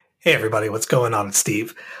Hey everybody, what's going on? It's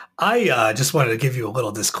Steve. I just wanted to give you a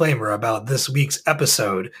little disclaimer about this week's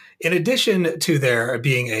episode. In addition to there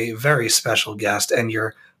being a very special guest and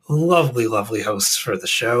your lovely, lovely hosts for the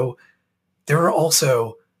show, there are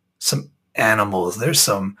also some animals. There's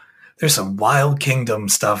some Wild Kingdom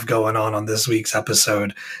stuff going on this week's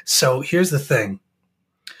episode. So here's the thing.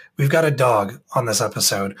 We've got a dog on this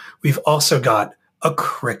episode. We've also got a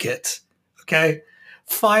cricket. Okay?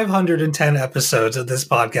 510 episodes of this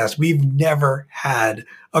podcast. We've never had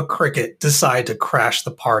a cricket decide to crash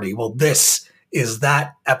the party. Well, this is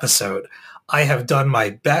that episode. I have done my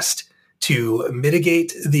best to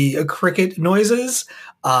mitigate the cricket noises.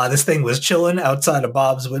 This thing was chilling outside of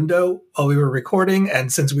Bob's window while we were recording,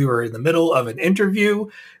 and since we were in the middle of an interview,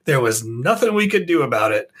 there was nothing we could do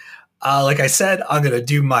about it. Like I said, I'm going to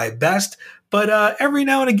do my best, but every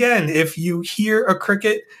now and again, if you hear a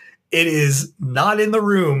cricket, it is not in the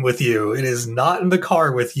room with you. It is not in the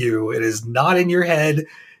car with you. It is not in your head.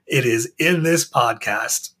 It is in this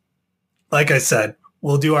podcast. Like I said,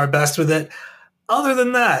 we'll do our best with it. Other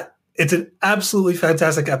than that, it's an absolutely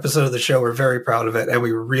fantastic episode of the show. We're very proud of it, and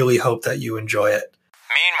we really hope that you enjoy it.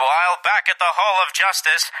 Meanwhile, back at the Hall of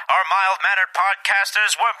Justice, our mild-mannered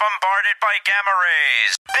podcasters were bombarded by gamma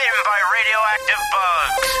rays, bitten by radioactive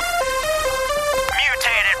bugs,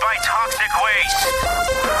 mutated by toxic waste,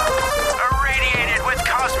 irradiated with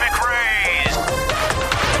cosmic rays,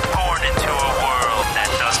 born into a world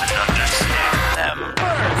that doesn't understand them.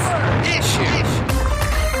 First issue.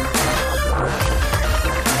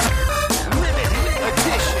 Limited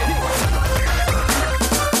edition.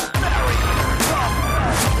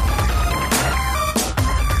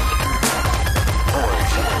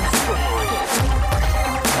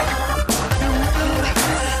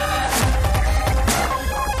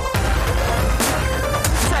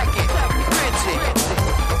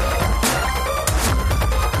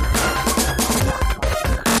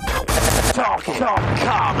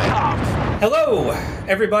 Hello,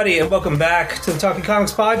 everybody, and welcome back to the Talking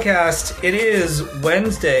Comics podcast. It is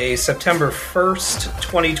Wednesday, September 1st,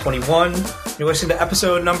 2021. You're listening to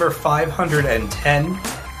episode number 510.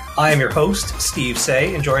 I am your host, Steve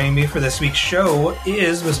Say, and joining me for this week's show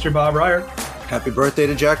is Mr. Bob Ryer. Happy birthday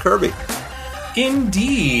to Jack Kirby.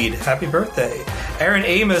 Indeed. Happy birthday. Aaron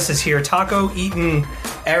Amos is here. Taco eating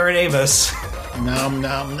Aaron Amos. Nom,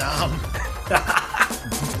 nom, nom.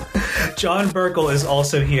 John Burkle is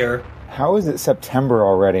also here. How is it September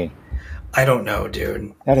already? I don't know,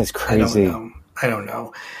 dude. That is crazy. I don't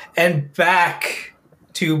know. And back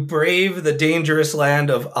to brave the dangerous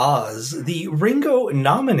land of Oz, the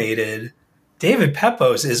Ringo-nominated David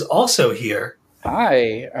Pepose is also here.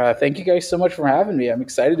 Hi. Thank you guys so much for having me. I'm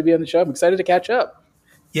excited to be on the show. I'm excited to catch up.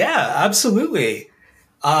 Yeah, absolutely.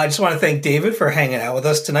 I just want to thank David for hanging out with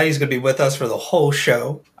us tonight. He's going to be with us for the whole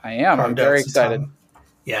show. I am. I'm very excited.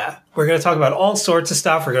 Yeah, we're going to talk about all sorts of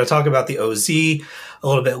stuff. We're going to talk about the OZ a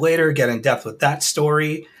little bit later, get in depth with that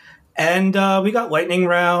story. And we got lightning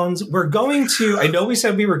rounds. We're going to, I know we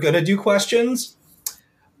said we were going to do questions,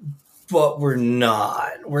 but we're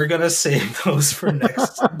not. We're going to save those for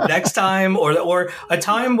next time or a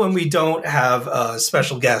time when we don't have a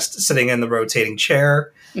special guest sitting in the rotating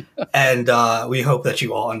chair. And we hope that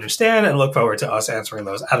you all understand and look forward to us answering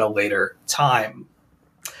those at a later time.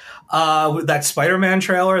 That Spider-Man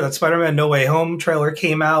trailer, that Spider-Man No Way Home trailer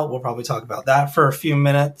came out. We'll probably talk about that for a few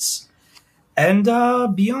minutes. And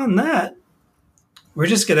beyond that, we're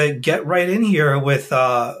just going to get right in here with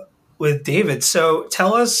David. So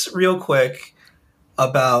tell us real quick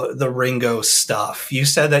about the Ringo stuff. You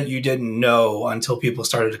said that you didn't know until people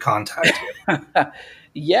started to contact you.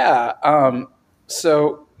 Yeah.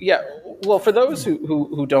 Well, for those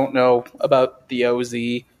who don't know about the OZ,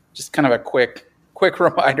 just kind of a quick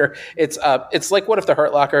reminder. It's like what if the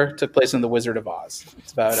Hurt Locker took place in The Wizard of Oz.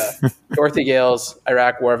 It's about Dorothy Gale's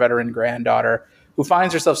Iraq War veteran granddaughter who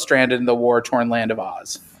finds herself stranded in the war-torn land of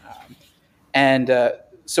Oz.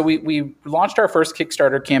 So we launched our first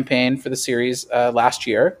Kickstarter campaign for the series last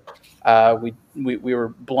year. We were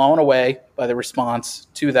blown away by the response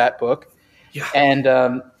to that book. Yeah. And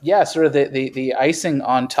sort of the icing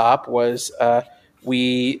on top was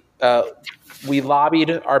we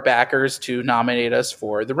lobbied our backers to nominate us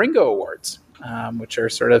for the Ringo Awards, which are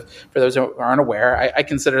sort of, for those who aren't aware, I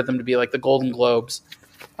consider them to be like the Golden Globes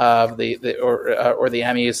of the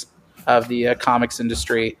Emmys of the comics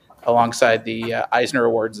industry, alongside the Eisner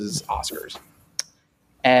Awards as Oscars.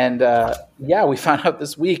 And we found out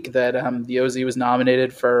this week that the OZ was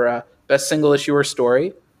nominated for Best Single Issue or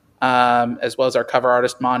Story, as well as our cover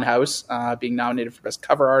artist Mon House being nominated for Best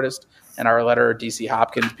Cover Artist, and our letterer DC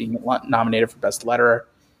Hopkins being nominated for Best Letterer.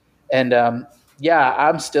 And yeah,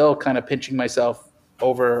 I'm still kind of pinching myself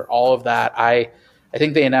over all of that. I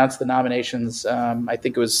think they announced the nominations. I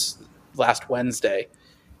think it was last Wednesday,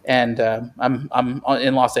 and I'm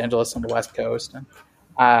in Los Angeles on the West Coast. And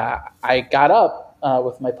I got up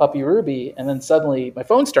with my puppy Ruby, and then suddenly my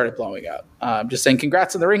phone started blowing up, just saying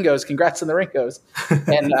 "Congrats on the Ringos! Congrats on the Ringos!"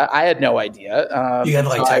 And I had no idea. You had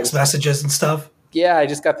like text messages and stuff. Yeah, I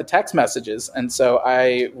just got the text messages, and so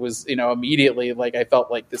I was, immediately like I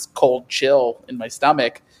felt like this cold chill in my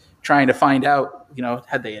stomach, trying to find out,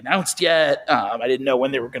 had they announced yet? I didn't know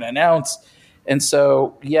when they were going to announce, and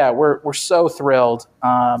so yeah, we're so thrilled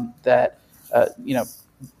that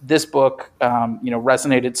this book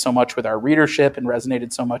resonated so much with our readership and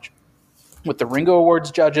resonated so much with the Ringo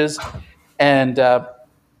Awards judges, and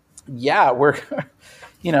we're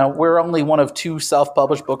we're only one of 2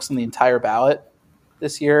 self-published books in the entire ballot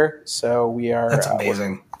this year, so we are. That's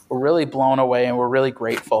amazing. We're really blown away, and we're really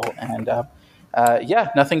grateful. And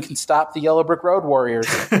nothing can stop the Yellow Brick Road Warriors.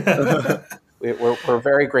 We're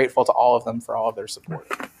very grateful to all of them for all of their support.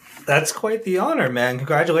 That's quite the honor, man.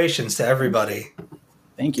 Congratulations to everybody.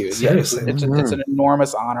 Thank you. Seriously. Yeah, it's an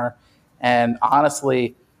enormous honor, and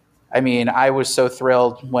honestly, I mean, I was so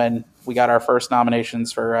thrilled when we got our first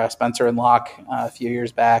nominations for Spencer and Locke a few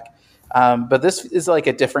years back. But this is like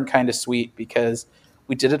a different kind of sweet because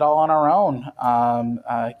we did it all on our own.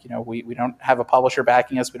 We don't have a publisher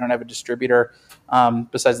backing us. We don't have a distributor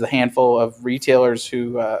besides the handful of retailers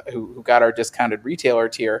who got our discounted retailer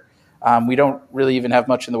tier. We don't really even have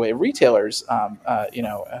much in the way of retailers,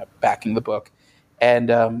 backing the book. And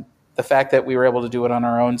the fact that we were able to do it on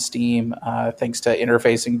our own steam, thanks to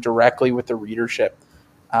interfacing directly with the readership.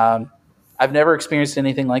 I've never experienced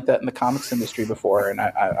anything like that in the comics industry before, and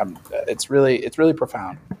it's really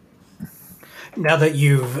profound. Now that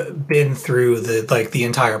you've been through the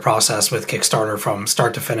entire process with Kickstarter from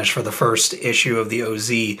start to finish for the first issue of the OZ,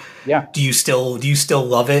 do you still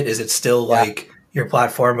love it? Is it still like your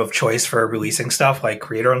platform of choice for releasing stuff, like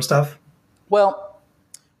creator-owned stuff? Well,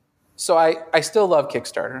 so I still love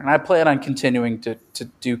Kickstarter, and I plan on continuing to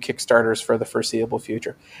do Kickstarters for the foreseeable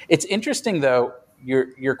future. It's interesting, though,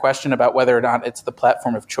 your question about whether or not it's the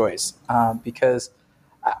platform of choice, because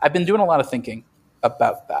I've been doing a lot of thinking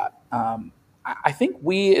about that. I think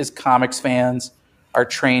we as comics fans are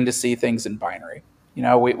trained to see things in binary.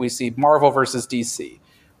 We see Marvel versus DC.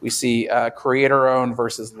 We see creator-owned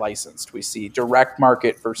versus licensed. We see direct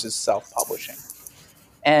market versus self-publishing.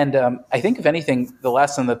 And I think, if anything, the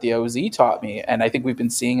lesson that the OZ taught me, and I think we've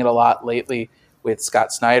been seeing it a lot lately with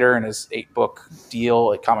Scott Snyder and his 8-book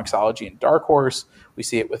deal at Comixology and Dark Horse. We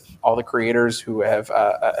see it with all the creators who have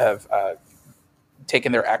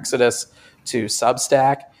taken their exodus to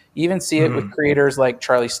Substack. You even see it with creators like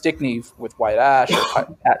Charlie Stickney with White Ash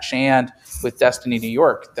or Pat Shand with Destiny New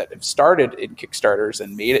York that have started in Kickstarters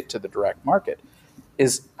and made it to the direct market.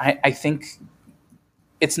 I think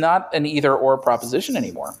it's not an either or proposition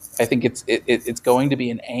anymore. I think it's going to be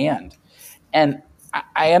an and. And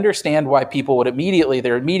I understand why people would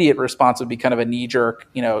their immediate response would be kind of a knee jerk,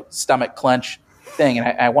 stomach clench thing.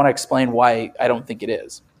 And I want to explain why I don't think it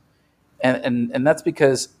is. And that's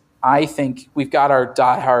because I think we've got our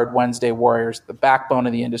diehard Wednesday Warriors, the backbone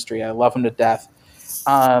of the industry. I love them to death.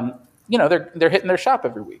 They're hitting their shop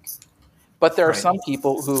every week. But there are some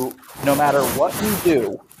people who, no matter what you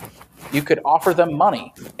do, you could offer them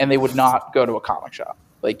money and they would not go to a comic shop.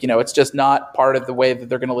 It's just not part of the way that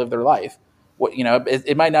they're going to live their life.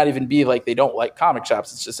 It might not even be like they don't like comic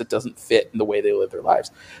shops. It's just it doesn't fit in the way they live their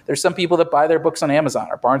lives. There's some people that buy their books on Amazon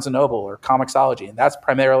or Barnes & Noble or Comixology, and that's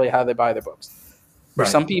primarily how they buy their books. There's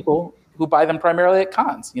some people who buy them primarily at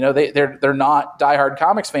cons. They're not diehard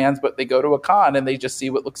comics fans, but they go to a con and they just see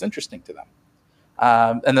what looks interesting to them.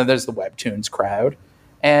 And then there's the webtoons crowd.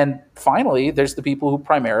 And finally, there's the people who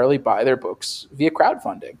primarily buy their books via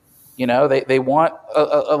crowdfunding. They want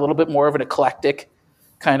a little bit more of an eclectic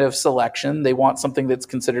kind of selection. They want something that's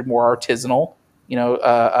considered more artisanal,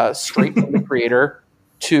 straight from the creator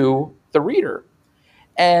to the reader.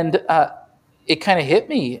 And it kind of hit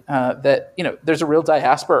me that, there's a real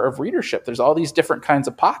diaspora of readership. There's all these different kinds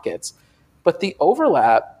of pockets, but the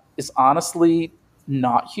overlap is honestly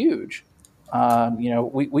not huge.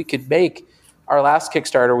 We could make our last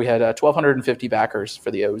Kickstarter, we had 1,250 backers for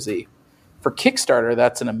the OZ. For Kickstarter,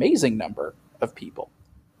 that's an amazing number of people.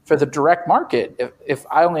 For the direct market, if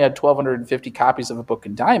I only had 1,250 copies of a book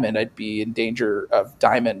in Diamond, I'd be in danger of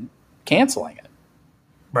Diamond canceling it.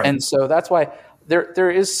 Right. And so that's why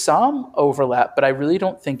there is some overlap, but I really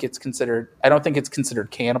don't think it's considered. I don't think it's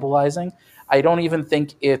considered cannibalizing. I don't even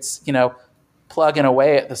think it's plugging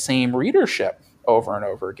away at the same readership. over and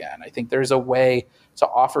over again. I think there's a way to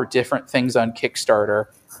offer different things on Kickstarter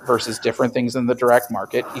versus different things in the direct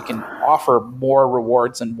market. You can offer more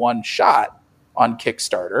rewards in one shot on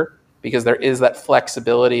Kickstarter because there is that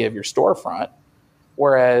flexibility of your storefront.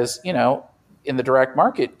 Whereas, in the direct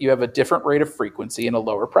market, you have a different rate of frequency and a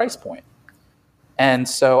lower price point. And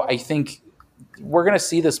so I think we're going to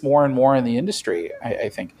see this more and more in the industry. I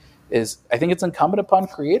think it's incumbent upon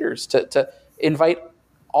creators to invite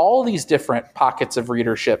all these different pockets of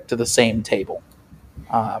readership to the same table.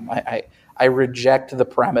 I reject the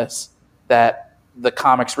premise that the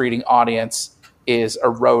comics reading audience is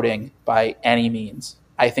eroding by any means.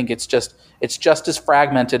 I think it's just as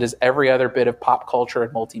fragmented as every other bit of pop culture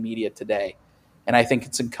and multimedia today. And I think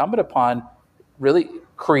it's incumbent upon really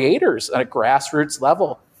creators at a grassroots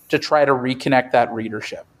level to try to reconnect that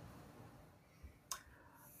readership.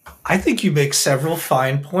 I think you make several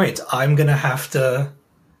fine points. I'm going to have to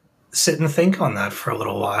sit and think on that for a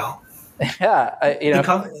little while. Yeah.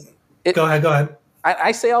 Go ahead.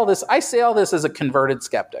 I say all this as a converted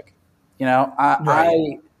skeptic.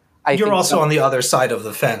 Right. You're also on the other side of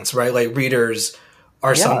the fence, right? Like readers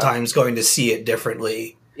are sometimes going to see it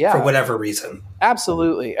differently for whatever reason.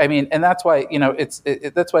 Absolutely. I mean, and that's why,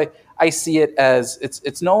 that's why I see it as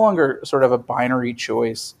it's no longer sort of a binary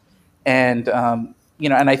choice. And, and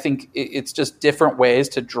I think it's just different ways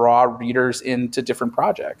to draw readers into different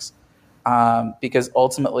projects. Because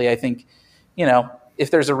ultimately I think, if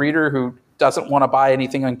there's a reader who doesn't want to buy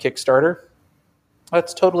anything on Kickstarter,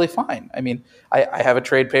 that's totally fine. I mean, I have a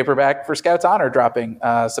trade paperback for Scout's Honor dropping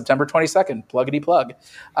September 22nd, pluggity plug.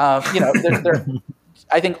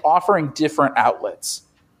 I think offering different outlets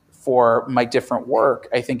for my different work,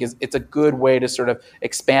 I think it's a good way to sort of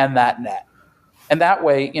expand that net. And that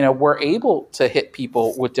way, we're able to hit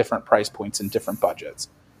people with different price points and different budgets.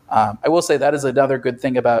 I will say that is another good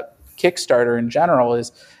thing about Kickstarter in general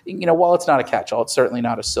is, while it's not a catch-all, it's certainly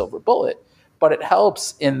not a silver bullet, but it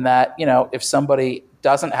helps in that, if somebody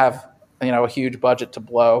doesn't have, a huge budget to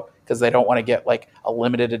blow because they don't want to get like a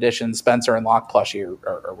limited edition Spencer and Locke plushie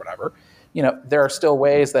or whatever, there are still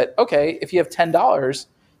ways that, okay, if you have $10,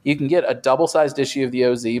 you can get a double-sized issue of the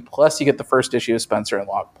OZ, plus you get the first issue of Spencer and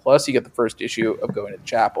Locke, plus you get the first issue of Going to the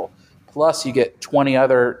Chapel, plus you get 20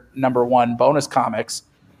 other #1 bonus comics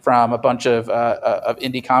from a bunch of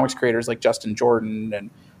indie comics creators like Justin Jordan and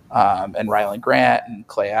Rylan Grant and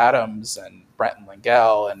Clay Adams and Brenton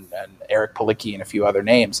Langell and Eric Palicki and a few other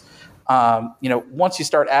names. Once you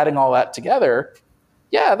start adding all that together,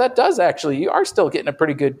 that does actually, you are still getting a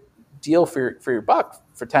pretty good deal for your buck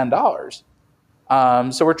for $10.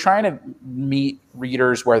 So we're trying to meet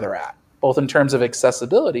readers where they're at, both in terms of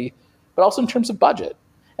accessibility, but also in terms of budget,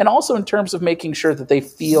 and also in terms of making sure that they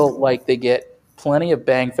feel like they get plenty of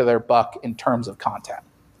bang for their buck in terms of content.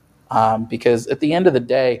 Because at the end of the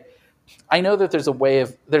day, I know that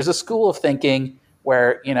there's a school of thinking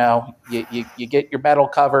where, you get your metal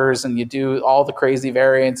covers and you do all the crazy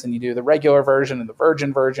variants and you do the regular version and the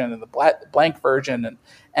virgin version and the blank version.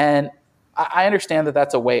 And I understand that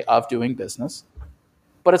that's a way of doing business,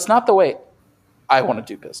 but it's not the way I want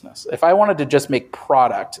to do business. If I wanted to just make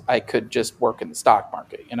product, I could just work in the stock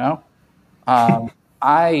market,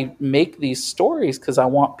 I make these stories because I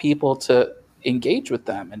want people to engage with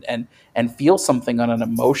them and feel something on an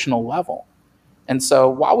emotional level. And so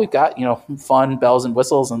while we've got, fun bells and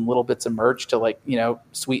whistles and little bits of merch to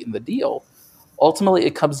sweeten the deal, ultimately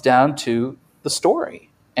it comes down to the story.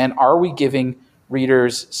 And are we giving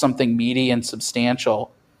readers something meaty and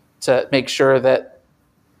substantial to make sure that,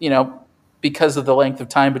 because of the length of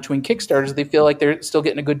time between Kickstarters, they feel like they're still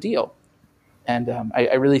getting a good deal. And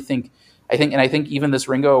I really think even this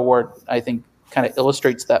Ringo Award, kind of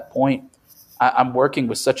illustrates that point. I'm working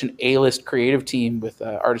with such an A-list creative team with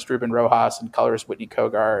artist Ruben Rojas and colorist Whitney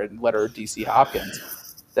Kogar and letterer DC Hopkins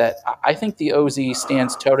that I think the OZ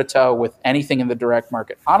stands toe-to-toe with anything in the direct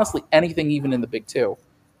market. Honestly, anything even in the big two.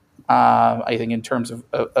 I think in terms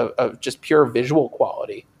of just pure visual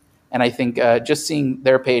quality. And I think just seeing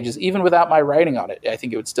their pages, even without my writing on it, I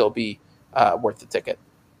think it would still be worth the ticket.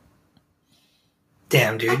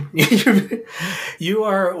 Damn, dude. You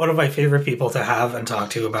are one of my favorite people to have and talk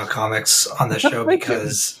to about comics on this show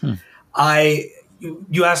because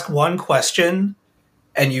you ask one question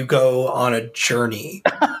and you go on a journey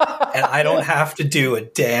and I don't have to do a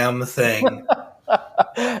damn thing.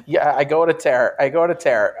 Yeah, I go on a tear.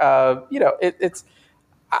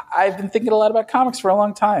 I've been thinking a lot about comics for a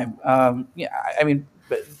long time. Longtime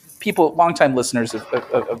listeners of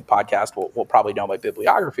the podcast will probably know my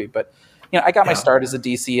bibliography, but I got my start as a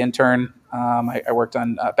DC intern. I worked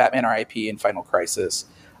on Batman R.I.P. and Final Crisis.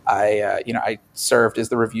 I served as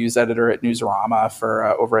the reviews editor at Newsarama for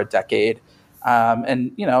over a decade.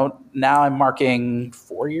 And now I'm marking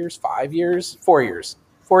 4 years as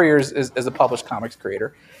a published comics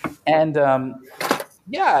creator. And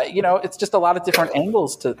it's just a lot of different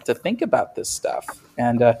angles to think about this stuff.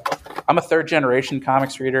 And I'm a third generation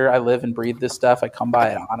comics reader. I live and breathe this stuff. I come by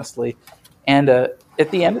it honestly. And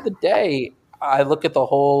at the end of the day, I look at the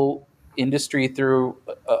whole industry through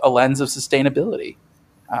a lens of sustainability.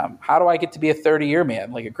 How do I get to be a 30-year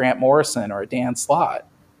man like a Grant Morrison or a Dan Slott?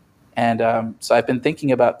 And so I've been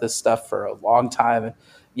thinking about this stuff for a long time. And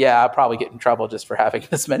I'll probably get in trouble just for having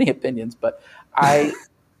this many opinions. But I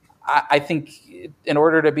think in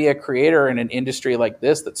order to be a creator in an industry like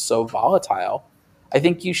this that's so volatile, I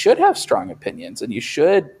think you should have strong opinions, and you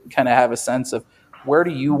should kind of have a sense of where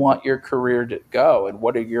do you want your career to go, and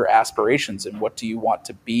what are your aspirations, and what do you want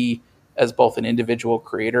to be as both an individual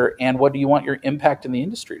creator, and what do you want your impact in the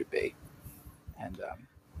industry to be? And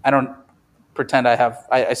I don't pretend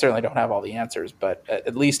I certainly don't have all the answers, but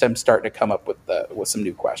at least I'm starting to come up with some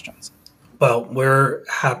new questions. Well, we're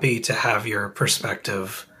happy to have your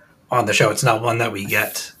perspective on the show. It's not one that we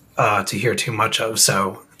get to hear too much of,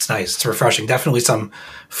 so it's nice. It's refreshing. Definitely some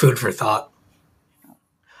food for thought.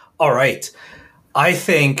 All right. I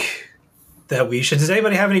think that does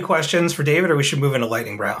anybody have any questions for David, or we should move into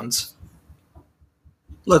lightning rounds?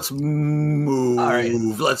 Let's move. All right.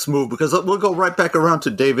 Let's move, because we'll go right back around to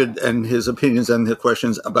David and his opinions and his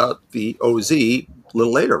questions about the OZ a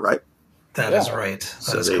little later, right? That is right.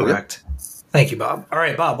 That is correct. Thank you, Bob. All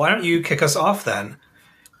right, Bob, why don't you kick us off then?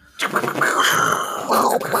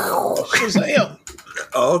 Shazam.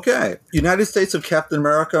 Okay. United States of Captain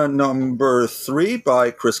America #3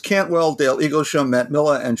 by Chris Cantwell, Dale Eaglesham, Matt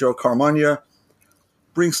Miller, and Joe Carmagna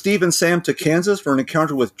brings Steve and Sam to Kansas for an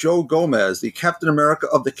encounter with Joe Gomez, the Captain America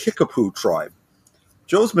of the Kickapoo tribe.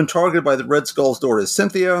 Joe's been targeted by the Red Skull's daughter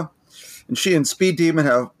Cynthia, and she and Speed Demon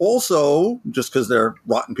have also, just because they're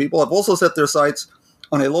rotten people, have also set their sights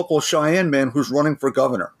on a local Cheyenne man who's running for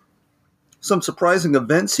governor. Some surprising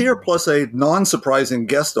events here, plus a non-surprising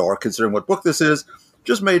guest star, considering what book this is,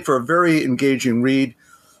 just made for a very engaging read.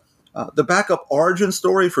 The backup origin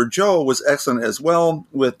story for Joe was excellent as well,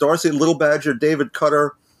 with Darcy Little Badger, David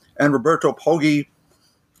Cutter, and Roberto Poggi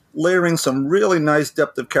layering some really nice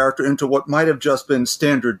depth of character into what might have just been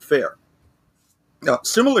standard fare.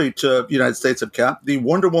 Similarly to United States of Cap, the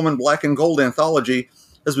Wonder Woman Black and Gold anthology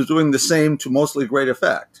has been doing the same to mostly great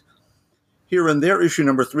effect. Here in their issue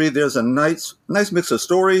 #3, there's a nice mix of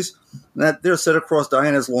stories that they're set across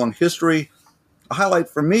Diana's long history. A highlight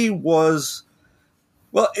for me was,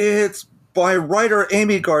 it's by writer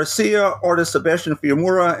Amy Garcia, artist Sebastian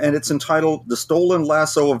Fiumura, and it's entitled The Stolen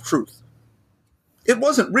Lasso of Truth. It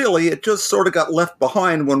wasn't really, it just sort of got left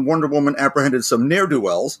behind when Wonder Woman apprehended some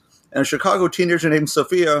ne'er-do-wells, and a Chicago teenager named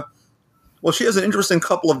Sophia, she has an interesting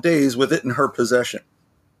couple of days with it in her possession.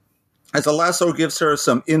 As the lasso gives her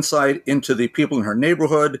some insight into the people in her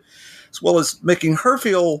neighborhood, as well as making her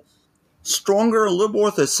feel stronger, a little more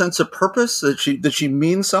with a sense of purpose, that she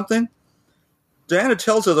means something. Diana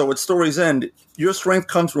tells her, though, at story's end, your strength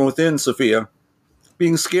comes from within, Sophia.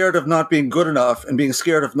 Being scared of not being good enough and being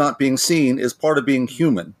scared of not being seen is part of being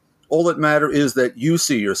human. All that matters is that you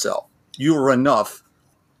see yourself. You are enough,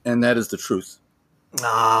 and that is the truth.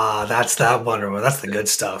 That's that Wonder Woman. That's the good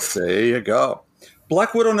stuff. There you go.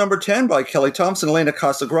 Black Widow #10 by Kelly Thompson, Elena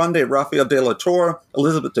Casagrande, Rafael De La Torre,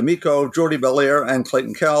 Elizabeth D'Amico, Jordi Belair, and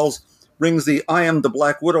Clayton Cowles brings the I Am the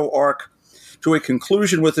Black Widow arc to a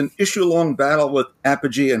conclusion with an issue-long battle with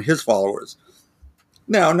Apogee and his followers.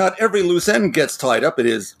 Now, not every loose end gets tied up. It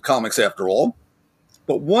is comics after all.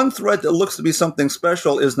 But one thread that looks to be something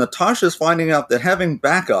special is Natasha's finding out that having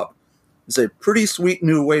backup is a pretty sweet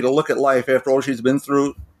new way to look at life after all she's been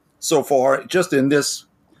through so far, just in this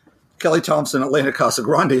Kelly Thompson, Elena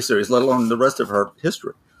Casagrande series, let alone the rest of her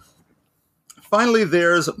history. Finally,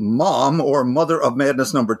 there's Mom, or Mother of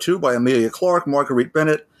Madness #2 by Amelia Clark, Marguerite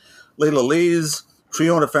Bennett, Layla Lees,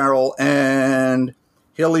 Triona Farrell, and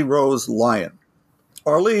Haley Rose Lyon.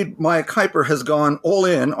 Our lead, Maya Kuiper, has gone all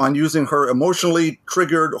in on using her emotionally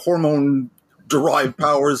triggered, hormone-derived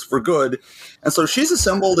powers for good, and so she's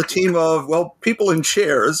assembled a team of, people in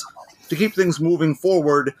chairs to keep things moving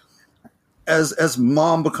forward as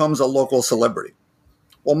Mom becomes a local celebrity.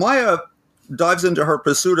 Well, Maya dives into her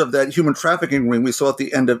pursuit of that human trafficking ring we saw at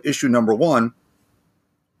the end of issue #1.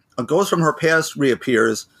 A ghost from her past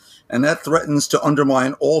reappears, and that threatens to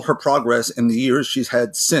undermine all her progress in the years she's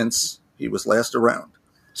had since he was last around.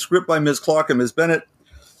 Script by Ms. Clark and Ms. Bennett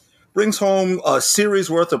brings home a series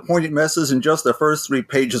worth of poignant messes in just the first 3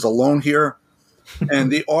 pages alone here.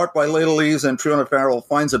 And the art by Layla Lees and Triona Farrell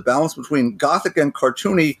finds a balance between gothic and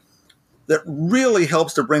cartoony that really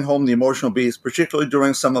helps to bring home the emotional beats, particularly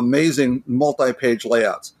during some amazing multi-page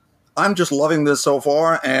layouts. I'm just loving this so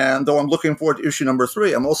far, and though I'm looking forward to issue number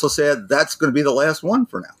 3, I'm also sad that's going to be the last one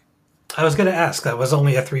for now. I was going to ask, that was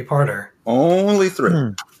only a 3-parter. Only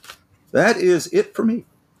 3. That is it for me.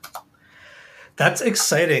 That's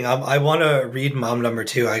exciting. I want to read Mom number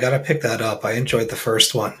 2. I got to pick that up. I enjoyed the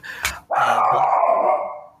first one.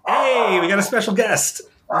 Hey, we got a special guest.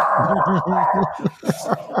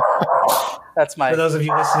 That's my. For those of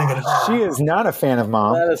you listening at home. She is not a fan of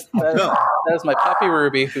Mom. That is my puppy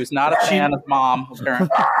Ruby, who's not a fan of Mom, apparently.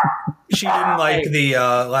 She didn't like the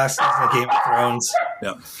last season of Game of Thrones.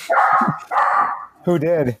 Yeah. Who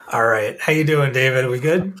did? All right. How you doing, David? Are we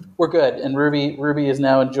good? We're good. And Ruby is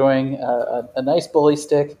now enjoying a nice bully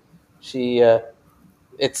stick.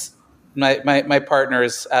 It's my partner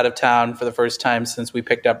is out of town for the first time since we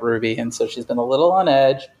picked up Ruby, and so she's been a little on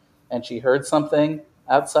edge. And she heard something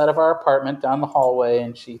outside of our apartment down the hallway,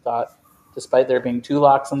 and she thought, despite there being 2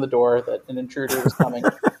 locks on the door, that an intruder was coming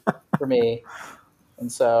for me.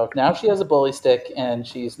 And so now she has a bully stick, and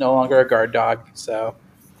she's no longer a guard dog. So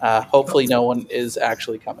hopefully no one is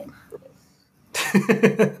actually coming for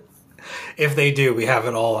me. If they do, we have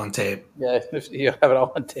it all on tape. Yeah, if you have it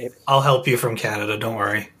all on tape. I'll help you from Canada. Don't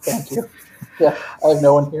worry. Thank you. Yeah, I have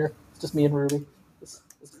no one here. It's just me and Ruby.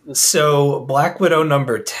 So Black Widow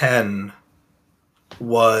number 10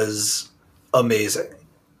 was amazing.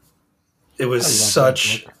 It was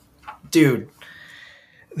such... Dude,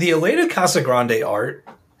 the Elena Casagrande art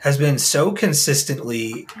has been so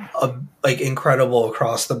consistently incredible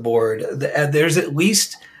across the board. There's at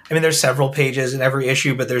least... I mean, there's several pages in every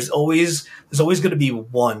issue, but there's always going to be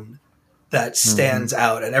one that stands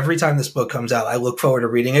out. And every time this book comes out, I look forward to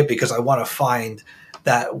reading it because I want to find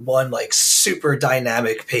that one super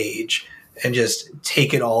dynamic page and just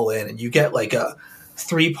take it all in. And you get a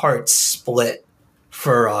 3-part split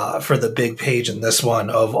for the big page in this one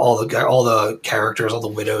of all the characters, all the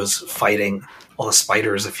widows fighting, all the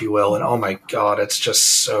spiders, if you will. And oh my God, it's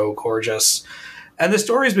just so gorgeous. And the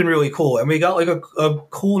story's been really cool. And we got a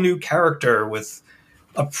cool new character with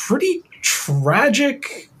a pretty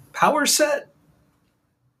tragic power set.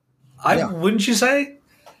 Wouldn't you say?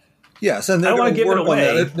 Yes, and I don't want to give it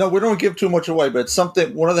away. No, we don't give too much away, but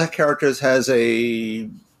something. One of the characters has a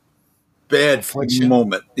bad affliction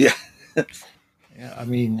moment. Yeah. Yeah, I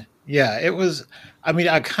mean, it was. I mean,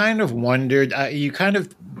 I kind of wondered. You kind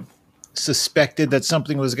of suspected that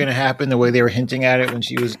something was going to happen the way they were hinting at it when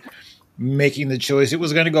she was making the choice. It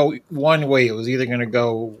was going to go one way. It was either going to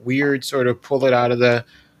go weird, sort of pull her out of the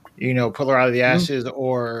ashes,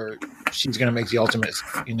 or she's going to make the ultimate,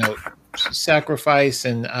 sacrifice.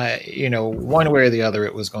 And one way or the other,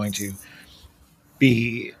 it was going to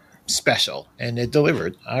be special, and it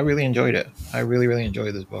delivered. I really enjoyed it. I really, really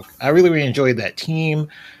enjoyed this book. I really, really enjoyed that team.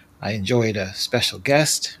 I enjoyed a special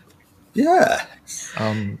guest. Yeah.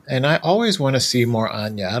 And I always want to see more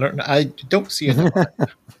Anya. I don't see enough.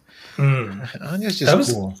 Anya's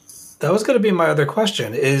just cool. That was going to be my other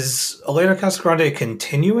question. Is Elena Casagrande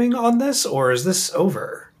continuing on this, or is this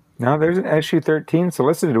over? No, there's an issue 13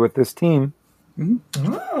 solicited with this team.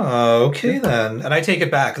 Mm-hmm. Oh, okay then. And I take it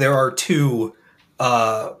back. There are 2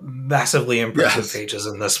 massively impressive pages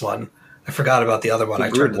in this one. I forgot about the other one. I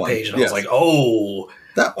turned the page and I was like,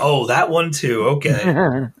 that one too.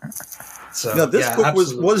 Okay. So now this book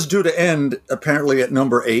was due to end apparently at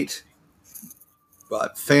number 8,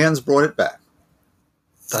 but fans brought it back.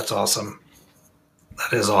 That's awesome.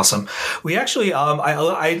 That is awesome. We actually,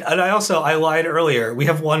 I lied earlier. We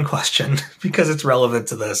have one question because it's relevant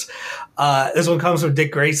to this. This one comes from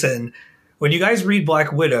Dick Grayson. When you guys read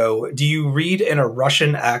Black Widow, do you read in a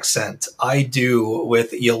Russian accent? I do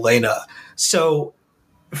with Yelena. So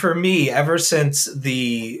for me, ever since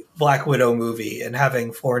the Black Widow movie and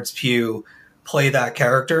having Florence Pugh play that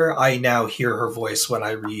character, I now hear her voice when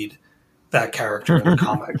I read that character in the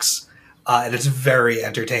comics. And it's very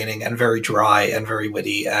entertaining and very dry and very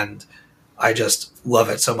witty. And I just love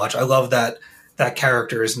it so much. I love that that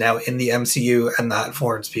character is now in the MCU and that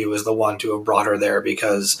Florence Pugh is the one to have brought her there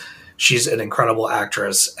because she's an incredible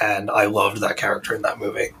actress. And I loved that character in that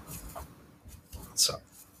movie. So,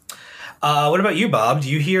 what about you, Bob? Do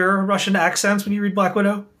you hear Russian accents when you read Black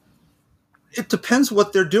Widow? It depends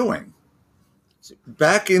what they're doing.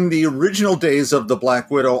 Back in the original days of the Black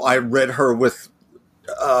Widow, I read her with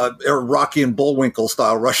a Rocky and Bullwinkle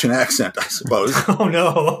style Russian accent, I suppose. Oh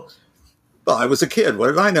no! Well, I was a kid. What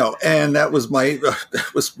did I know? And that was my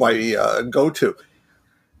go-to.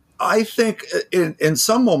 I think in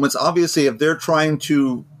some moments, obviously, if they're trying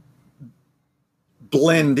to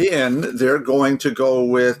blend in, they're going to go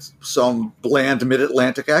with some bland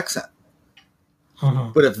mid-Atlantic accent.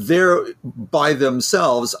 But if they're by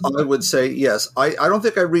themselves, I would say yes. I don't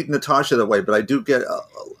think I read Natasha that way, but I do get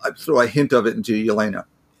I throw a hint of it into Yelena.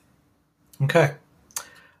 Okay.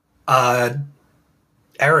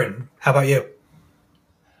 Aaron, how about you?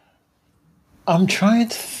 I'm trying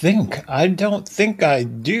to think. I don't think I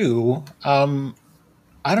do. I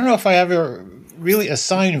don't know if I ever really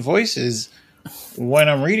assign voices when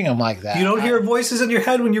I'm reading them like that. You don't hear voices in your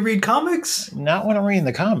head when you read comics? Not when I'm reading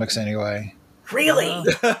the comics, anyway. Really?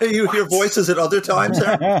 You hear voices at other times,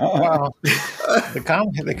 Aaron? Well,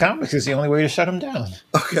 the comics is the only way to shut them down.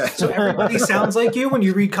 Okay. So everybody sounds like you when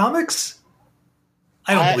you read comics?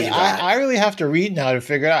 I don't believe that. I really have to read now to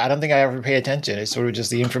figure it out. I don't think I ever pay attention. It's sort of just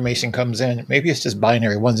the information comes in. Maybe it's just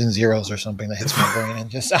binary ones and zeros or something that hits my brain, and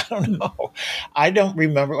just I don't know. I don't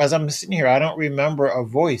remember as I'm sitting here. I don't remember a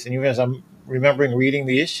voice, and even as I'm remembering reading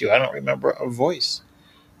the issue, I don't remember a voice.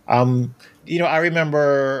 I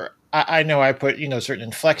remember. I know I put certain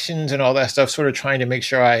inflections and all that stuff, sort of trying to make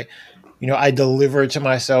sure I deliver to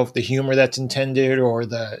myself the humor that's intended, or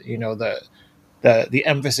the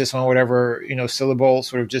emphasis on whatever syllable,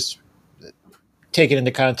 sort of just take it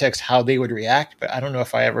into context how they would react. But I don't know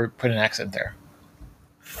if I ever put an accent there.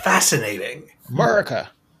 Fascinating. America.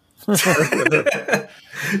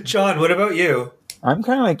 John, what about you? I'm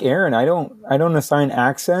kind of like Aaron. I don't assign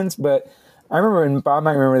accents, but I remember, and Bob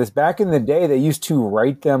might remember this, back in the day, they used to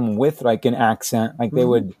write them with like an accent. Like they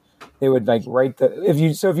would like write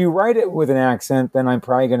if you write it with an accent, then I'm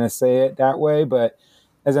probably going to say it that way. But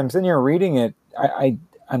as I'm sitting here reading it,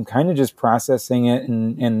 I'm kind of just processing it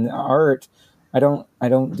in art. I don't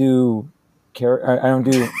do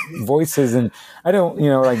voices, and I don't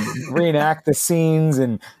like reenact the scenes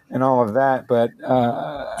and all of that. But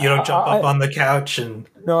you don't jump up on the couch and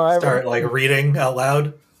start like reading out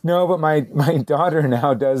loud. No, but my daughter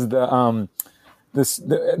now does the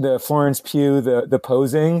Florence Pugh, the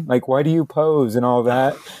posing, like, why do you pose and all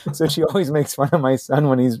that? So she always makes fun of my son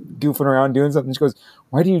when he's goofing around doing something. She goes,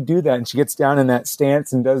 why do you do that? And she gets down in that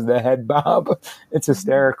stance and does the head bob. It's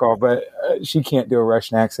hysterical, but she can't do a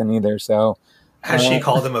Russian accent either. So has she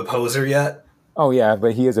called him a poser yet? Oh yeah,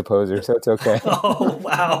 but he is a poser, so it's okay. Oh,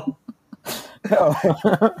 wow.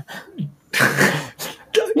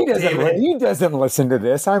 He doesn't listen to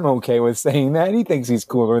this. I'm okay with saying that. He thinks he's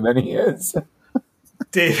cooler than he is.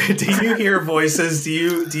 David, do you hear voices? Do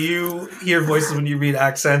you hear voices when you read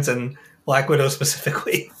accents, and Black Widow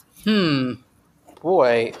specifically?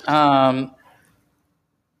 Boy, I'm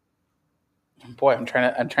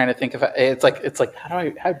trying to think of it's like how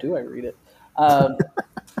do I read it?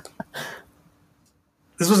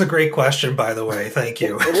 This was a great question, by the way. Thank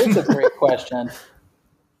you. It is a great question.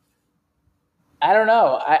 I don't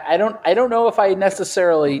know. I don't know if I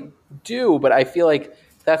necessarily do, but I feel like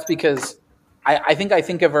that's because I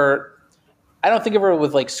think of her. I don't think of her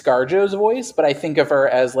with like ScarJo's voice, but I think of her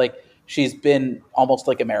as like she's been almost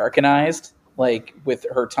like Americanized, like with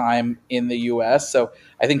her time in the U.S. So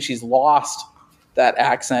I think she's lost that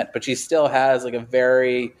accent, but she still has like a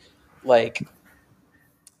very like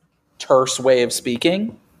terse way of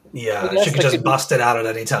speaking. Yeah, she could just bust it out at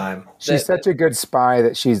any time. She's such a good spy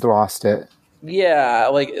that she's lost it. Yeah,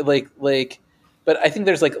 like, but I think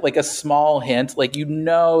there's like a small hint, like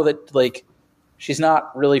that like she's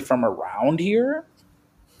not really from around here,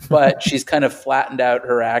 but she's kind of flattened out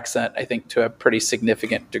her accent, I think, to a pretty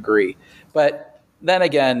significant degree. But then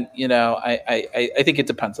again, I think it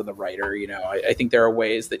depends on the writer. I think there are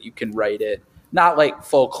ways that you can write it, not like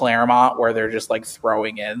full Claremont where they're just like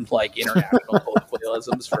throwing in like international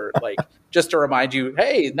colloquialisms for like just to remind you,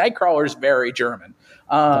 hey, Nightcrawler's very German.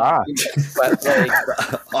 But like,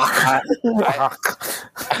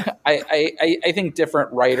 I think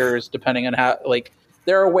different writers, depending on how, like,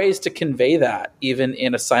 there are ways to convey that even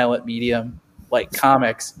in a silent medium like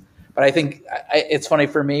comics. But I think it's funny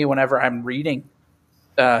for me whenever I'm reading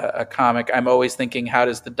a comic, I'm always thinking, how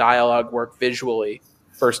does the dialogue work visually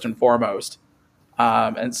first and foremost?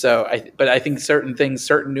 And so, but I think certain things,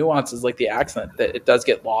 certain nuances, like the accent, that it does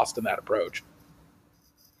get lost in that approach.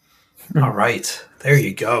 All right. There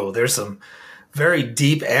you go. There's some very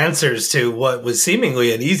deep answers to what was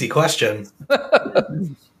seemingly an easy question.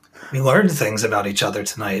 We learned things about each other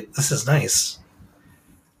tonight. This is nice.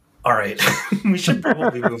 All right. We should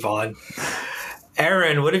probably move on.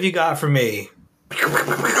 Aaron, what have you got for me?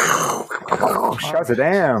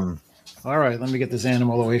 Shazadam. All right, let me get this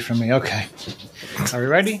animal away from me. Okay. Are we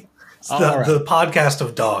ready? The podcast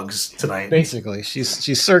of dogs tonight. Basically,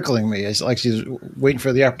 she's circling me. It's like she's waiting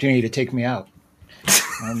for the opportunity to take me out.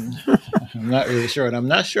 I'm not really sure, and I'm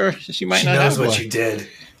not sure she might She not knows have what one. you did.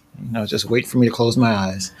 No, just wait for me to close my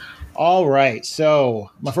eyes. All right,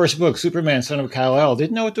 so my first book, Superman, Son of Kal-El.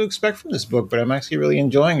 Didn't know what to expect from this book, but I'm actually really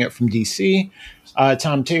enjoying it. From DC,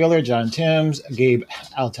 Tom Taylor, John Timms, Gabe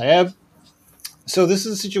Al-Taeb. So this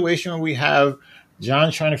is a situation where we have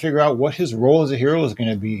John trying to figure out what his role as a hero is going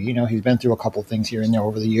to be. You know, he's been through a couple things here and there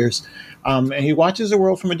over the years, and he watches the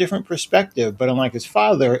world from a different perspective. But unlike his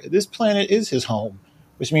father, this planet is his home,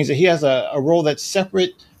 which means that he has a role that's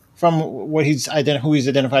separate from what who he's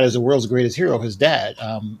identified as the world's greatest hero, his dad.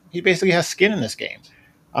 He basically has skin in this game.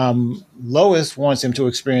 Lois wants him to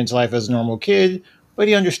experience life as a normal kid, but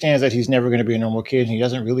he understands that he's never going to be a normal kid, and he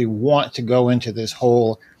doesn't really want to go into this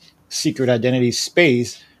whole secret identity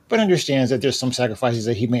space, but understands that there's some sacrifices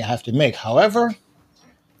that he may have to make. However,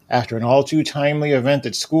 after an all too timely event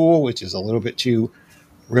at school, which is a little bit too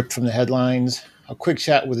ripped from the headlines, a quick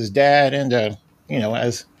chat with his dad, and,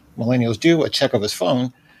 as millennials do, a check of his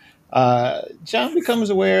phone, John becomes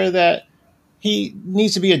aware that he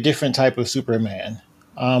needs to be a different type of Superman.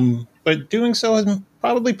 But doing so has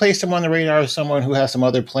probably placed him on the radar as someone who has some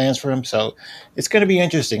other plans for him. So it's going to be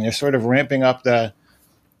interesting. They're sort of ramping up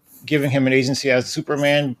giving him an agency as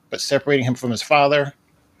Superman, but separating him from his father,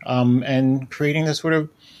 and creating this sort of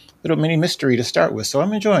little mini mystery to start with. So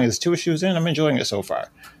I'm enjoying it. There's 2 issues in. I'm enjoying it so far.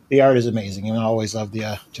 The art is amazing. And I always love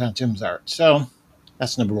the John Timms art. So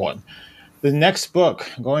that's number 1. The next book,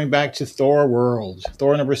 going back to Thor World,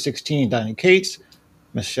 Thor number 16, Donny Cates,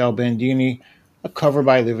 Michelle Bandini, a cover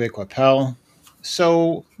by Olivier Coipel.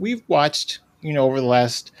 So we've watched, over the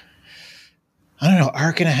last,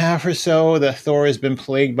 arc and a half or so, that Thor has been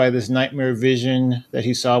plagued by this nightmare vision that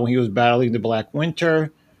he saw when he was battling the Black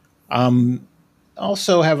Winter.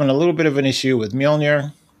 Also having a little bit of an issue with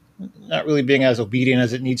Mjolnir, not really being as obedient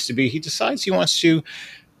as it needs to be. He decides he wants to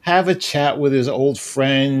have a chat with his old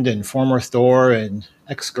friend and former Thor and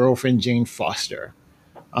ex-girlfriend Jane Foster.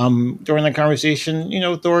 During the conversation,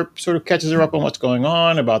 Thor sort of catches her up on what's going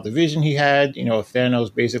on, about the vision he had,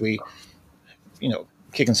 Thanos basically,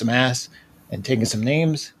 kicking some ass and taking some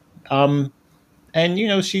names. And,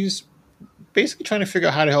 she's basically trying to figure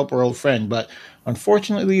out how to help her old friend. But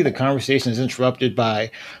unfortunately, the conversation is interrupted by,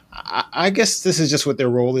 I guess this is just what their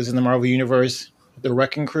role is in the Marvel Universe, the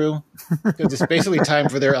Wrecking Crew, because it's basically time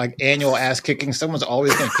for their annual ass kicking. Someone's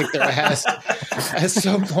always going to kick their ass at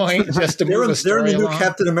some point just to move the story They're in the along. new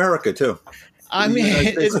Captain America too. I mean,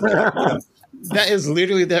 that is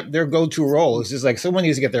literally their go-to role. It's just like someone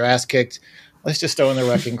needs to get their ass kicked. Let's just throw in the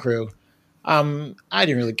Wrecking Crew. I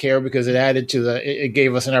didn't really care because it added to it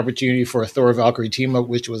gave us an opportunity for a Thor Valkyrie team up,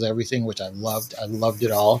 which was everything, which I loved. I loved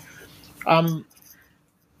it all.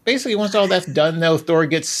 Basically, once all that's done, though, Thor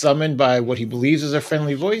gets summoned by what he believes is a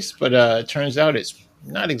friendly voice, but it turns out it's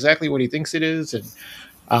not exactly what he thinks it is, and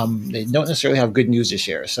they don't necessarily have good news to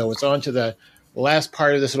share. So it's on to the last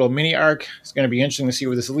part of this little mini arc. It's going to be interesting to see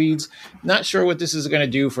where this leads. Not sure what this is going to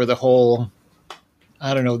do for the whole,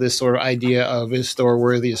 this sort of idea of is Thor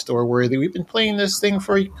worthy, is Thor worthy. We've been playing this thing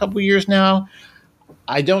for a couple of years now.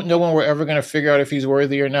 I don't know when we're ever going to figure out if he's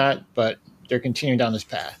worthy or not, but they're continuing down this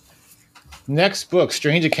path. Next book,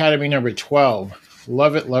 Strange Academy number 12.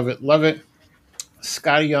 Love it, love it, love it.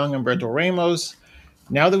 Scotty Young, Humberto Ramos.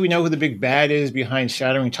 Now that we know who the big bad is behind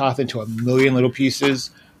shattering Toth into a million little pieces,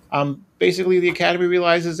 basically the Academy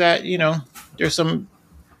realizes that, there's some,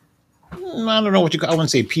 I don't know I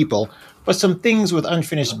wouldn't say people, but some things with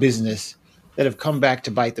unfinished business that have come back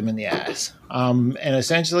to bite them in the ass. And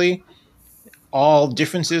essentially, all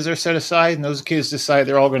differences are set aside, and those kids decide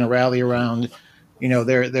they're all going to rally around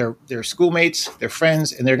their schoolmates, their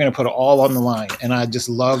friends, and they're going to put it all on the line. And I just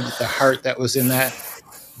loved the heart that was in that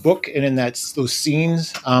book and in those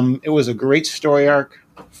scenes. It was a great story arc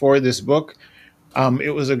for this book.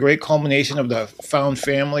 It was a great culmination of the found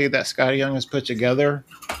family that Scotty Young has put together.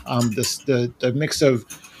 The mix of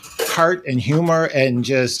heart and humor and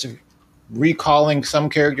just recalling some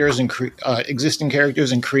characters and existing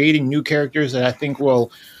characters and creating new characters that I think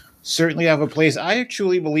will certainly have a place. I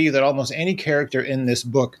actually believe that almost any character in this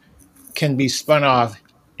book can be spun off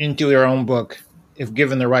into their own book if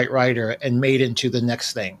given the right writer and made into the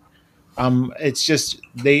next thing. It's just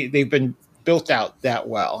they've been built out that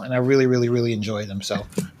well, and I really, really, really enjoy them. So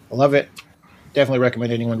I love it. Definitely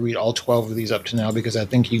recommend anyone read all 12 of these up to now because I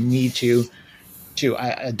think you need to.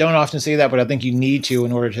 I don't often say that, but I think you need to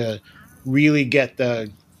in order to really get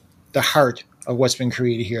the heart of what's been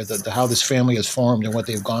created here, how this family has formed and what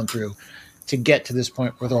they've gone through to get to this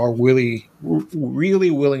point where they're all really,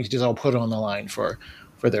 really willing to just all put it on the line for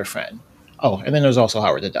their friend. Oh, and then there's also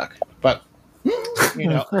Howard the Duck. But,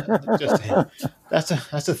 that's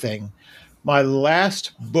a thing. My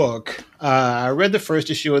last book, I read the first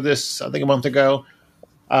issue of this, I think a month ago.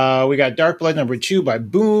 We got Dark Blood #2 by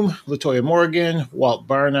Boom, Latoya Morgan, Walt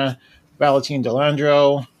Barna, Valentine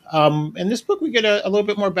Delandro. In this book, we get a little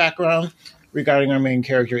bit more background regarding our main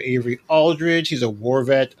character, Avery Aldridge. He's a war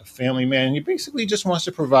vet, a family man, and he basically just wants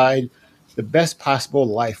to provide the best possible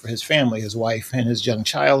life for his family, his wife, and his young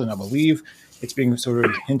child. And I believe it's being sort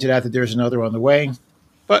of hinted at that there's another on the way.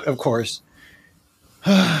 But, of course,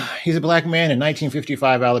 he's a black man in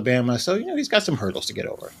 1955 Alabama, so, he's got some hurdles to get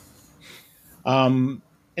over.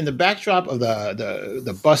 In the backdrop of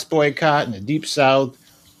the bus boycott in the Deep South,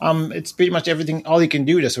 it's pretty much everything, all he can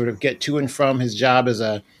do to sort of get to and from his job as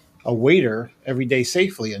a waiter every day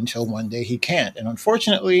safely until one day he can't. And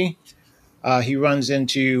unfortunately, he runs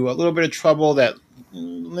into a little bit of trouble that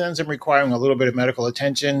ends up requiring a little bit of medical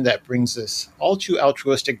attention that brings this all too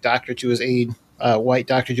altruistic doctor to his aid, white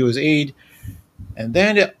doctor to his aid. And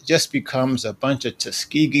then it just becomes a bunch of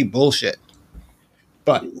Tuskegee bullshit.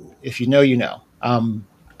 But if you know, you know.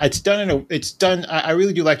 It's done. I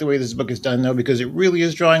really do like the way this book is done, though, because it really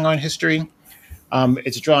is drawing on history.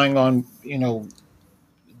 It's drawing on,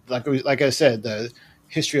 like I said, the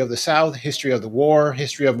history of the South, history of the war,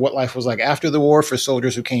 history of what life was like after the war for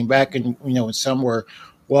soldiers who came back, and and some were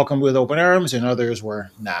welcomed with open arms, and others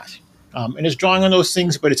were not. And it's drawing on those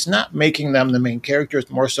things, but it's not making them the main character.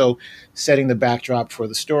 It's more so setting the backdrop for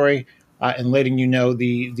the story and letting you know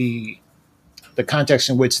the context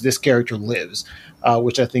in which this character lives,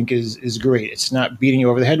 which I think is great. It's not beating you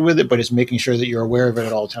over the head with it, but it's making sure that you're aware of it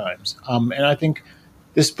at all times. And I think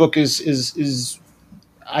this book is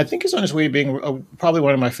I think it's on its way to being probably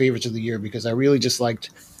one of my favorites of the year, because I really just liked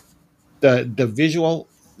the visual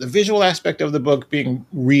aspect of the book being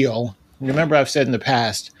real. Remember, I've said in the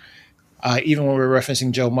past, even when we were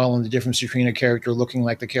referencing Joe Mullen, the difference between a character looking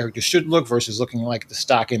like the character should look versus looking like the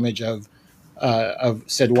stock image of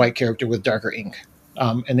said white character with darker ink.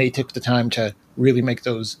 And they took the time to really make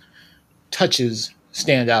those touches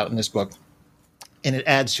stand out in this book. And it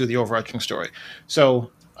adds to the overarching story.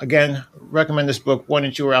 So, again, recommend this book. 1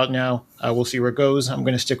 and 2 are out now. We'll see where it goes. I'm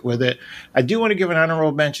going to stick with it. I do want to give an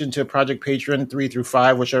honorable mention to Project Patron 3 through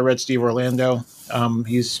 5, which I read Steve Orlando.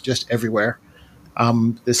 He's just everywhere.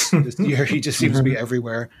 This year, he just seems to be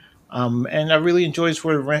everywhere. And I really enjoyed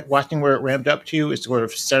sort of watching where it ramped up to. It's sort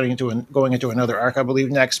of going into another arc, I believe,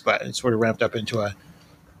 next, but it sort of ramped up into a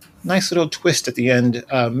nice little twist at the end,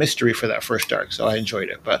 mystery for that first arc. So I enjoyed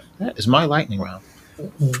it. But that is my lightning round.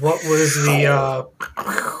 What was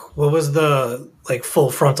the like full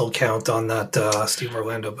frontal count on that Steve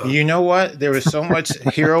Orlando book? You know what? There was so much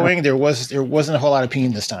heroing. There wasn't a whole lot of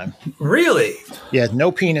peen this time. Really? Yeah,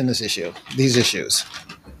 no peen in these issues.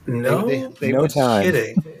 No, no time.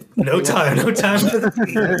 Kidding. No time for the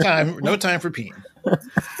peen. No time for peen.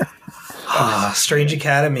 Strange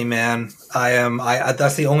Academy, man.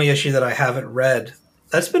 That's the only issue that I haven't read.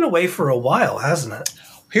 That's been away for a while, hasn't it?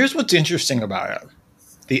 Here's what's interesting about it.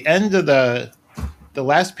 The end of the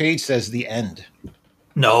last page says the end.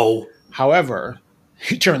 No. However,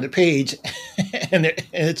 you turn the page and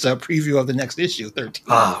it's a preview of the next issue, 13.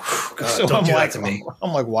 Oh, God, so don't do that to me.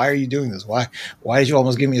 I'm like, why are you doing this? Why did you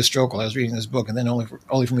almost give me a stroke while I was reading this book, and then only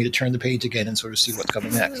for me to turn the page again and sort of see what's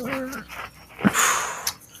coming next?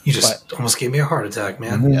 You just almost gave me a heart attack,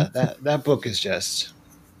 man. Yeah, that book is just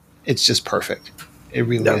perfect. It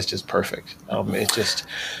really is just perfect.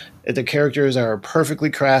 The characters are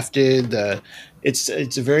perfectly crafted.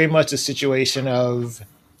 It's very much a situation of,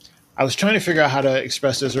 I was trying to figure out how to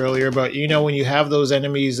express this earlier, but when you have those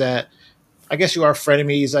enemies that, I guess you are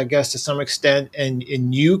frenemies, I guess to some extent, and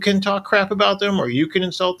you can talk crap about them or you can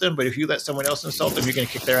insult them, but if you let someone else insult them, you're going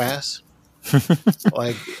to kick their ass.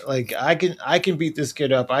 like I can beat this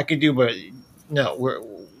kid up. I can do, but no,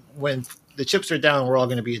 when the chips are down, we're all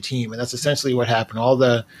going to be a team, and that's essentially what happened. All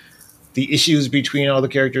the issues between all the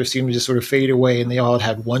characters seemed to just sort of fade away, and they all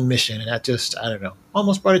had one mission, and that just, I don't know,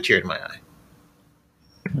 almost brought a tear to my eye.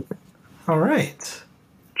 All right.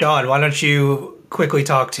 John, why don't you quickly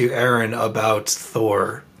talk to Aaron about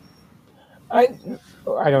Thor? I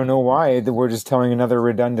don't know why. We're just telling another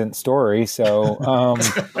redundant story, so...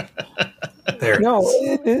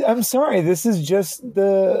 I'm sorry. This is just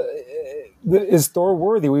is Thor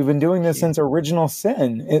worthy? We've been doing this since Original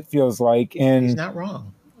Sin, it feels like. And he's not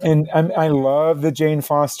wrong. And I love the Jane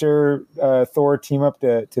Foster Thor team up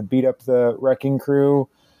to beat up the Wrecking Crew.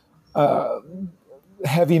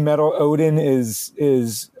 Heavy Metal Odin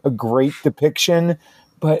is a great depiction,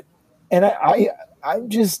 I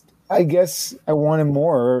guess I wanted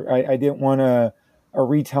more. I didn't want a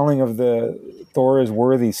retelling of the Thor is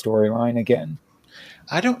worthy storyline again.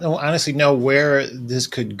 I don't honestly know where this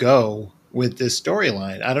could go. with this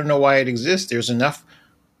storyline. I don't know why it exists. There's enough.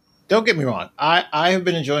 Don't get me wrong. I have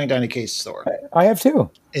been enjoying Donny Cates' Thor. I have too.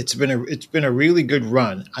 It's been a really good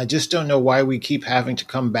run. I just don't know why we keep having to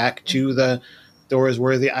come back to the Thor is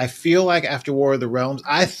worthy. I feel like after War of the Realms,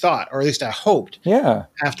 I thought, or at least I hoped,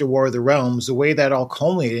 after War of the Realms, the way that all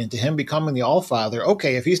culminated into him becoming the All-Father.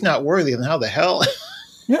 Okay, if he's not worthy, then how the hell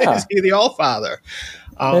is he the All-Father?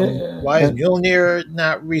 Why is Mjolnir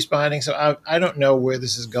not responding? So I don't know where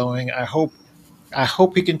this is going. I hope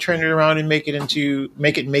he can turn it around and make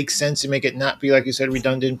it make sense and make it not be, like you said,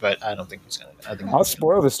 redundant, but I don't think he's going to. I'll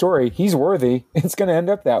spoil the story. He's worthy. It's going to end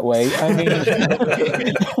up that way. I mean,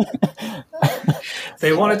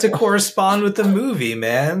 they want it to correspond with the movie,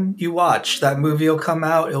 man. You watch. That movie will come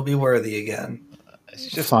out. It'll be worthy again. It's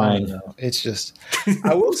just fine. It's just,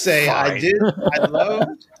 I will say I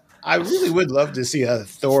really would love to see a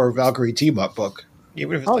Thor Valkyrie team up book.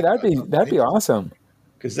 Even if it's that'd be awesome.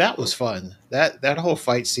 Because that was fun. That whole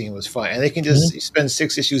fight scene was fun, and they can just spend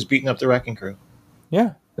 6 issues beating up the Wrecking Crew.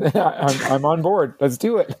 Yeah, I'm on board. Let's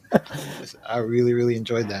do it. I really, really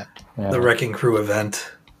enjoyed that. Yeah. The Wrecking Crew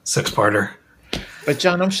event, 6-parter. But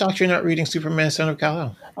John, I'm shocked you're not reading Superman: Son of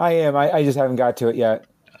Kal-El. I am. I just haven't got to it yet.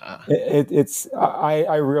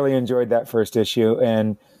 I really enjoyed that first issue,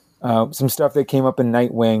 and some stuff that came up in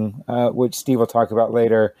Nightwing, which Steve will talk about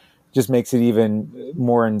later, just makes it even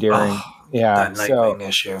more endearing. That Nightwing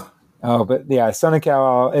issue. Oh, but yeah, Son of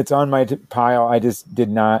Kal-El, it's on my pile. I just did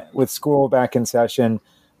not, with school back in session,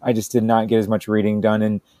 I just did not get as much reading done,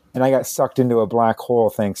 and I got sucked into a black hole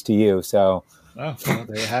thanks to you. So, well,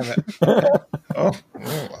 there you have it.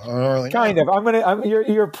 Kind of.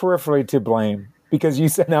 You're peripherally to blame because you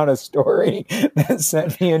sent out a story that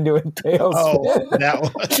sent me into a tailspin. Oh, that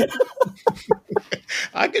one.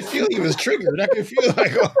 I could feel he was triggered. I could feel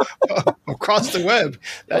like across the web.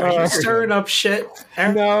 Are you stirring up shit?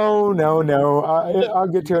 No. I'll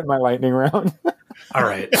get to it in my lightning round. All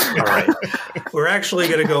right. We're actually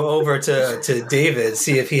going to go over to David,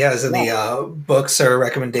 see if he has any books or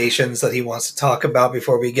recommendations that he wants to talk about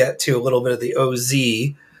before we get to a little bit of the OZ.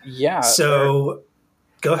 Yeah. So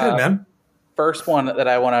go ahead, man. First one that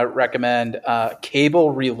I want to recommend,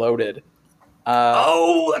 Cable Reloaded.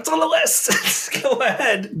 That's on the list. Go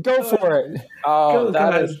ahead. Go for it.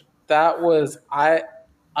 That was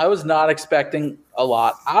I was not expecting a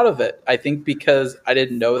lot out of it. I think because I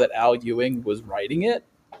didn't know that Al Ewing was writing it.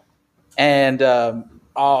 And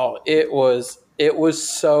it was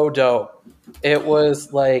so dope. It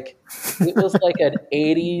was like an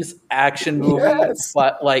 80s action movie,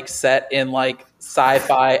 but like set in like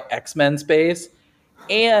sci-fi X-Men space,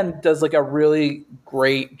 and does like a really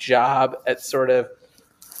great job at sort of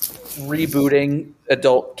rebooting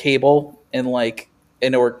adult Cable in like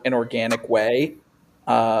an organic way.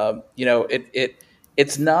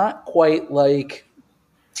 It's not quite like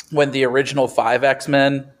when the original 5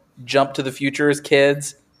 X-Men jumped to the future as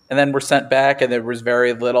kids and then were sent back, and there was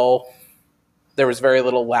very little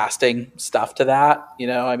lasting stuff to that.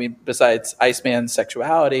 Besides Iceman's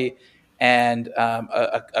sexuality and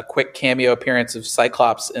a quick cameo appearance of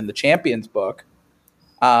Cyclops in the Champions book.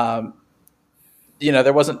 There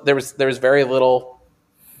was very little,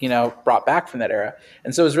 brought back from that era.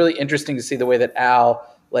 And so it was really interesting to see the way that Al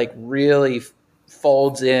really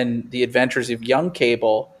folds in the adventures of young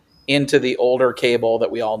Cable into the older Cable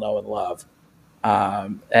that we all know and love.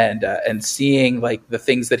 And seeing the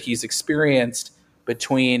things that he's experienced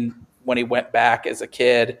between when he went back as a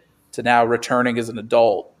kid to now returning as an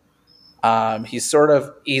adult. He's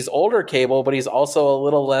older Cable, but he's also a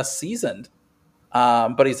little less seasoned.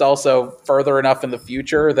 But he's also further enough in the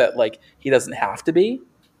future that he doesn't have to be.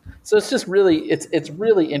 So it's just it's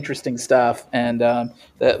really interesting stuff, and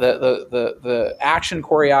the action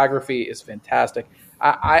choreography is fantastic.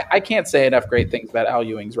 I can't say enough great things about Al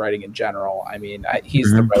Ewing's writing in general. I mean,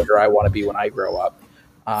 he's the writer I want to be when I grow up.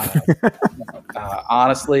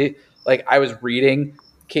 Honestly, I was reading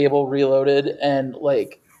Cable Reloaded, and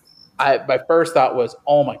my first thought was,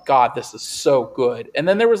 oh my God, this is so good. And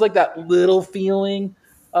then there was that little feeling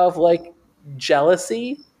of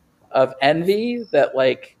jealousy, of envy, that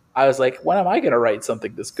I was like, when am I going to write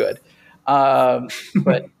something this good?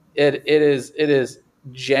 But it is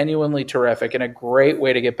genuinely terrific and a great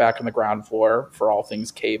way to get back on the ground floor for all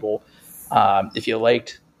things Cable. If you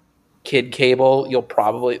liked Kid Cable,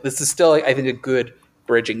 this is still I think a good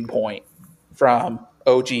bridging point from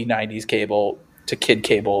OG 90s Cable to Kid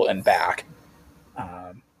Cable and back.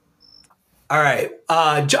 All right.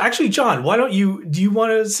 Actually, John, do you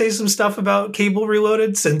want to say some stuff about Cable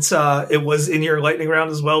Reloaded, since it was in your lightning round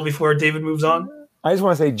as well before David moves on? I just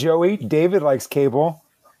want to say, Joey, David likes Cable.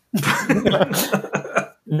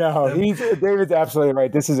 No, David's absolutely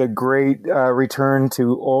right. This is a great return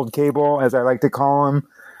to old Cable, as I like to call him.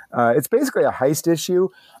 It's basically a heist issue.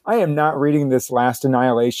 I am not reading this Last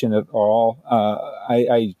Annihilation at all.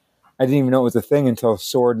 I didn't even know it was a thing until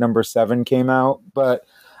Sword #7 came out. But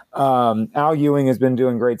Al Ewing has been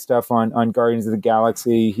doing great stuff on Guardians of the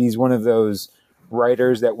Galaxy. He's one of those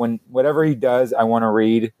writers that whatever he does, I want to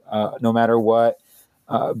read, no matter what.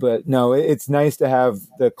 But no, it's nice to have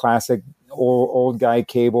the classic old guy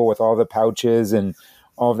Cable with all the pouches and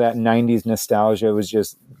all that 90s nostalgia was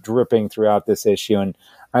just dripping throughout this issue, and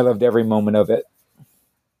I loved every moment of it.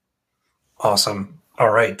 Awesome.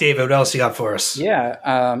 All right, David, what else you got for us? Yeah,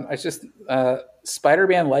 I just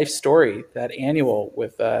Spider-Man Life Story, that annual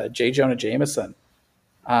with J. Jonah Jameson.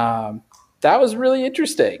 That was really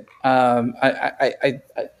interesting. And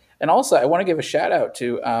also, I want to give a shout out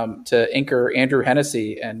to inker Andrew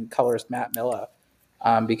Hennessy and colorist Matt Milla,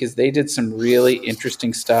 because they did some really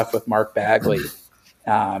interesting stuff with Mark Bagley.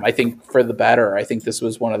 I think for the better. I think this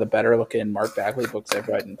was one of the better looking Mark Bagley books I've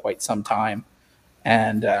read in quite some time.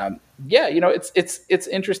 And it's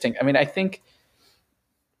interesting. I mean, I think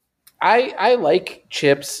I like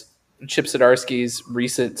Chip Zdarsky's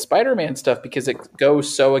recent Spider-Man stuff because it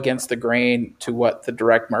goes so against the grain to what the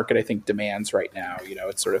direct market, I think, demands right now.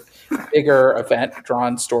 It's sort of bigger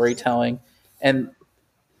event-drawn storytelling. And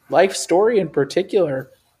Life Story in particular,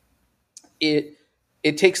 it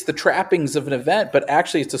takes the trappings of an event, but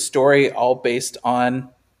actually it's a story all based on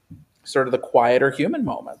sort of the quieter human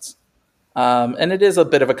moments. And it is a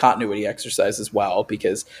bit of a continuity exercise as well,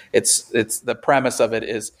 because it's the premise of it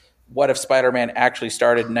is, what if Spider-Man actually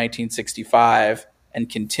started in 1965 and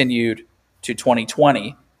continued to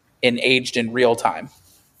 2020 and aged in real time?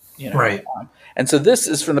 Right. And so this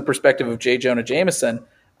is from the perspective of J. Jonah Jameson,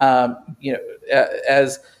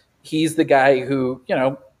 as he's the guy who,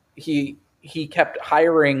 he kept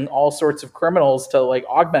hiring all sorts of criminals to like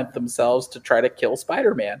augment themselves to try to kill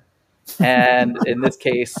Spider-Man. And in this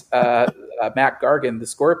case, Matt Gargan, the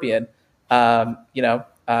Scorpion,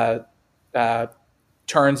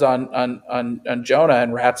 turns on Jonah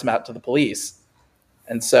and rats him out to the police.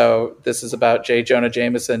 And so this is about J. Jonah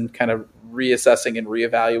Jameson kind of reassessing and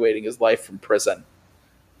reevaluating his life from prison.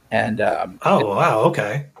 And wow,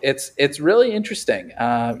 okay, it's really interesting.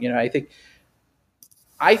 I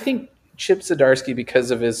think Chip Zdarsky,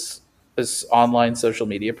 because of his online social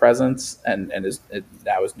media presence and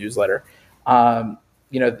now his newsletter,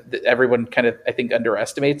 everyone kind of, I think,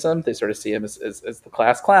 underestimates him. They sort of see him as the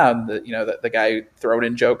class clown, the guy throwing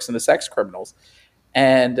in jokes and the sex criminals.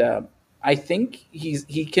 And I think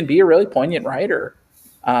he can be a really poignant writer,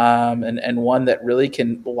 and one that really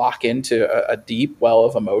can lock into a deep well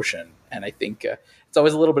of emotion. And I think it's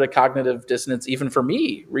always a little bit of cognitive dissonance, even for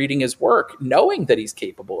me, reading his work, knowing that he's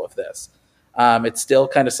capable of this. It still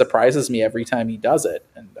kind of surprises me every time he does it.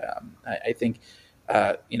 And I think,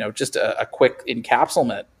 just a quick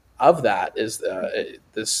encapsulation of that is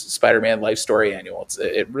this Spider-Man Life Story annual.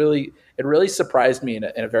 It really surprised me in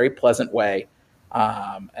a very pleasant way,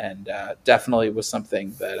 and definitely was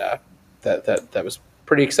something that was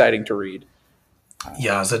pretty exciting to read.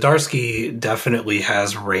 Yeah, Zdarsky definitely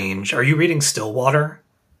has range. Are you reading Stillwater?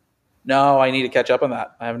 No, I need to catch up on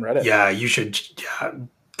that. I haven't read it. Yeah, you should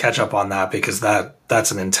catch up on that, because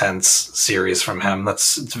that's an intense series from him.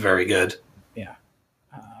 It's very good. Yeah.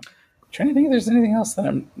 Trying to think if there's anything else that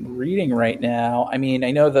I'm reading right now. I mean,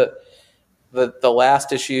 I know that the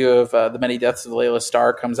last issue of The Many Deaths of Layla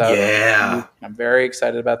Starr comes out. Yeah. I'm very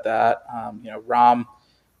excited about that. Ram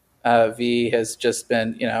V has just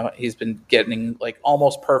been, he's been getting like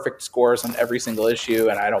almost perfect scores on every single issue,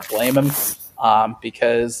 and I don't blame him,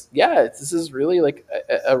 because this is really like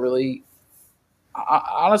a really,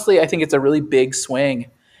 honestly, I think it's a really big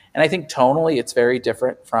swing, and I think tonally it's very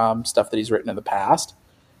different from stuff that he's written in the past.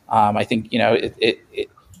 I think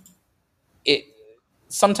it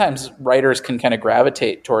sometimes writers can kind of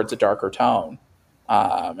gravitate towards a darker tone,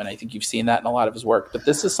 and I think you've seen that in a lot of his work. But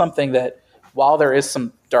this is something that, while there is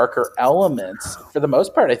some darker elements, for the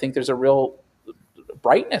most part, I think there's a real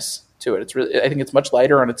brightness to it. I think it's much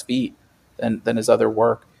lighter on its feet than his other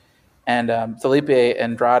work. And Felipe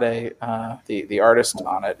Andrade, the artist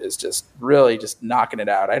on it, is just really just knocking it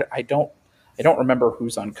out. I don't remember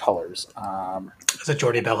who's on colors. Is it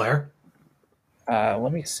Jordi Belair?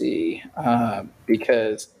 Let me see,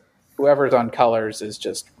 because whoever's on colors is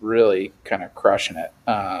just really kind of crushing it.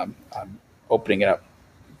 I'm opening it up.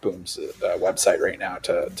 Boom's website right now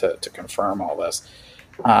to confirm all this,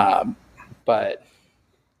 but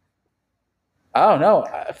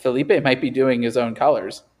Felipe might be doing his own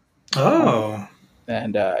colors. Oh,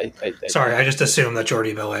 And Sorry, I just assumed that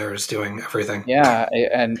Jordi Belair is doing everything. yeah,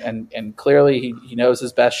 and clearly he knows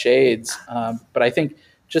his best shades. But I think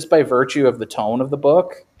just by virtue of the tone of the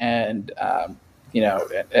book, and I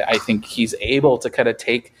think he's able to kind of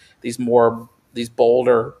take these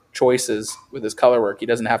bolder choices with his color work. He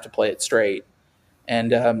doesn't have to play it straight.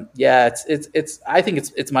 And it's I think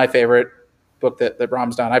it's my favorite book that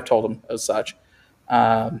Brahm's done. I've told him as such.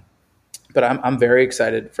 But I'm very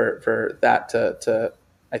excited for that to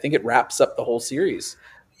I think it wraps up the whole series.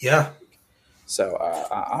 Yeah. So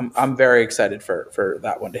I'm very excited for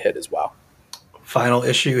that one to hit as well. Final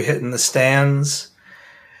issue hitting the stands,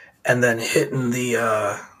 and then hitting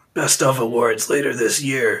the best of awards later this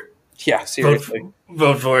year. Yeah, seriously.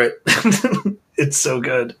 Vote for it. It's so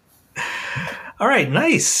good. All right,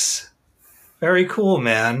 nice. Very cool,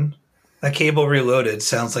 man. That Cable Reloaded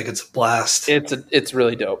sounds like it's a blast. It's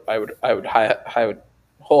really dope. I would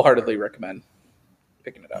wholeheartedly recommend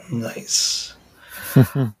picking it up. Nice.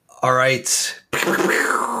 All right,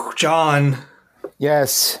 John.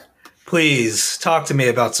 Yes. Please talk to me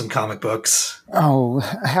about some comic books. Oh,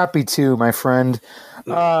 happy to, my friend.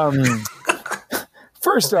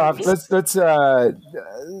 First off, let's do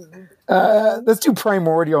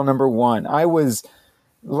Primordial #1. I was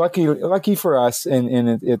lucky for us,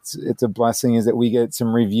 and it's a blessing, is that we get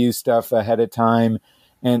some review stuff ahead of time.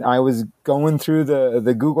 And I was going through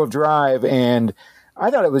the Google Drive, and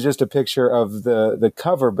I thought it was just a picture of the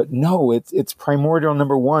cover, but no, it's Primordial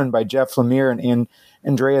 #1 by Jeff Lemire and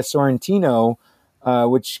Andrea Sorrentino,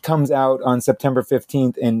 which comes out on September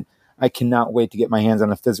 15th, and I cannot wait to get my hands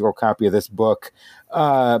on a physical copy of this book.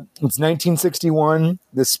 It's 1961.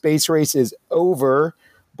 The space race is over.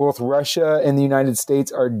 Both Russia and the United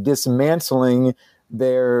States are dismantling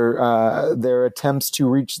their attempts to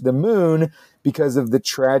reach the moon because of the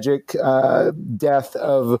tragic death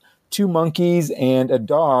of 2 monkeys and a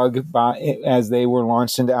dog as they were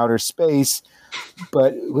launched into outer space.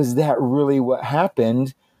 But was that really what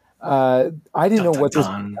happened? I didn't know what this.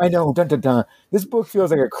 I know. Dun, dun, dun. This book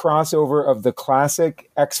feels like a crossover of the classic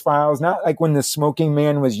X-Files, not like when the Smoking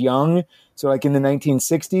Man was young, so like in the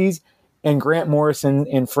 1960s, and Grant Morrison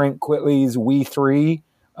and Frank Quitely's We Three,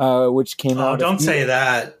 which came out. Oh, don't say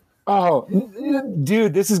that. Oh,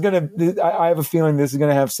 dude, this is gonna. I have a feeling this is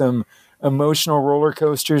gonna have some emotional roller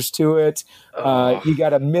coasters to it. You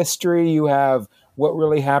got a mystery. You have what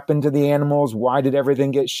really happened to the animals. Why did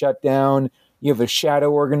everything get shut down? You have a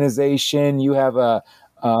shadow organization. You have a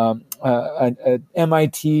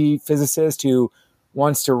MIT physicist who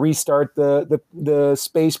wants to restart the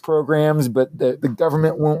space programs, but the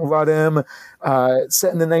government won't let him.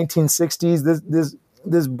 Set in the 1960s.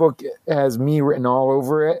 This book has me written all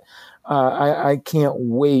over it. I can't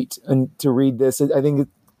wait to read this. I think it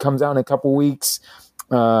comes out in a couple weeks.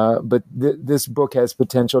 But this book has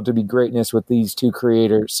potential to be greatness with these 2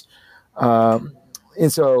 creators. And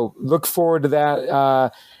so look forward to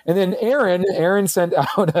that. And then Aaron sent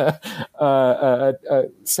out a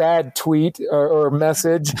sad tweet or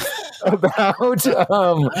message about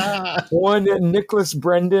one Nicholas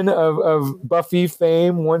Brendan of Buffy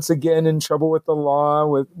fame, once again in trouble with the law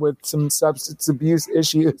with some substance abuse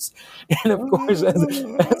issues. And of course, as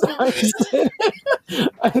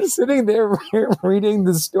I'm sitting there reading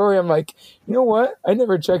the story, I'm like, you know what? I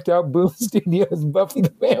never checked out Boom Studios' Buffy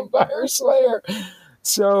the Vampire Slayer.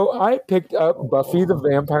 So I picked up Buffy the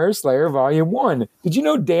Vampire Slayer Volume 1. Did you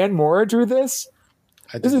know Dan Mora drew this?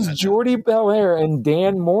 This is Jordi Belair and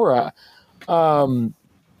Dan Mora. I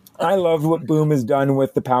love what Boom has done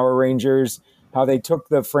with the Power Rangers, how they took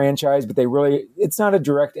the franchise, but it's not a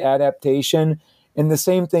direct adaptation. And the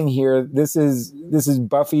same thing here. This is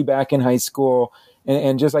Buffy back in high school.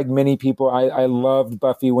 And just like many people, I loved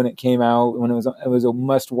Buffy when it came out, when it was a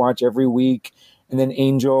must watch every week. And then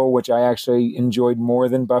Angel, which I actually enjoyed more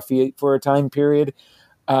than Buffy for a time period.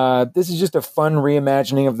 This is just a fun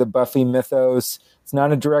reimagining of the Buffy mythos. It's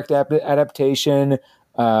not a direct adaptation.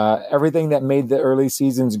 Everything that made the early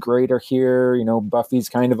seasons great are here. You know, Buffy's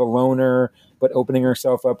kind of a loner, but opening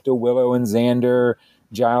herself up to Willow and Xander.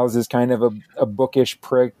 Giles is kind of a bookish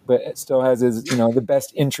prick, but still has his, the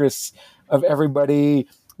best interests of everybody.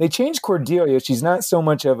 They changed Cordelia. She's not so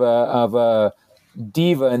much of a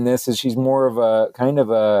diva in this, as she's more of a kind of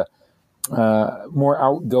a more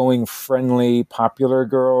outgoing, friendly, popular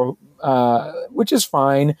girl, which is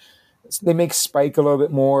fine. They make Spike a little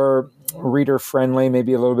bit more reader friendly,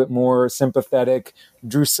 maybe a little bit more sympathetic.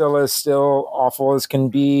 Drusilla is still awful as can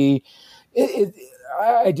be.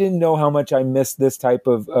 I didn't know how much I missed this type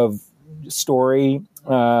of story,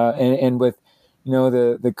 and with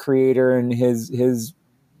the creator and his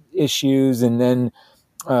issues, and then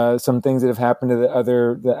some things that have happened to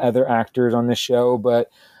the other actors on the show. But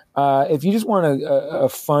if you just want a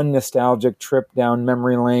fun, nostalgic trip down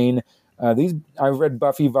memory lane, I've read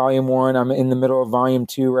Buffy Volume 1. I'm in the middle of Volume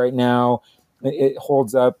 2 right now. It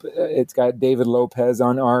holds up. It's got David Lopez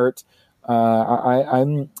on art.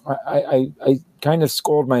 I kind of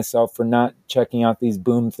scold myself for not checking out these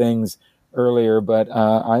Boom things earlier, but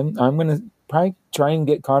I'm going to probably try and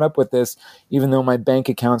get caught up with this, even though my bank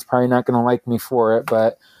account's probably not going to like me for it.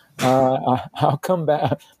 But I'll come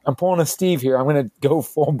back. I'm pulling a Steve here. I'm going to go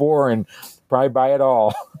full bore and probably buy it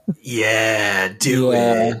all. Yeah, do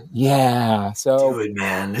it. Yeah. So do it,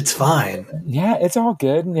 man. It's fine. Yeah, it's all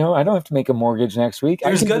good. I don't have to make a mortgage next week.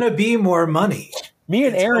 There's going to be more money. Me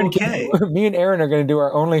and Aaron are going to do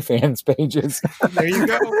our OnlyFans pages. There you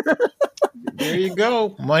go. There you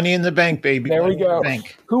go. Money in the bank, baby. There we go.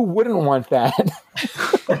 Who wouldn't want that?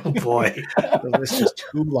 Oh boy, the list is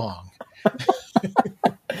too long.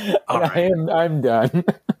 All right. I'm done.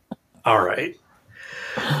 All right.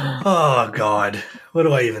 Oh God, what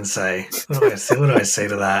do I even say? What do I say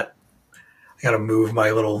to that? I got to move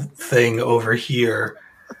my little thing over here.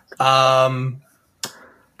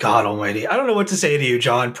 God Almighty, I don't know what to say to you,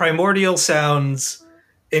 John. Primordial sounds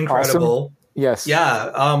incredible. Awesome. Yes.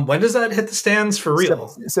 Yeah. When does that hit the stands for real?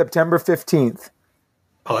 September 15th.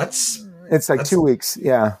 Oh, it's like 2 weeks.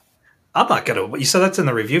 Yeah. I'm not gonna. You said that's in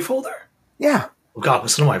the review folder? Yeah. Oh God,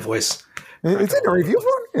 listen to my voice. It's in the review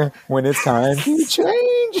folder. When it's time to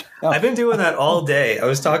change. Oh. I've been doing that all day. I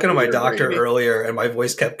was talking to my doctor earlier, and my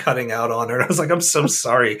voice kept cutting out on her. And I was like, "I'm so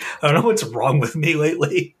sorry. I don't know what's wrong with me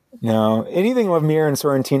lately." No, anything Lemire and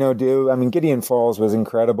Sorrentino do. I mean, Gideon Falls was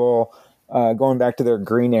incredible. Going back to their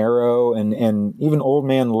Green Arrow and even Old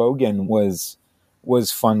Man Logan was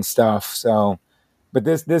fun stuff. So, but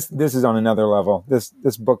this is on another level. This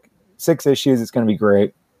book, 6 issues, it's going to be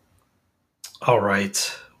great. All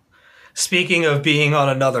right. Speaking of being on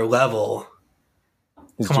another level,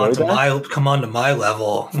 come on to my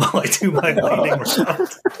level while I do my lightning round.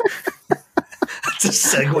 That's a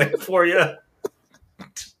segue for you.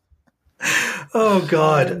 Oh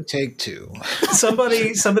God! Take 2.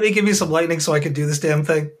 Somebody, give me some lightning so I can do this damn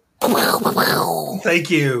thing.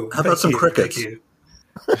 Thank you. How about some crickets? Thank you.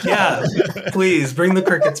 Yeah, please bring the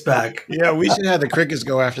crickets back. Yeah, we should have the crickets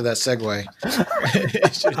go after that segue.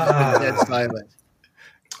 It should have been dead silent.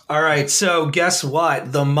 All right, so guess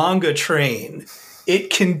what? The manga train,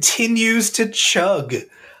 it continues to chug.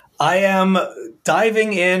 I am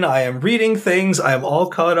diving in. I am reading things. I am all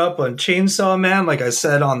caught up on Chainsaw Man, like I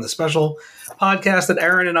said on the special podcast that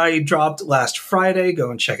Aaron and I dropped last Friday.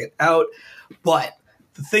 Go and check it out. But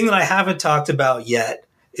the thing that I haven't talked about yet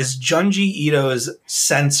is Junji Ito's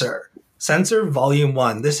Censor Volume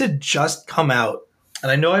 1. This had just come out.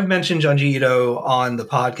 And I know I've mentioned Junji Ito on the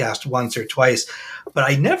podcast once or twice, but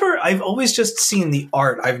I've always just seen the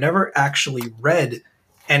art. I've never actually read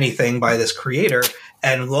anything by this creator.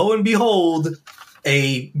 And lo and behold,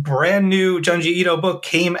 a brand new Junji Ito book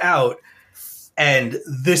came out. And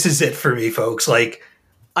this is it for me, folks. Like,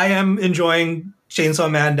 I am enjoying Chainsaw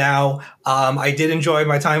Man now. I did enjoy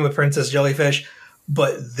my time with Princess Jellyfish,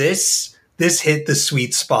 but this hit the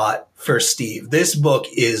sweet spot for Steve. This book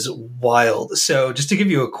is wild. So just to give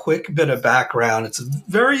you a quick bit of background,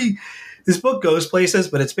 this book goes places,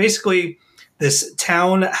 but it's basically this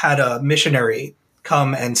town had a missionary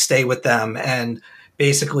come and stay with them, and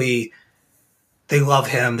basically they love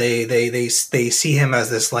him. They see him as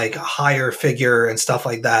this like higher figure and stuff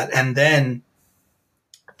like that. And then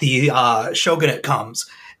the shogunate comes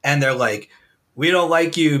and they're like, we don't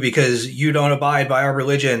like you because you don't abide by our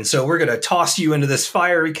religion. So we're going to toss you into this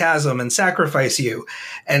fiery chasm and sacrifice you.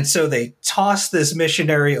 And so they toss this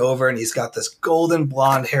missionary over, and he's got this golden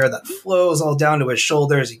blonde hair that flows all down to his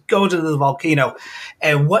shoulders. He goes into the volcano,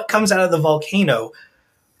 and what comes out of the volcano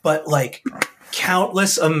but like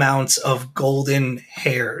countless amounts of golden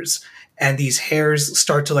hairs. And these hairs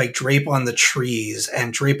start to like drape on the trees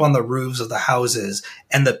and drape on the roofs of the houses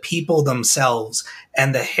and the people themselves.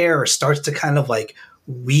 And the hair starts to kind of like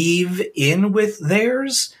weave in with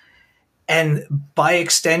theirs. And by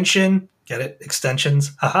extension, get it?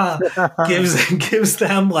 Extensions, gives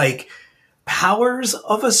them like powers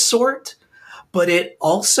of a sort, but it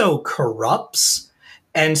also corrupts.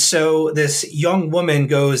 And so this young woman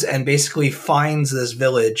goes and basically finds this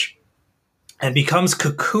village and becomes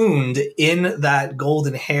cocooned in that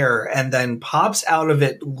golden hair and then pops out of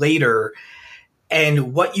it later.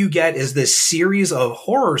 And what you get is this series of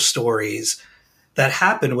horror stories that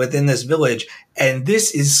happen within this village. And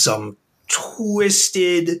this is some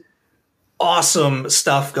twisted, awesome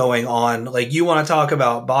stuff going on. Like, you want to talk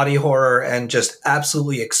about body horror and just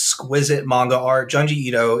absolutely exquisite manga art. Junji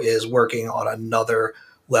Ito is working on another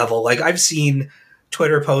level. Like, I've seen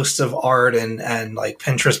Twitter posts of art and like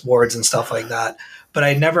Pinterest boards and stuff like that, but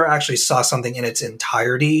I never actually saw something in its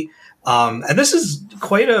entirety. And this is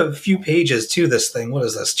quite a few pages to this thing. What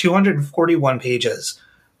is this? 241 pages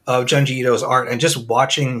of Junji Ito's art. And just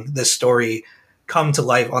watching this story come to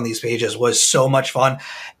life on these pages was so much fun.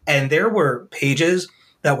 And there were pages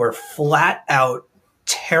that were flat out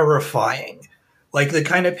terrifying. Like the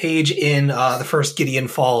kind of page in the first Gideon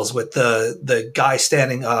Falls with the guy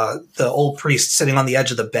standing, the old priest sitting on the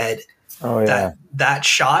edge of the bed. Oh, yeah. That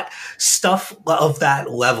shot, stuff of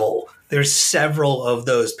that level. There's several of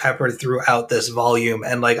those peppered throughout this volume.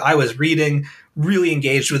 And like, I was reading, really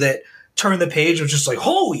engaged with it, turned the page, was just like,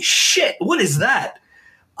 holy shit, what is that?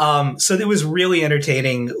 So it was really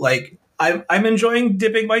entertaining. Like, I'm enjoying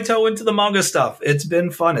dipping my toe into the manga stuff. It's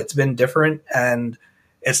been fun. It's been different, and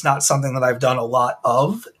it's not something that I've done a lot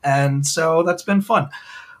of. And so that's been fun.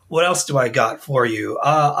 What else do I got for you?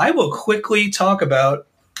 I will quickly talk about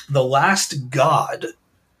The Last God.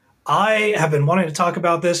 I have been wanting to talk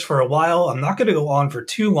about this for a while. I'm not going to go on for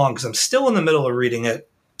too long because I'm still in the middle of reading it.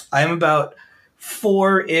 I am about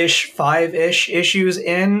 4-ish, 5-ish issues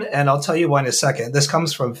in, and I'll tell you why in a second. This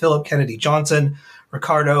comes from Philip Kennedy Johnson,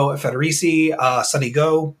 Ricardo Federici, Sunny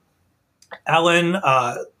Go, Alan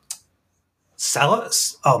Sala.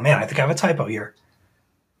 Oh man, I think I have a typo here.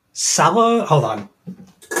 Sala, hold on.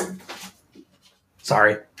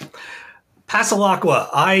 Sorry. Pasalacqua.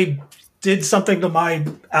 I did something to my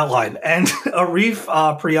outline. And Arif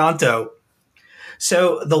Prianto.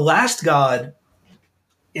 So The Last God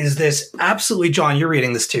is this absolutely, John, you're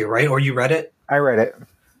reading this too, right? Or you read it? I read it.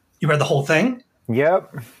 You read the whole thing?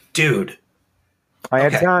 Yep. Dude. I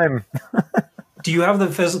had time. Do you have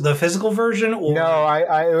the physical version? Or? No,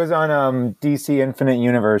 I it was on DC Infinite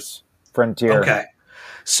Universe Frontier. Okay.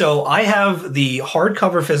 So I have the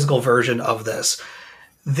hardcover physical version of this.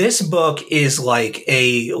 This book is like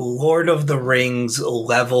a Lord of the Rings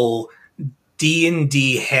level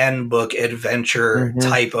D&D handbook adventure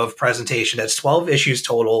type of presentation. It's 12 issues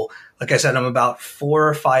total. Like I said, I'm about 4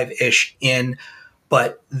 or 5-ish in,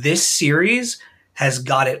 but this series has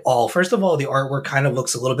got it all. First of all, the artwork kind of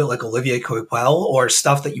looks a little bit like Olivier Coipel or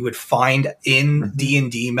stuff that you would find in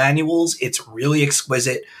D&D manuals. It's really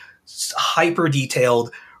exquisite, hyper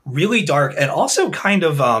detailed, really dark, and also kind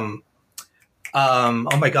of oh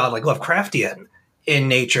my god, like Lovecraftian in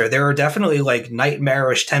nature. There are definitely like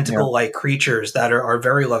nightmarish tentacle-like creatures that are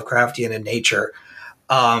very Lovecraftian in nature.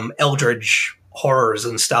 Eldritch horrors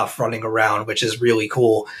and stuff running around, which is really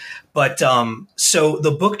cool. But so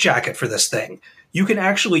the book jacket for this thing, you can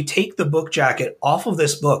actually take the book jacket off of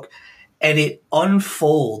this book and it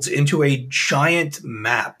unfolds into a giant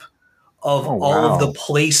map of all of the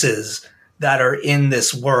places that are in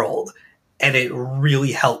this world. And it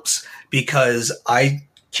really helps because I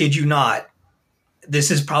kid you not,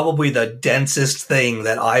 this is probably the densest thing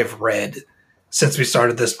that I've read since we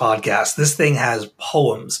started this podcast. This thing has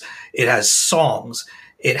poems. It has songs.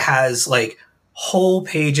 It has like whole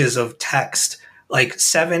pages of text, like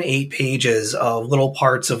 7-8 pages of little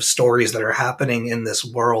parts of stories that are happening in this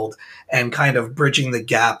world and kind of bridging the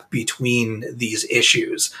gap between these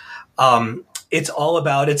issues. It's all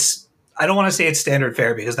about, I don't want to say it's standard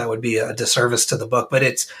fare because that would be a disservice to the book, but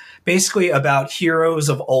it's basically about heroes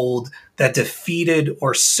of old that defeated,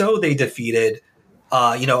 or so they defeated,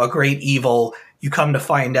 a great evil. You come to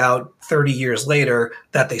find out 30 years later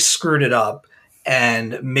that they screwed it up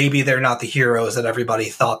and maybe they're not the heroes that everybody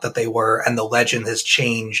thought that they were. And the legend has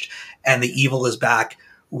changed and the evil is back.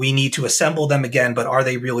 We need to assemble them again, but are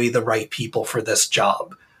they really the right people for this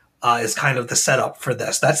job? Is kind of the setup for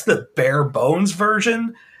this. That's the bare bones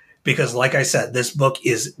version. Because like I said, this book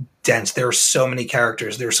is dense. There are so many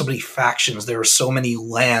characters. There are so many factions. There are so many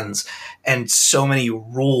lands and so many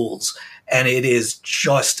rules. And it is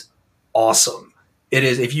just awesome. It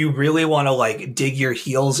is, if you really want to like dig your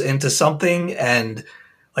heels into something and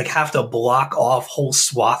like have to block off whole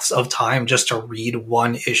swaths of time just to read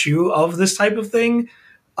one issue of this type of thing,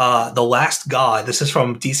 The Last God, this is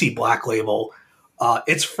from DC Black Label.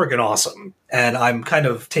 It's freaking awesome. And I'm kind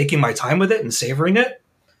of taking my time with it and savoring it.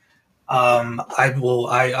 I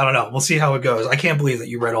don't know. We'll see how it goes. I can't believe that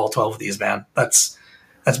you read all 12 of these, man. That's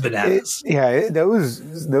bananas.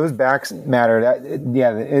 Those backs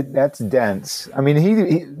matter. That's dense. I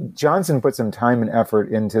mean, Johnson put some time and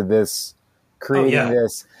effort into this, creating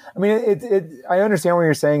this. I mean, I understand what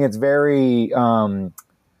you're saying. It's very,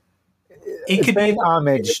 it's paying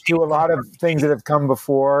homage to a lot of things that have come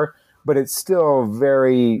before, but it's still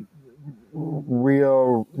very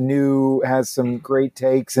real new, has some great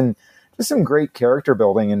takes and just some great character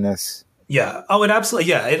building in this. Yeah. Oh, it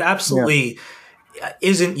absolutely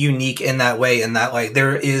isn't unique in that way. In that, like,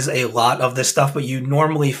 there is a lot of this stuff, but you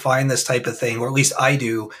normally find this type of thing, or at least I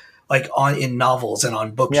do, like in novels and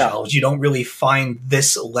on bookshelves. You don't really find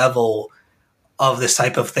this level of this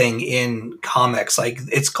type of thing in comics. Like,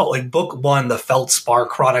 it's called like Book One, The Feldspar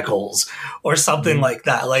Chronicles, or something like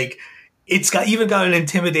that. Like, it's even got an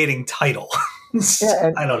intimidating title.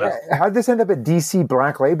 I don't know. How'd this end up at DC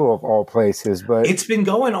Black Label of all places? But it's been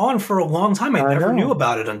going on for a long time. I never knew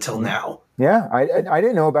about it until now. Yeah, I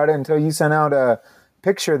didn't know about it until you sent out a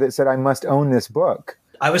picture that said I must own this book.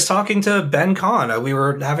 I was talking to Ben Kahn. We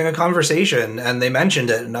were having a conversation, and they mentioned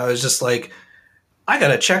it, and I was just like, I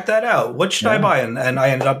gotta check that out. What should I buy? And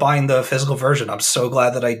I ended up buying the physical version. I'm so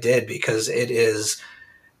glad that I did, because it is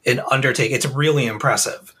an undertaking. It's really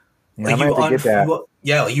impressive.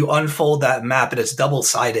 Yeah, like you unfold that map, and it's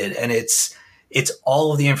double-sided, and it's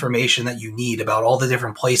all of the information that you need about all the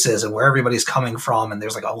different places and where everybody's coming from, and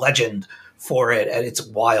there's like a legend for it, and it's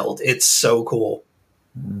wild. It's so cool.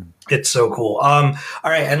 It's so cool. All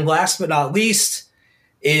right, and last but not least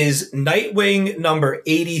is Nightwing number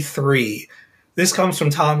 83. This comes from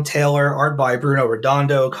Tom Taylor, art by Bruno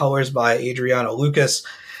Redondo, colors by Adriano Lucas,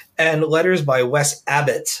 and letters by Wes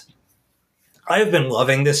Abbott. I have been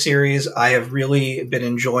loving this series. I have really been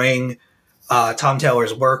enjoying Tom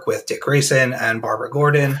Taylor's work with Dick Grayson and Barbara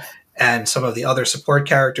Gordon and some of the other support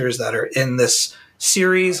characters that are in this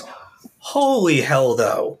series. Holy hell,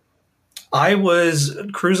 though. I was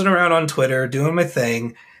cruising around on Twitter doing my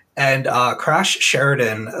thing, and Crash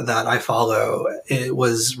Sheridan, that I follow, it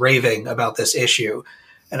was raving about this issue.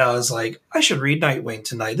 And I was like, I should read Nightwing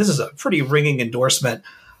tonight. This is a pretty ringing endorsement.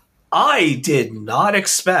 I did not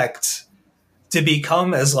expect to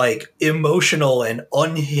become as like emotional and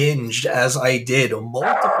unhinged as I did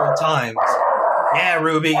multiple times. Yeah,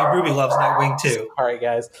 Ruby loves Nightwing too. All right,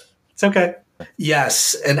 guys. It's okay.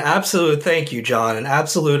 Yes, an absolute, thank you, John, an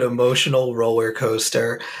absolute emotional roller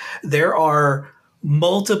coaster. There are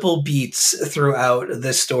multiple beats throughout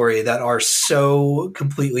this story that are so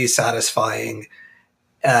completely satisfying,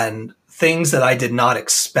 and things that I did not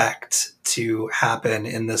expect to happen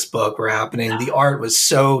in this book were happening. The art was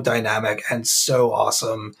so dynamic and so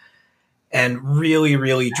awesome, and really,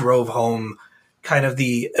 really drove home kind of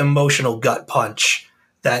the emotional gut punch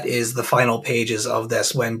that is the final pages of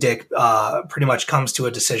this, when Dick pretty much comes to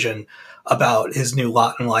a decision about his new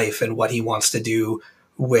lot in life and what he wants to do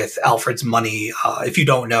with Alfred's money. If you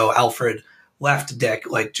don't know, Alfred left Dick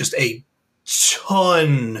like just a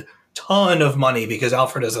ton of money, because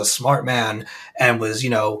Alfred is a smart man and was,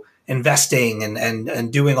 investing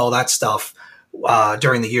and doing all that stuff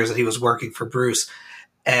during the years that he was working for Bruce.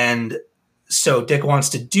 And so Dick wants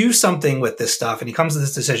to do something with this stuff, and he comes to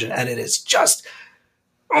this decision, and it is just,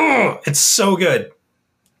 it's so good.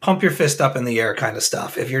 Pump your fist up in the air kind of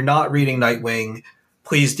stuff. If you're not reading Nightwing,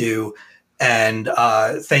 please do. And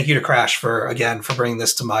thank you to Crash for bringing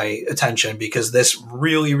this to my attention, because this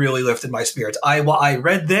really, really lifted my spirits. I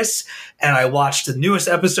read this and I watched the newest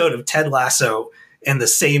episode of Ted Lasso in the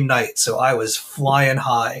same night, so I was flying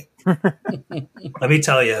high. Let me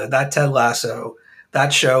tell you, that Ted Lasso,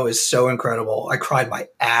 that show is so incredible. I cried my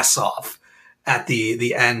ass off at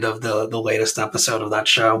the end of the latest episode of that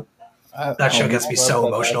show. That show gets me so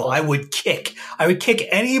emotional. I would kick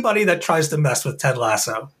anybody that tries to mess with Ted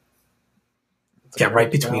Lasso. Get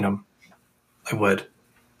right between them. I would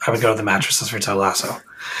go to the mattresses for Ted Lasso.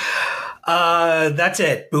 That's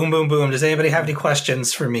it. Boom, boom, boom. Does anybody have any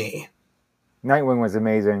questions for me? Nightwing was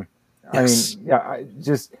amazing. Yes. I mean,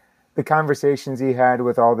 just the conversations he had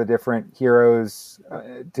with all the different heroes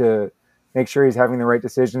to make sure he's having the right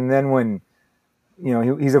decision. And then when,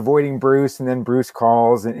 he's avoiding Bruce, and then Bruce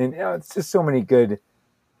calls, and it's just so many good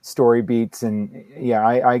story beats. And yeah,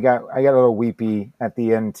 I got a little weepy at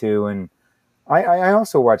the end too. And I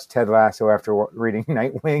also watched Ted Lasso after reading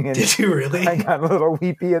Nightwing. And did you really? I got a little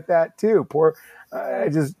weepy at that too. I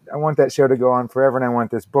want that show to go on forever, and I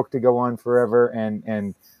want this book to go on forever,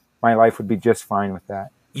 and my life would be just fine with that.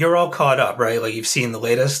 You're all caught up, right? Like, you've seen the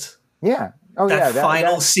latest? Yeah. Oh, that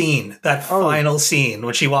final scene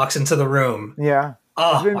when she walks into the room. Yeah.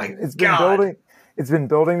 Oh, it's been building. It's been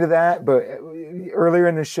building to that, but earlier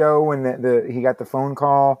in the show when he got the phone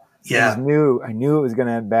call, yeah, I knew it was going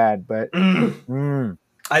to end bad, but I'm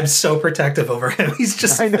so protective over him. He's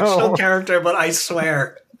just a fictional character, but I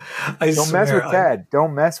swear. Don't mess with Ted.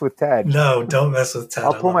 Don't mess with Ted. No, don't mess with Ted.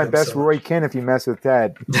 I'll pull my best Roy Kent if you mess with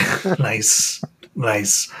Ted. Nice.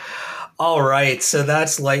 All right, so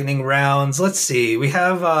that's lightning rounds. Let's see. We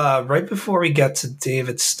have right before we get to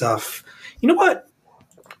David's stuff You know what?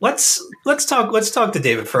 Let's talk to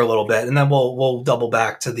David for a little bit, and then we'll double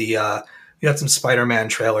back to the we got some Spider-Man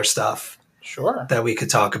trailer stuff Sure. that we could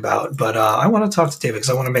talk about. But I want to talk to David because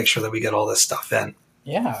I want to make sure that we get all this stuff in.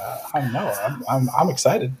 Yeah, I know. I'm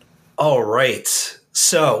excited. All right.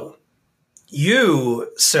 So you,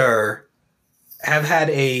 sir, have had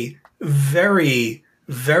a very,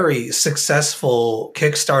 very successful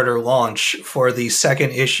Kickstarter launch for the second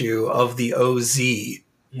issue of the OZ.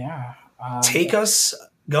 Yeah. Take us.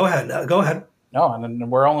 Go ahead. Go ahead. No, and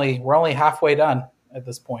we're only halfway done at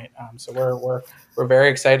this point. So we're very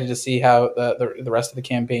excited to see how the rest of the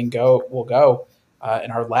campaign will go in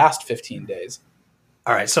our last 15 days.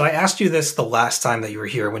 All right. So I asked you this the last time that you were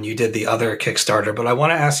here when you did the other Kickstarter, but I want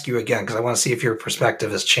to ask you again because I want to see if your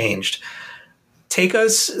perspective has changed. Take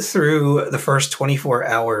us through the first 24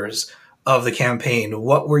 hours of the campaign.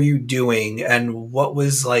 What were you doing, and what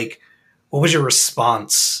was your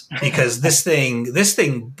response? Because this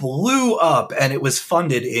thing blew up and it was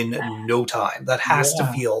funded in no time. That has to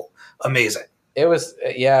feel amazing. It was,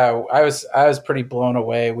 yeah. I was pretty blown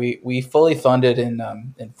away. We fully funded in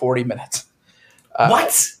 40 minutes.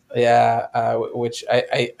 What? Yeah, which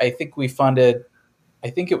I think we funded. I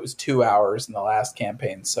think it was 2 hours in the last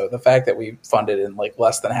campaign. So the fact that we funded in like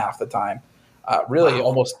less than half the time, really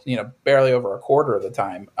almost barely over a quarter of the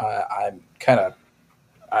time, I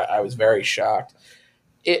was very shocked.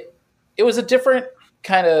 It was a different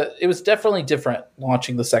kind of. It was definitely different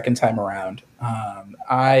launching the second time around.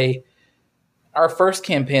 Our first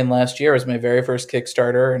campaign last year was my very first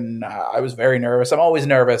Kickstarter, and I was very nervous. I'm always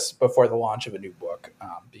nervous before the launch of a new book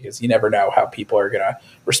because you never know how people are going to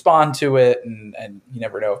respond to it, and you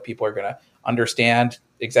never know if people are going to understand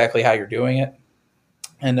exactly how you're doing it.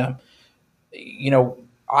 And I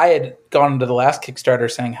had gone into the last Kickstarter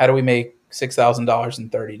saying, "How do we make $6,000 in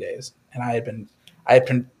 30 days?" And I had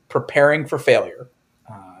been preparing for failure.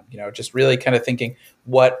 Just really kind of thinking,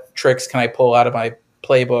 what tricks can I pull out of my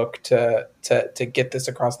playbook to get this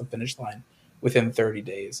across the finish line within 30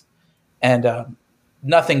 days. And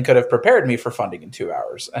nothing could have prepared me for funding in 2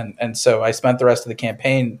 hours. And so I spent the rest of the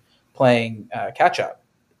campaign playing catch up.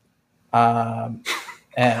 And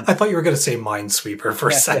I thought you were going to say Minesweeper for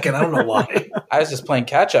a second. I don't know why. I was just playing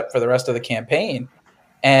catch up for the rest of the campaign.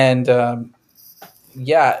 And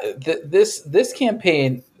this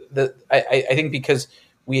campaign, I think because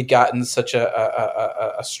we had gotten such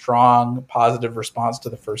a strong positive response to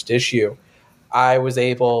the first issue, I was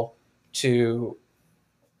able to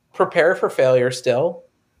prepare for failure still,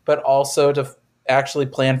 but also to actually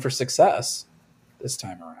plan for success this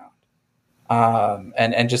time around.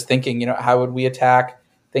 And just thinking, how would we attack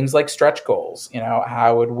things like stretch goals?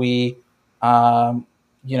 How would we,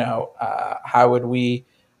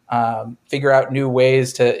 figure out new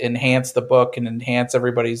ways to enhance the book and enhance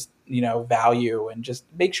everybody's, value, and just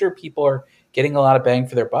make sure people are getting a lot of bang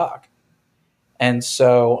for their buck. And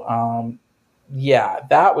so,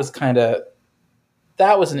 that was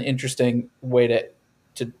an interesting way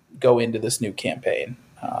to go into this new campaign.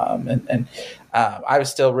 I was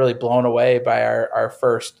still really blown away by our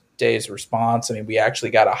first day's response. I mean, we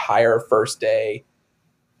actually got a higher first day.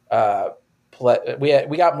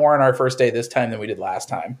 We got more on our first day this time than we did last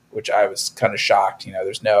time, which I was kind of shocked.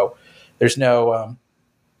 There's no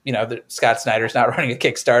Scott Snyder's not running a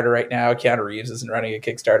Kickstarter right now. Keanu Reeves isn't running a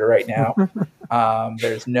Kickstarter right now.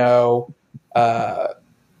 There's no, what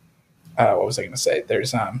was I going to say?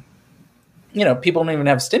 There's, people don't even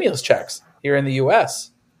have stimulus checks here in the U.S.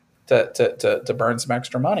 to burn some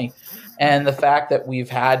extra money. And the fact that we've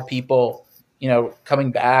had people,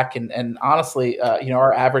 coming back and honestly,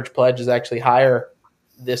 our average pledge is actually higher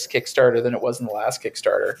this Kickstarter than it was in the last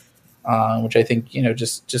Kickstarter, which I think,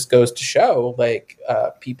 just goes to show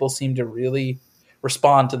people seem to really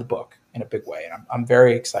respond to the book in a big way. And I'm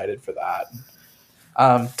very excited for that.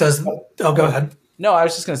 Go ahead. No, I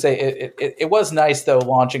was just going to say it was nice though,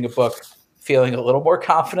 launching a book feeling a little more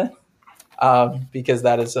confident, because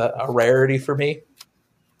that is a rarity for me.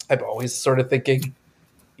 I'm always sort of thinking,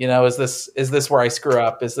 is this where I screw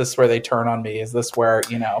up? Is this where they turn on me? Is this where,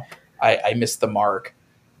 I missed the mark?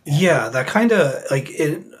 Yeah, that kind of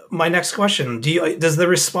my next question, does the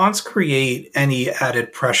response create any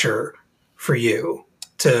added pressure for you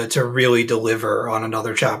to really deliver on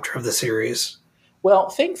another chapter of the series? Well,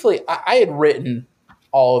 thankfully I had written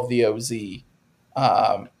all of the OZ.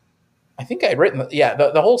 I think I had written,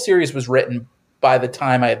 the whole series was written by the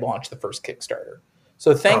time I had launched the first Kickstarter.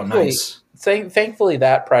 So thankfully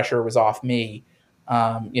that pressure was off me.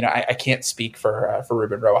 I can't speak for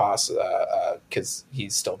Ruben Rojas because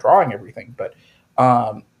he's still drawing everything, but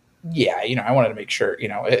yeah, I wanted to make sure,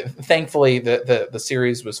 thankfully the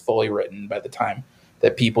series was fully written by the time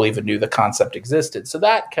that people even knew the concept existed. So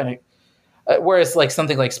that kind of, whereas like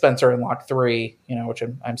something like Spencer and Locke 3, which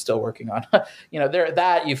I'm still working on,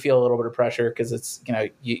 that you feel a little bit of pressure because it's,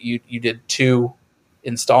 you did 2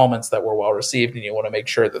 installments that were well received, and you want to make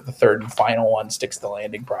sure that the third and final one sticks the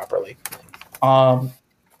landing properly.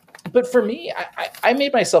 But for me, I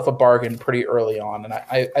made myself a bargain pretty early on, and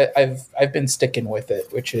I've been sticking with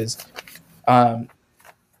it, which is, I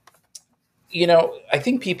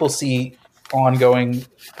think people see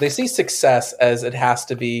they see success as it has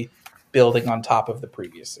to be building on top of the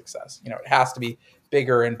previous success. It has to be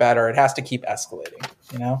bigger and better. It has to keep escalating,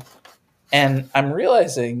 and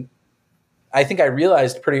I think I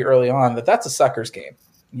realized pretty early on that that's a sucker's game.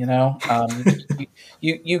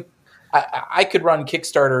 I could run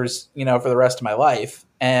Kickstarters, for the rest of my life,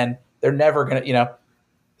 and they're never going to,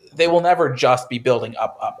 they will never just be building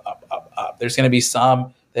up, up, up, up, up. There's going to be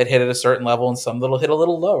some that hit at a certain level and some that'll hit a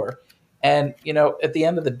little lower. And, at the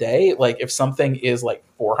end of the day, like if something is like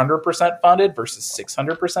 400% funded versus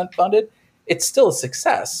 600% funded, it's still a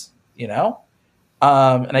success,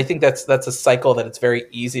 And I think that's a cycle that it's very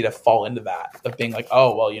easy to fall into that of being like,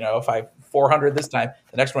 oh, well, if I 400 this time,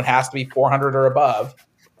 the next one has to be 400 or above,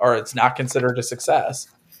 or it's not considered a success.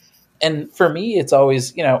 And for me, it's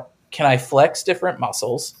always, can I flex different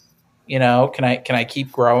muscles? Can I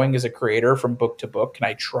keep growing as a creator from book to book? Can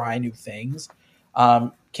I try new things?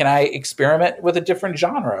 Can I experiment with a different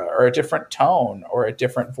genre or a different tone or a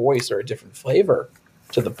different voice or a different flavor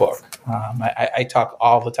to the book? I talk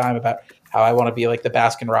all the time about how I want to be like the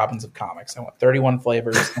Baskin Robbins of comics. I want 31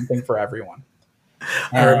 flavors, something for everyone.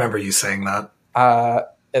 I remember you saying that.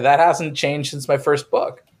 That hasn't changed since my first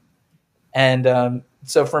book. And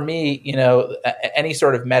so for me, any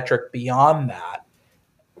sort of metric beyond that,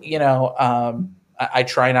 I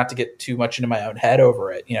try not to get too much into my own head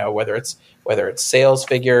over it, whether it's sales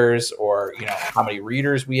figures or, how many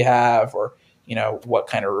readers we have or, what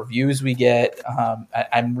kind of reviews we get.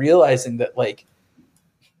 I'm realizing that like,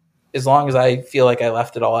 as long as I feel like I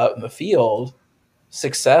left it all out in the field,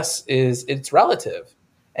 success it's relative.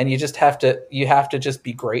 And you have to just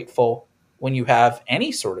be grateful when you have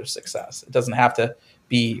any sort of success. It doesn't have to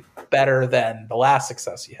be better than the last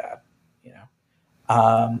success you had,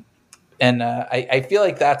 And I feel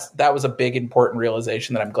like that was a big important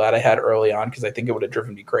realization that I'm glad I had early on, because I think it would have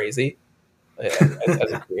driven me crazy as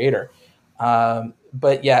a creator.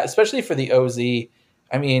 But yeah, especially for the OZ, I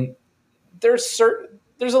mean, there's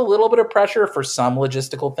a little bit of pressure for some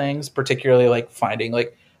logistical things, particularly like finding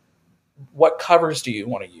like what covers do you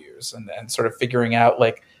want to use, and sort of figuring out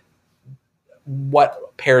like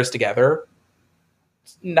what pairs together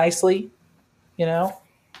nicely,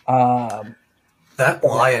 That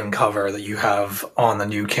lion cover that you have on the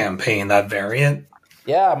new campaign, that variant.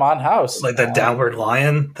 Yeah, Mon House. Like the downward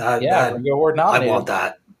lion. Ringo Award nominated. I want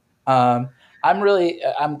that. I'm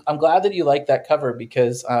glad that you like that cover,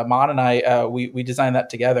 because Mon and I we designed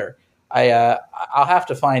that together. I'll have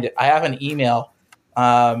to find it. I have an email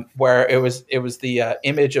where it was the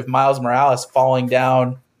image of Miles Morales falling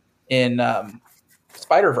down in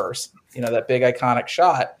Spider-Verse, that big iconic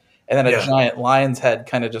shot, and then a giant lion's head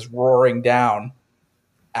kind of just roaring down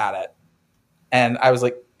at it. And I was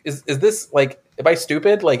like, is this like, am I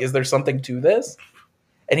stupid? Like, is there something to this?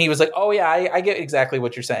 And he was like, oh yeah, I get exactly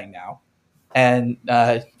what you're saying now. And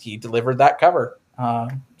he delivered that cover.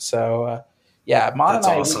 Mon That's and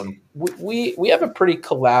I, awesome. we have a pretty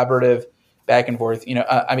collaborative back and forth.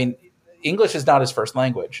 I mean, English is not his first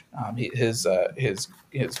language. His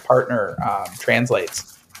partner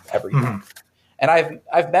translates everything. Mm-hmm. And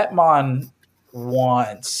I've met Mon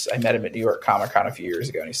once. I met him at New York Comic Con a few years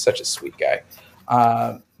ago, and he's such a sweet guy.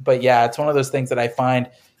 But yeah, it's one of those things that I find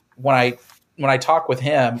when I talk with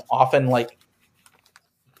him, often like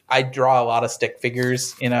I draw a lot of stick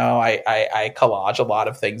figures. I collage a lot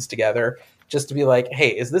of things together just to be like, hey,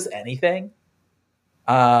 is this anything?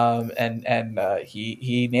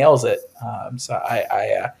 He nails it. So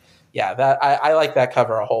I like that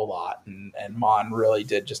cover a whole lot, and Mon really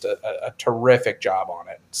did just a terrific job on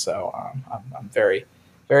it. So I'm very,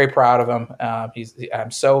 very proud of him.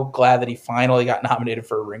 I'm so glad that he finally got nominated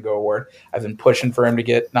for a Ringo Award. I've been pushing for him to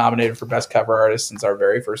get nominated for Best Cover Artist since our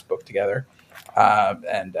very first book together,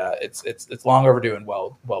 it's long overdue and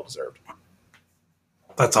well deserved.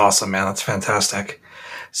 That's awesome, man. That's fantastic.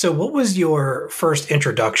 So what was your first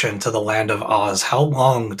introduction to the Land of Oz? How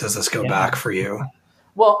long does this go back for you?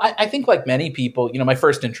 Well, I think like many people, my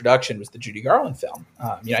first introduction was the Judy Garland film.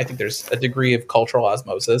 I think there's a degree of cultural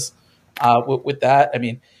osmosis with that. I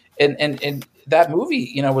mean, and that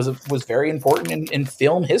movie, was very important in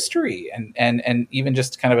film history and even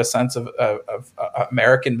just kind of a sense of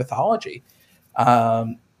American mythology.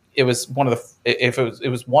 It was one of,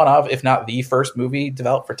 if not the first movie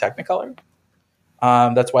developed for Technicolor.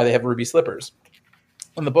 That's why they have ruby slippers.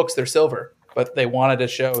 In the books, they're silver, but they wanted to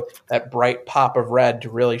show that bright pop of red to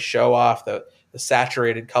really show off the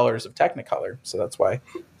saturated colors of Technicolor. So that's why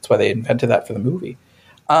they invented that for the movie.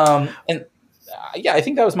 I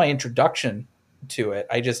think that was my introduction to it.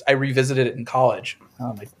 I revisited it in college.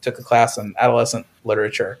 I took a class on adolescent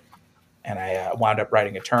literature, and I wound up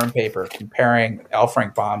writing a term paper comparing L.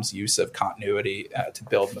 Frank Baum's use of continuity to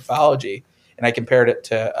build mythology, and I compared it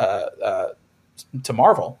to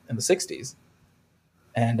Marvel in the 60s.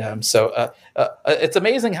 And so it's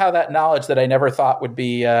amazing how that knowledge that I never thought would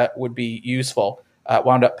be useful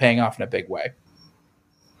wound up paying off in a big way.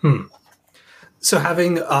 So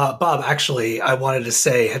having Bob, actually, I wanted to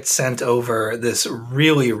say, had sent over this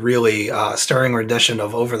really, really stirring rendition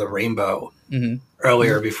of Over the Rainbow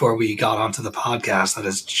earlier before we got onto the podcast that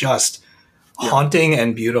is just haunting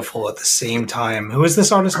and beautiful at the same time. Who is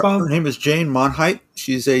this artist, Bob? Her name is Jane Monheit.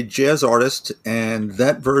 She's a jazz artist, and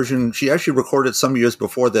that version, she actually recorded some years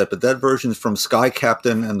before that, but that version is from Sky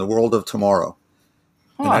Captain and the World of Tomorrow.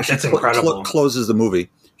 Oh, and that's incredible. Closes the movie.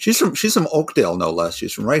 She's from Oakdale, no less.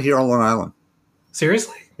 She's from right here on Long Island.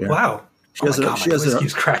 Seriously? Yeah. Wow. She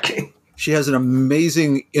keeps cracking. She has an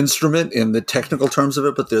amazing instrument in the technical terms of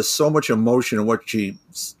it, but there's so much emotion in what she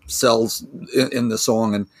sells in the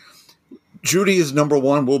song. And Judy is number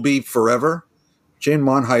one, will be forever. Jane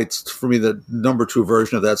Monheit's, for me, the number two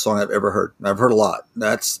version of that song I've ever heard. I've heard a lot.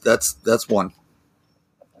 That's one.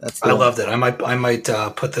 I loved it. I might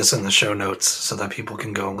put this in the show notes so that people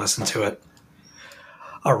can go and listen to it.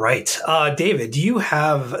 All right. David, do you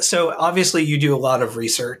have... So obviously you do a lot of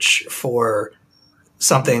research for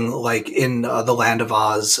something like in the Land of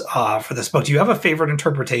Oz for this book. Do you have a favorite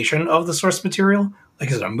interpretation of the source material?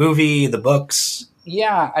 Like, is it a movie, the books?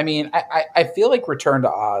 Yeah. I mean, I feel like Return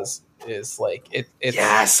to Oz is like... It's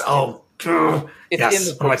yes. Yes. One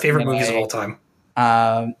of my favorite movies of all time.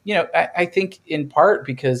 I think in part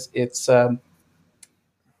because it's a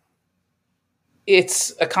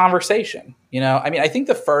conversation. I mean, I think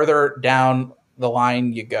the further down the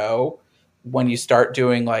line you go, when you start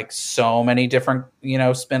doing like so many different,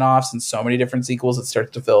 spin-offs and so many different sequels, it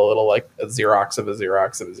starts to feel a little like a Xerox of a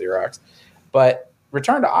Xerox of a Xerox. But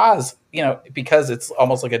Return to Oz, because it's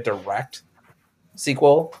almost like a direct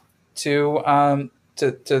sequel to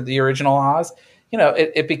the original Oz,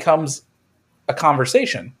 it becomes a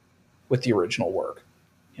conversation with the original work,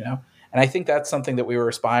 and I think that's something that we were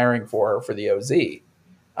aspiring for the OZ.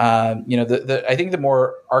 I think the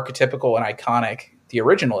more archetypical and iconic the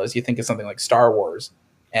original is, you think of something like Star Wars,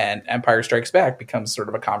 and Empire Strikes Back becomes sort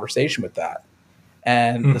of a conversation with that.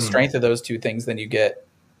 And the strength of those two things, then you get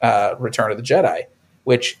Return of the Jedi,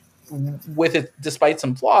 which, with it, despite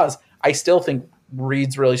some flaws, I still think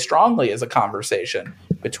reads really strongly as a conversation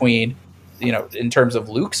between, in terms of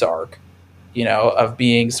Luke's arc, of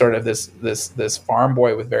being sort of this farm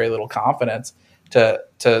boy with very little confidence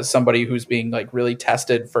to somebody who's being like really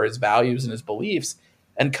tested for his values and his beliefs,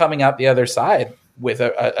 and coming out the other side with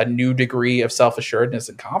a new degree of self-assuredness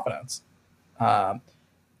and confidence.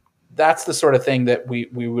 That's the sort of thing that we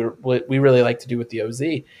really like to do with the OZ.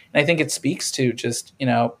 And I think it speaks to just,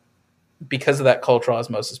 because of that cultural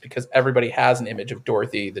osmosis, because everybody has an image of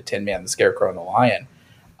Dorothy, the Tin Man, the Scarecrow, and the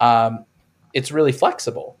Lion. It's really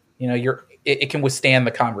flexible. It can withstand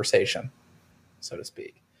the conversation, so to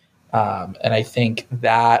speak. And I think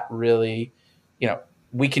that really,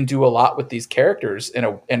 we can do a lot with these characters and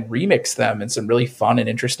remix them in some really fun and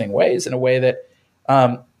interesting ways, in a way that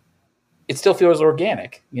it still feels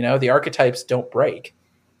organic. The archetypes don't break.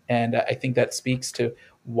 And I think that speaks to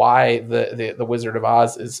why the Wizard of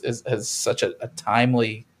Oz is such a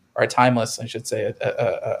timely, or a timeless, I should say,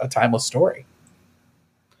 a timeless story.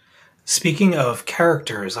 Speaking of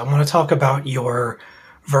characters, I want to talk about your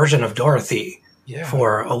version of Dorothy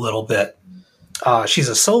for a little bit. She's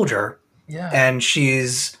a soldier, and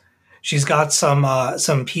she's got some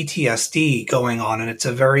PTSD going on, and it's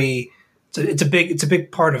a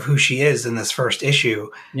big part of who she is in this first issue.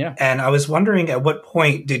 Yeah. And I was wondering, at what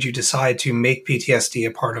point did you decide to make PTSD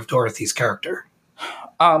a part of Dorothy's character?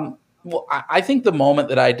 Well, I think the moment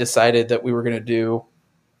that I decided that we were going to do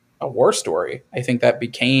a war story, I think that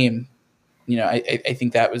became, I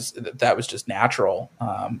think that was just natural.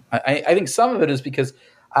 I think some of it is because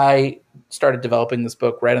I started developing this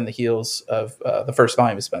book right on the heels of the first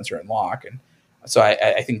volume of Spencer and Locke. And so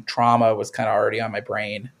I think trauma was kind of already on my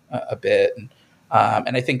brain a bit.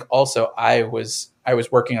 And I think also I was I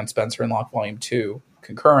was working on Spencer and Locke Volume 2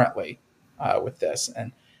 concurrently with this.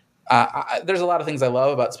 And there's a lot of things I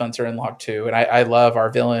love about Spencer and Locke 2. And I love our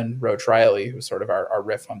villain, Roach Riley, who's sort of our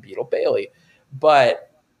riff on Beetle Bailey. But,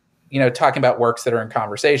 talking about works that are in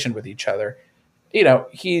conversation with each other,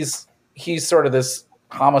 he's sort of this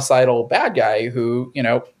homicidal bad guy who,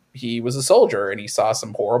 he was a soldier and he saw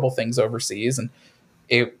some horrible things overseas. And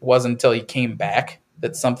it wasn't until he came back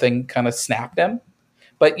that something kind of snapped him.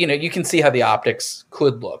 But, you can see how the optics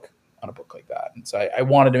could look on a book like that. And so I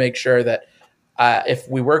wanted to make sure that if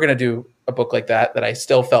we were going to do a book like that, that I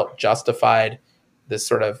still felt justified this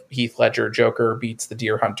sort of Heath Ledger Joker beats the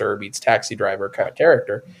Deer Hunter beats Taxi Driver kind of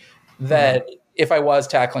character, that if I was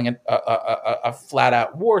tackling a flat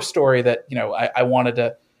out war story, that, I wanted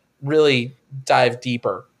to really dive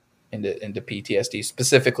deeper into PTSD,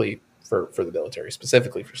 specifically for the military,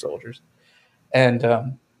 specifically for soldiers.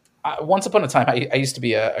 And once upon a time, I used to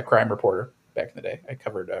be a crime reporter back in the day. I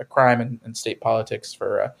covered crime and state politics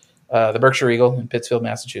for the Berkshire Eagle in Pittsfield,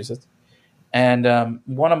 Massachusetts. And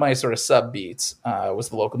one of my sort of sub beats was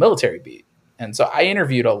the local military beat. And so I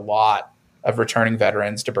interviewed a lot of returning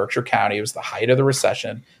veterans to Berkshire County. It was the height of the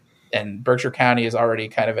recession. And Berkshire County is already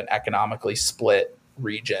kind of an economically split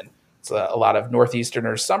region. It's a lot of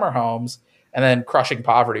Northeasterners' summer homes, and then crushing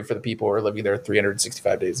poverty for the people who are living there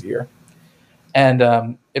 365 days a year.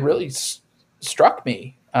 And it really struck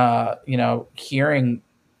me, hearing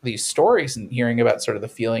these stories and hearing about sort of the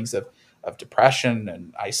feelings of depression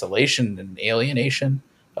and isolation and alienation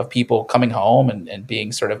of people coming home and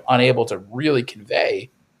being sort of unable to really convey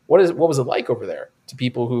what was it like over there to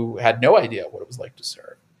people who had no idea what it was like to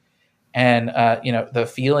serve. And, the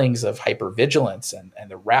feelings of hypervigilance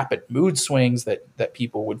and the rapid mood swings that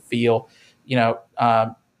people would feel,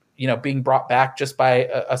 being brought back just by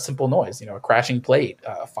a simple noise, a crashing plate,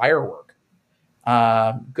 a firework,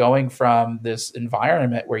 going from this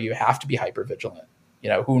environment where you have to be hypervigilant.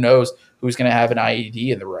 Who knows who's going to have an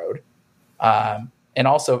IED in the road, and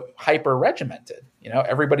also hyper regimented.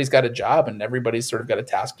 Everybody's got a job and everybody's sort of got a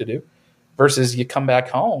task to do, versus you come back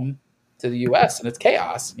home to the U.S. and it's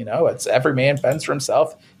chaos. It's every man fends for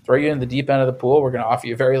himself. Throw you in the deep end of the pool. We're going to offer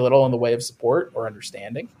you very little in the way of support or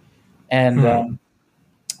understanding. And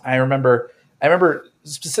I remember there were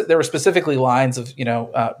specifically lines of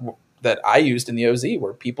that I used in the OZ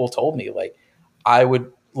where people told me like I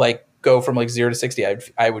would like go from like 0 to 60.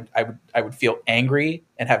 I would feel angry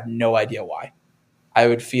and have no idea why. I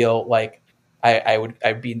would feel like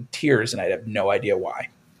I'd be in tears and I'd have no idea why.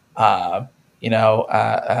 I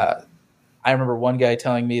remember one guy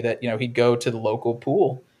telling me that, he'd go to the local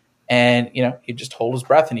pool and, he'd just hold his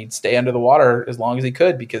breath and he'd stay under the water as long as he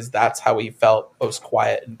could, because that's how he felt most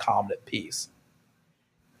quiet and calm and at peace.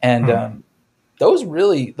 And those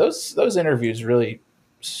interviews really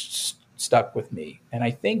stuck with me. And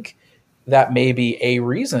I think that may be a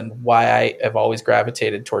reason why I have always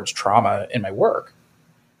gravitated towards trauma in my work.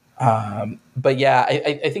 But yeah,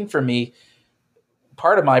 I think for me,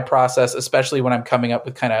 part of my process, especially when I'm coming up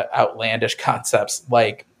with kind of outlandish concepts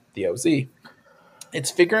like the OZ, it's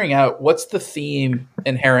figuring out what's the theme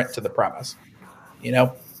inherent to the premise.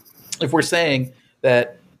 If we're saying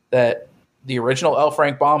that the original L.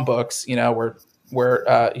 Frank Baum books, where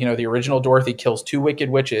the original Dorothy kills 2 wicked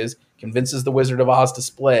witches, convinces the Wizard of Oz to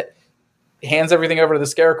split, hands everything over to the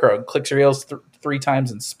Scarecrow, and clicks her heels 3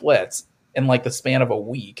 times and splits in like the span of a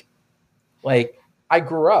week. Like, I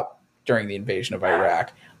grew up during the invasion of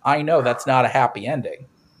Iraq. I know that's not a happy ending.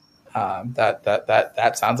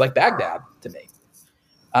 That sounds like Baghdad to me.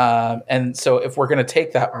 And so if we're going to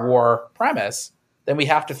take that war premise, then we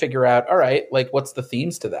have to figure out, all right, like what's the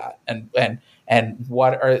themes to that, and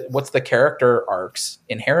what's the character arcs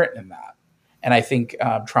inherent in that. And I think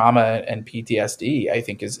trauma and PTSD, I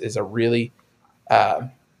think is a really, I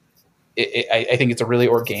think it's a really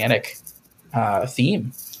organic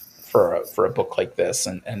theme for a book like this,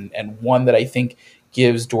 and one that I think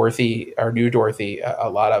gives Dorothy, our new Dorothy, a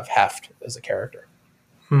lot of heft as a character.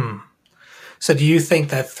 So do you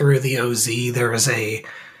think that through the OZ there is a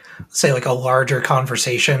larger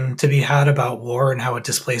conversation to be had about war and how it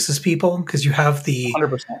displaces people? Because you have the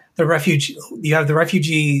 100%. the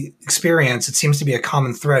refugee experience. It seems to be a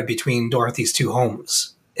common thread between Dorothy's 2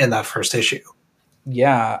 homes in that first issue.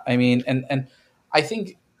 Yeah, I mean, and I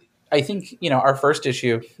think our first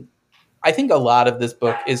issue, I think a lot of this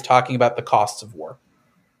book is talking about the costs of war.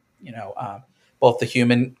 Both the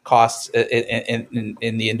human costs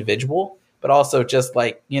in the individual, but also just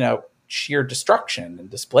like sheer destruction and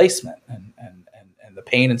displacement and the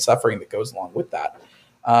pain and suffering that goes along with that.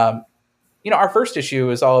 Our first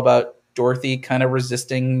issue is all about Dorothy kind of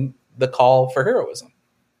resisting the call for heroism.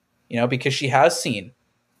 because she has seen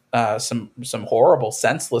some horrible,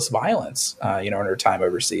 senseless violence, in her time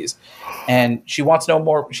overseas, and she wants no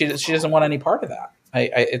more. She doesn't want any part of that.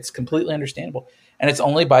 It's completely understandable, and it's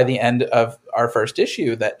only by the end of our first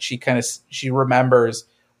issue that she remembers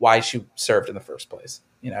why she served in the first place.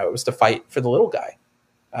 It was to fight for the little guy,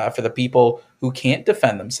 for the people who can't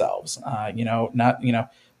defend themselves.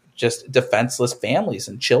 Just defenseless families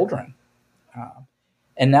and children.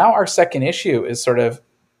 And now our second issue is sort of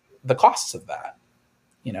the costs of that.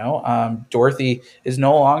 Dorothy is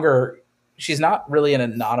no longer, she's not really an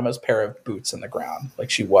anonymous pair of boots on the ground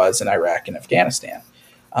like she was in Iraq and Afghanistan.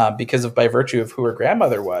 Because by virtue of who her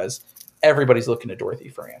grandmother was, everybody's looking to Dorothy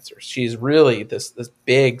for answers. She's really this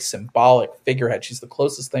big symbolic figurehead. She's the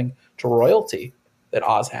closest thing to royalty that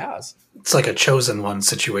Oz has. It's like a chosen one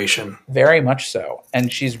situation. Very much so.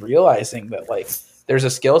 And she's realizing that there's a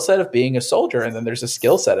skill set of being a soldier, and then there's a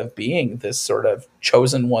skill set of being this sort of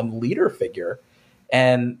chosen one leader figure.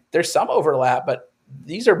 And there's some overlap, but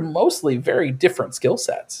these are mostly very different skill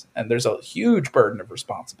sets. And there's a huge burden of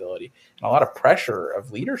responsibility and a lot of pressure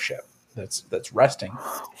of leadership that's resting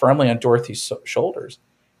firmly on Dorothy's shoulders.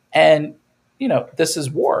 And, this is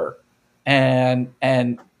war. And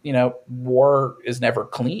war is never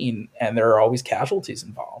clean, and there are always casualties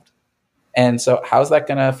involved. And so how's that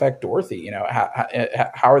going to affect Dorothy?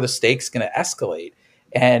 How are the stakes going to escalate,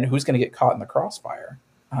 and who's going to get caught in the crossfire?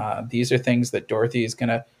 These are things that Dorothy is going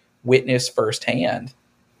to witness firsthand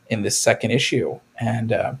in this second issue.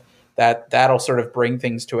 And that'll sort of bring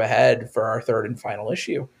things to a head for our third and final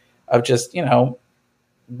issue of just,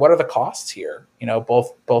 what are the costs here?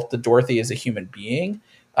 Both the Dorothy as a human being,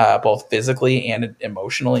 both physically and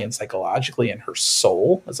emotionally and psychologically, and her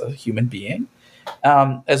soul as a human being,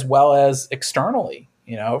 as well as externally,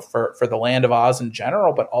 for the land of Oz in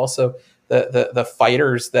general, but also the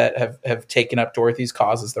fighters that have taken up Dorothy's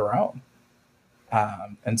cause as their own.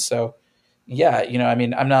 And so,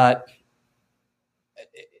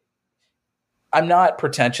 I'm not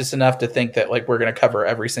pretentious enough to think that we're going to cover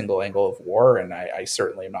every single angle of war. And I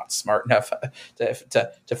certainly am not smart enough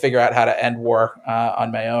to figure out how to end war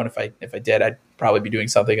on my own. If I did, I'd probably be doing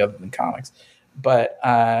something other than comics. But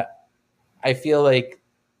I feel like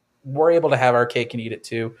we're able to have our cake and eat it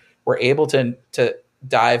too. We're able to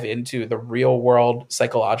dive into the real world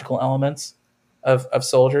psychological elements of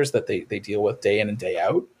soldiers that they deal with day in and day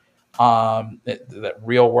out, that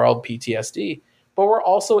real world PTSD. But we're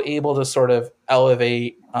also able to sort of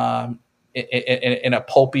elevate in a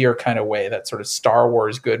pulpier kind of way, that sort of Star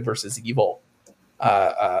Wars good versus evil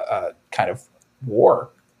kind of war.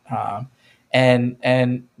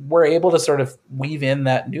 And we're able to sort of weave in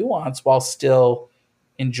that nuance while still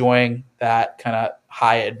enjoying that kind of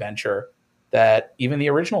high adventure that even the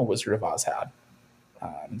original Wizard of Oz had.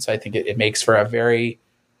 And so I think it makes for a very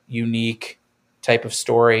unique type of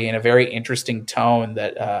story and a very interesting tone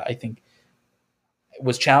that I think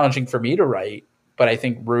was challenging for me to write. But I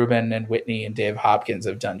think Ruben and Whitney and Dave Hopkins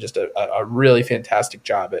have done just a really fantastic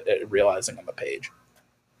job at realizing on the page.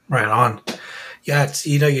 Right on. Yeah, it's,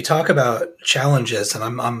 you talk about challenges, and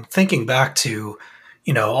I'm thinking back to,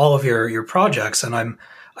 all of your projects, and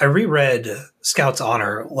I reread Scout's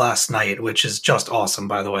Honor last night, which is just awesome,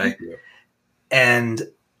 by the way. And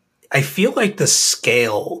I feel like the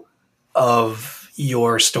scale of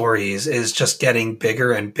your stories is just getting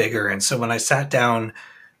bigger and bigger. And so when I sat down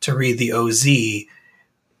to read the OZ,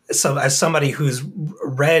 so as somebody who's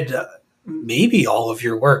read maybe all of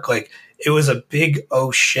your work, it was a big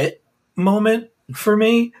oh shit moment for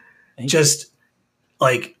me. Just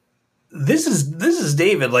this is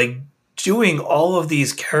David doing all of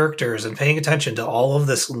these characters and paying attention to all of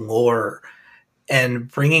this lore and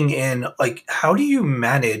bringing in how do you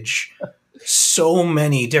manage so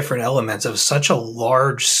many different elements of such a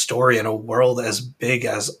large story in a world as big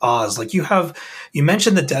as Oz? You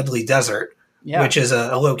mentioned the Deadly Desert, which is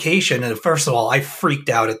a location. And first of all, I freaked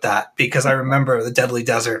out at that because I remember the Deadly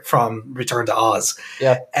Desert from Return to Oz.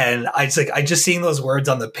 Yeah. And I just seeing those words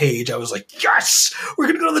on the page, I was like, yes, we're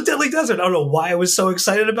going to go to the Deadly Desert. I don't know why I was so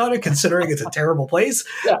excited about it, considering it's a terrible place.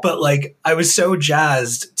 Yeah. But I was so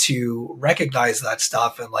jazzed to recognize that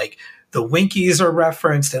stuff. And the Winkies are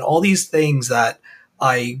referenced and all these things that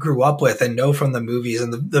I grew up with and know from the movies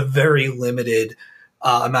and the very limited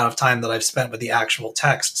amount of time that I've spent with the actual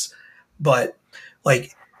texts. But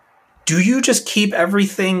do you just keep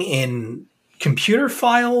everything in computer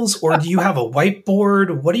files, or do you have a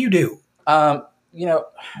whiteboard? What do you do?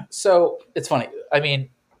 So it's funny. I mean,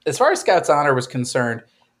 as far as Scout's Honor was concerned,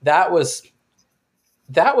 that was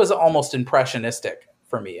almost impressionistic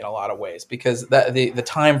for me in a lot of ways, because the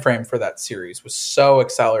time frame for that series was so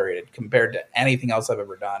accelerated compared to anything else I've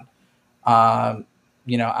ever done.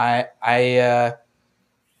 You know,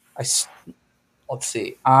 let's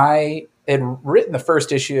see, I had written the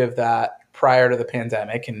first issue of that prior to the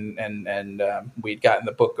pandemic, and we'd gotten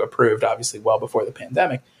the book approved, obviously, well before the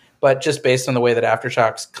pandemic. But just based on the way that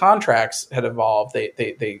Aftershock's contracts had evolved,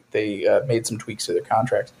 they made some tweaks to their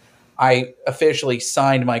contracts. I officially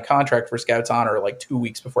signed my contract for Scouts Honor like 2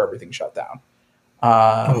 weeks before everything shut down.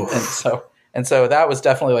 And so that was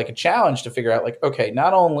definitely like a challenge to figure out, like, okay,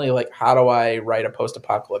 not only like how do I write a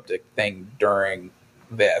post-apocalyptic thing during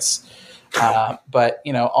this, but,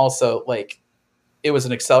 you know, also like it was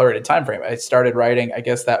an accelerated time frame. I started writing, I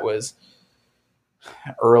guess that was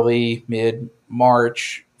early,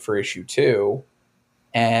 mid-March for issue 2,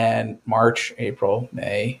 and March, April,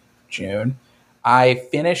 May, June. I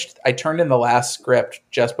turned in the last script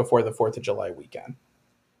just before the 4th of July weekend.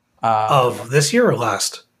 Of this year or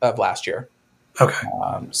last? Of last year. Okay.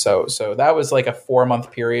 So that was like a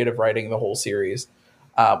 4-month period of writing the whole series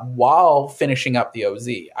while finishing up the OZ.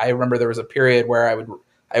 I remember there was a period where I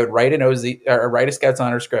would write an OZ or write a Scouts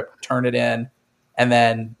Honor script, turn it in, and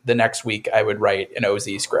then the next week I would write an OZ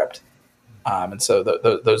script. And so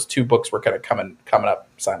those two books were kind of coming up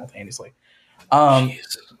simultaneously. I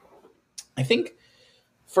think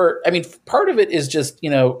part of it is just, you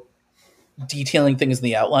know, detailing things in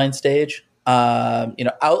the outline stage. You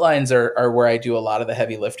know, outlines are where I do a lot of the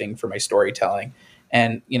heavy lifting for my storytelling.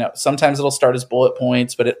 And, you know, sometimes it'll start as bullet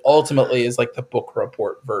points, but it ultimately is like the book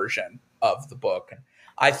report version of the book. And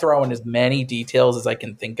I throw in as many details as I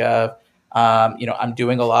can think of. You know, I'm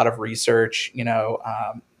doing a lot of research. You know,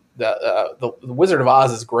 the Wizard of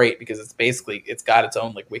Oz is great because it's got its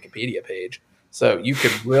own like Wikipedia page. So you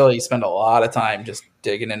could really spend a lot of time just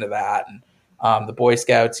digging into that. And the Boy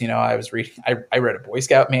Scouts, you know, I was reading. I read a Boy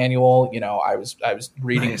Scout manual. You know, I was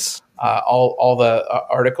reading Nice. all the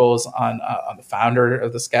articles on the founder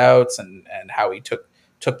of the Scouts and how he took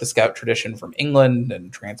the Scout tradition from England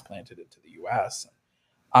and transplanted it to the U.S.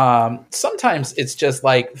 Sometimes it's just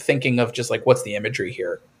like thinking of just like what's the imagery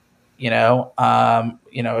here, you know,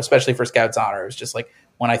 especially for Scouts Honor. It's just like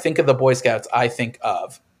when I think of the Boy Scouts, I think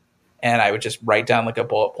of. And I would just write down like a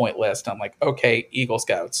bullet point list. I'm like, okay, Eagle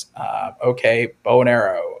Scouts, okay, bow and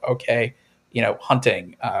arrow, okay, you know,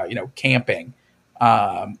 hunting, you know, camping,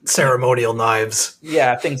 Ceremonial knives.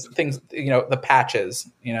 yeah, things, you know, the patches,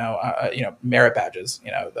 you know, merit badges,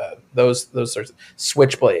 you know, those sorts of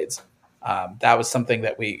switchblades. That was something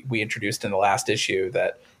that we introduced in the last issue.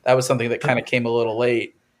 That was something that kind of came a little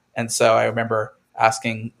late, and so I remember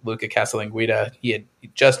asking Luca Casalanguida. He had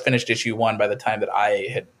just finished issue 1 by the time that I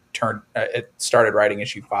had started writing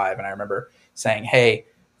issue 5, and I remember saying, hey,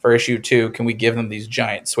 for issue 2, can we give them these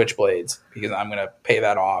giant switchblades, because I'm going to pay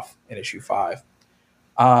that off in issue 5.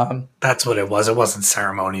 That's what it was. It wasn't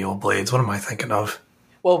ceremonial blades. What am I thinking of?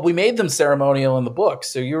 Well, we made them ceremonial in the book,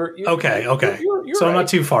 so you're Okay. You're So I'm right. not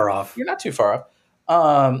too far off. You're not too far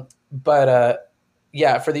off. But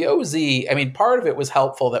yeah, for the OZ, I mean, part of it was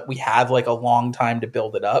helpful that we had like a long time to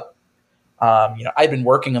build it up. You know, I'd been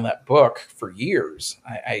working on that book for years.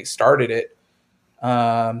 I started it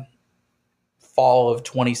fall of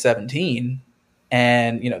 2017,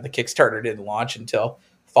 and, you know, the Kickstarter didn't launch until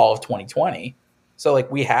fall of 2020. So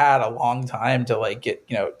like we had a long time to like get,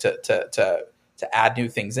 you know, to add new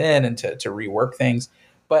things in and to rework things.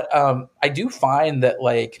 But I do find that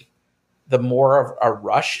like the more of a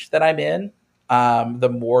rush that I'm in, the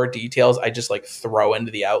more details I just like throw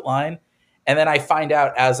into the outline. And then I find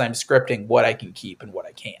out as I'm scripting what I can keep and what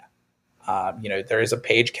I can't. You know, there is a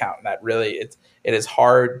page count, and that really it is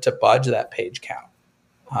hard to budge that page count.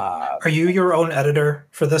 Are you your own editor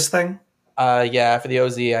for this thing? Yeah, for the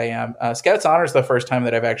OZ, I am. Scouts Honor is the first time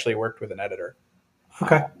that I've actually worked with an editor.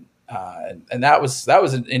 Okay. And that was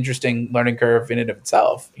an interesting learning curve in and of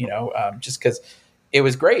itself. You know, just because it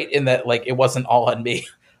was great in that like it wasn't all on me.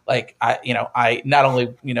 Like I not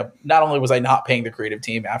only was I not paying the creative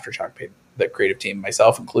team, Aftershock paid the creative team,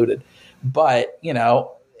 myself included, but, you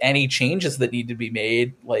know, any changes that need to be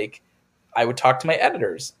made, like I would talk to my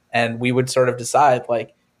editors and we would sort of decide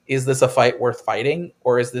like, is this a fight worth fighting,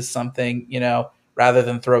 or is this something, you know, rather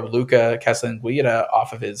than throw Luca Casalanguida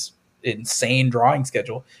off of his insane drawing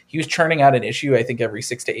schedule, he was churning out an issue, I think every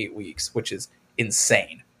 6 to 8 weeks, which is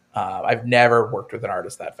insane. I've never worked with an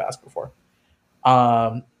artist that fast before.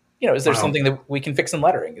 You know, is there something that we can fix in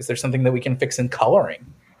lettering? Is there something that we can fix in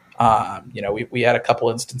coloring? You know, we had a couple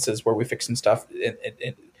instances where we fixed some stuff.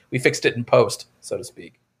 We fixed it in post, so to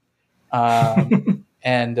speak. But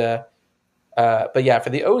yeah, for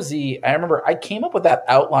the OZ, I remember I came up with that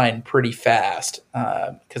outline pretty fast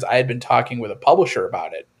because I had been talking with a publisher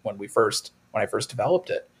about it when I first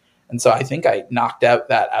developed it. And so I think I knocked out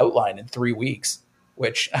that outline in 3 weeks,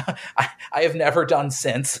 which I have never done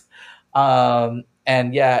since. And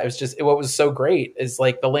yeah, it was just, what was so great is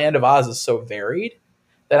like the Land of Oz is so varied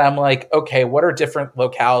that I'm like, okay, what are different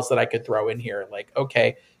locales that I could throw in here? Like,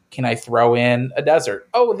 okay, can I throw in a desert?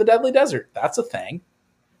 Oh, the Deadly Desert. That's a thing.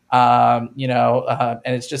 And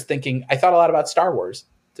it's just thinking, I thought a lot about Star Wars,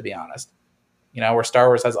 to be honest, where Star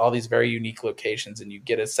Wars has all these very unique locations and you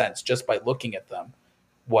get a sense just by looking at them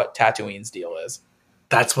what Tatooine's deal is.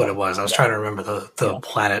 That's what it was. I was trying to remember the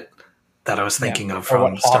planet that I was thinking of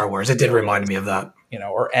from Star Wars. It did remind me of that.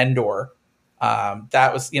 Or Endor.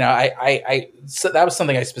 That was, so that was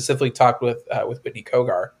something I specifically talked with Whitney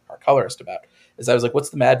Kogar, our colorist, about. Is I was like, what's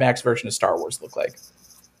the Mad Max version of Star Wars look like?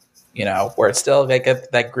 Where it's still like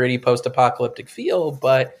that gritty post-apocalyptic feel,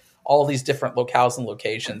 but all these different locales and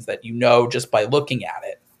locations that just by looking at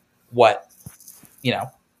it, what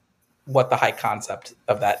the high concept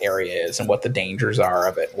of that area is and what the dangers are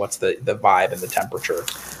of it. What's the vibe and the temperature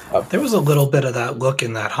of. There was a little bit of that look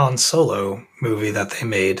in that Han Solo movie that they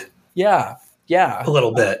made. Yeah. A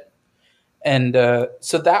little bit. And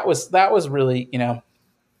so that was really,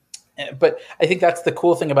 but I think that's the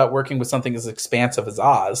cool thing about working with something as expansive as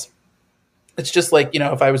Oz. It's just like,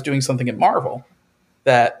 if I was doing something at Marvel,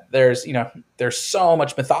 that there's so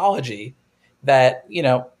much mythology that,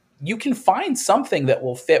 you can find something that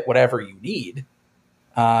will fit whatever you need.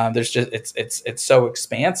 There's just, it's so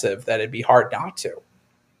expansive that it'd be hard not to.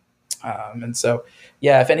 And so,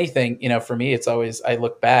 yeah, if anything, for me, it's always, I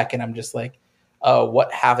look back and I'm just like, oh,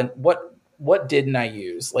 what didn't I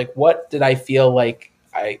use? Like, what did I feel like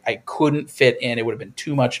I couldn't fit in? It would have been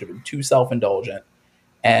too much. It would have been too self-indulgent.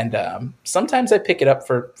 And sometimes I pick it up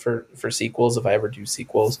for sequels if I ever do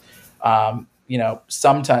sequels.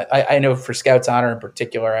 Sometimes I know for Scout's Honor in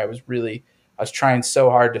particular, I was trying so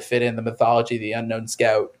hard to fit in the mythology of the unknown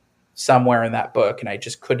scout somewhere in that book, and I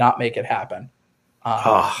just could not make it happen.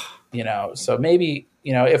 So maybe,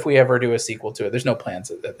 if we ever do a sequel to it, there's no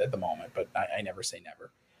plans at the moment, but I never say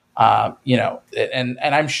never.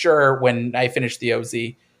 And I'm sure when I finish the OZ,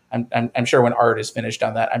 I'm sure when art is finished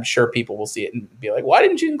on that, I'm sure people will see it and be like, why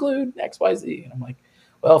didn't you include XYZ? And I'm like,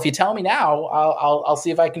 well, if you tell me now, I'll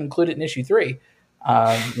see if I can include it in issue 3.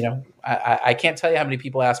 I can't tell you how many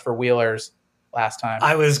people asked for Wheelers last time.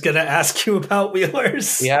 I was going to ask you about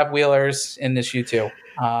Wheelers. We have Wheelers in issue 2.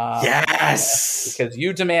 Yes. Because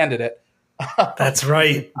you demanded it. That's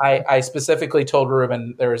right. I specifically told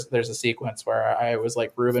Ruben there's a sequence where I was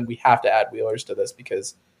like, Ruben, we have to add Wheelers to this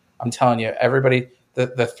because I'm telling you, everybody,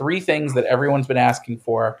 the 3 things that everyone's been asking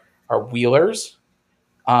for are Wheelers,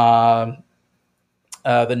 the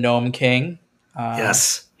Gnome King.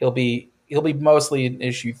 Yes. He'll be mostly in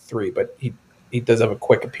issue 3, but he does have a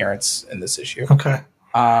quick appearance in this issue. Okay.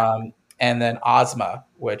 And then Ozma,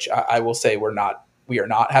 which I will say we are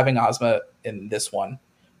not having Ozma in this one,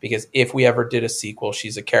 because if we ever did a sequel,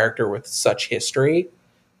 she's a character with such history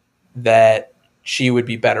that she would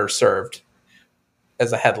be better served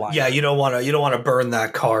as a headline. Yeah, you don't want to burn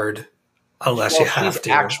that card unless you have she's to.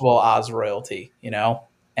 Actual Oz royalty,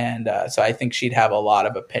 and so I think she'd have a lot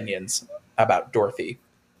of opinions about Dorothy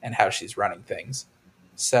and how she's running things.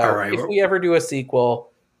 So right. If we ever do a sequel,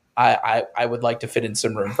 I would like to fit in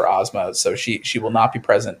some room for Ozma. So she will not be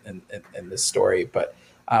present in this story, but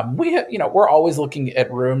we're always looking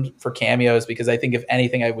at room for cameos, because I think if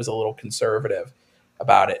anything, I was a little conservative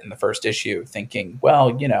about it in the first issue, thinking,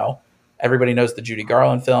 well, everybody knows the Judy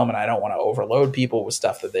Garland film, and I don't want to overload people with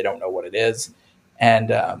stuff that they don't know what it is. And,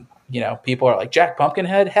 people are like, Jack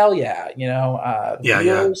Pumpkinhead, hell yeah.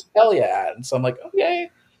 Heroes, hell yeah. And so I'm like, okay,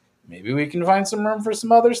 maybe we can find some room for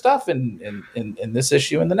some other stuff in this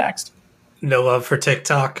issue and the next. No love for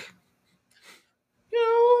TikTok.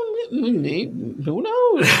 Who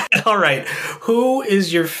knows? All right. Who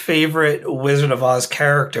is your favorite Wizard of Oz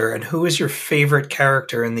character, and who is your favorite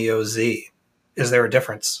character in the OZ? Is there a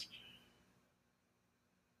difference?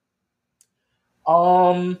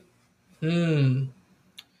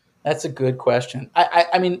 That's a good question.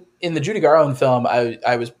 I mean, in the Judy Garland film,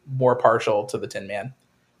 I was more partial to the Tin Man.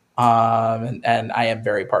 And I am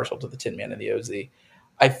very partial to the Tin Man in the OZ.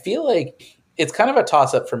 I feel like it's kind of a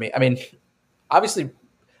toss-up for me. I mean, obviously,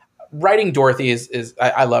 writing Dorothy is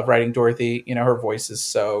I love writing Dorothy. Her voice is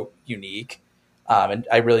so unique. And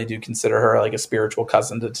I really do consider her like a spiritual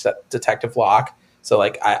cousin to Detective Locke. So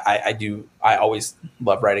like I always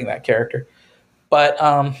love writing that character.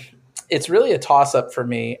 But it's really a toss-up for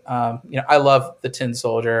me. I love the Tin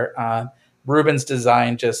Soldier. Ruben's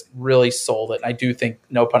design just really sold it. And I do think,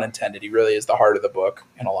 no pun intended, he really is the heart of the book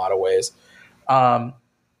in a lot of ways.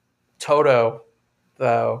 Toto,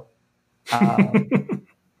 though,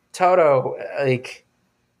 Toto, like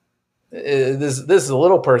this is a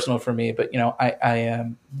little personal for me, but I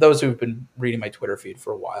am those who've been reading my Twitter feed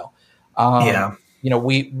for a while. Yeah.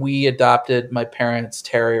 We adopted my parents'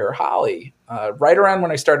 terrier Holly right around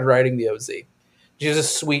when I started writing the OZ. She was a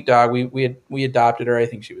sweet dog. We adopted her. I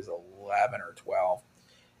think she was 11 or 12,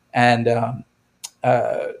 and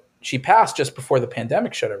she passed just before the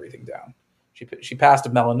pandemic shut everything down. She passed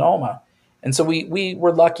of melanoma, and so we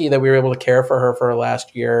were lucky that we were able to care for her for her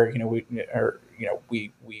last year.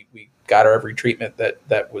 We got her every treatment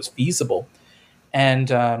that was feasible,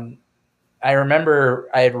 and I remember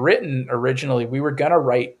I had written originally we were gonna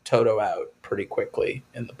write Toto out pretty quickly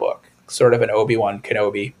in the book, sort of an Obi-Wan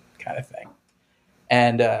Kenobi kind of thing.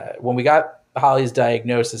 And when we got Holly's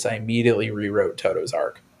diagnosis, I immediately rewrote Toto's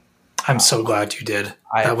arc. I'm so glad you did.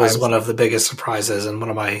 That was one of the biggest surprises and one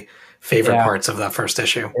of my favorite parts of that first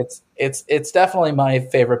issue. It's definitely my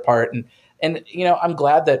favorite part, and I'm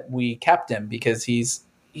glad that we kept him because he's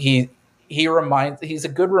a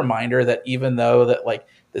good reminder that even though that like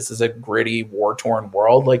this is a gritty, war-torn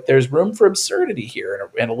world, like there's room for absurdity here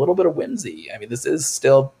and a little bit of whimsy. I mean, this is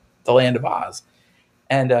still the land of Oz,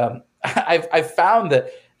 and I've found that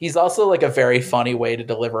he's also like a very funny way to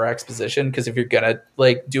deliver exposition because if you're gonna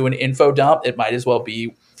like do an info dump, it might as well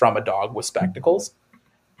be from a dog with spectacles.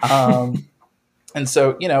 And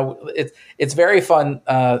so it's very fun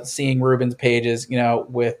seeing Ruben's pages,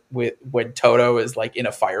 with when Toto is like in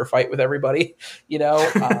a firefight with everybody.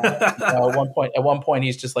 At one point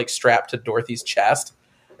he's just like strapped to Dorothy's chest,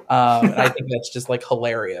 and I think that's just like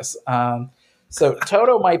hilarious. So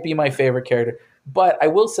Toto might be my favorite character. But I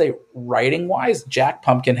will say, writing-wise, Jack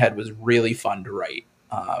Pumpkinhead was really fun to write.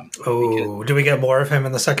 Do we get more of him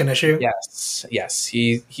in the second issue? Yes.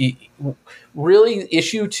 He really,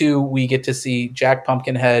 issue 2, we get to see Jack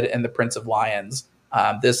Pumpkinhead and the Prince of Lions.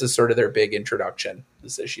 This is sort of their big introduction,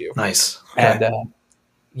 this issue. Nice. Okay.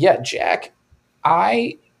 And Jack,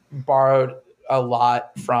 I borrowed a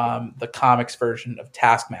lot from the comics version of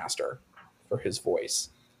Taskmaster for his voice.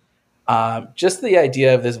 Just the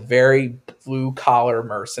idea of this very blue collar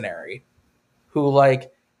mercenary who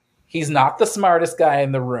like, he's not the smartest guy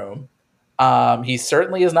in the room. He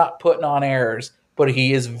certainly is not putting on airs, but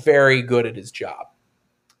he is very good at his job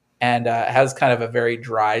and has kind of a very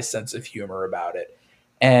dry sense of humor about it.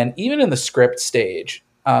 And even in the script stage,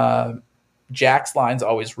 Jack's lines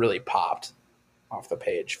always really popped off the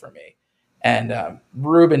page for me. And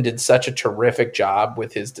Ruben did such a terrific job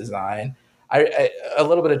with his design. A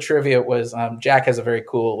little bit of trivia was Jack has a very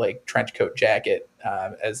cool like trench coat jacket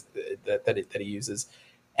that he uses,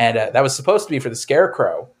 and that was supposed to be for the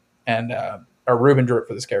Scarecrow, and or Ruben drew it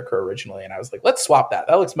for the Scarecrow originally, and I was like, let's swap that.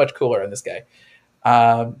 That looks much cooler on this guy.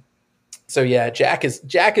 So yeah, Jack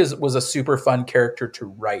was a super fun character to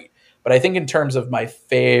write, but I think in terms of my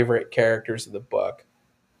favorite characters of the book,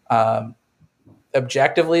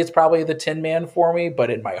 objectively it's probably the Tin Man for me,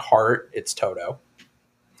 but in my heart it's Toto.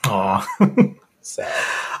 Aw. So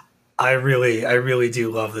I really do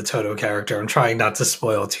love the Toto character. I'm trying not to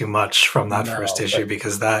spoil too much from that first issue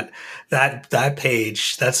because that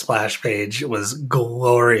page, that splash page was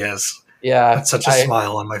glorious. Yeah. That's such a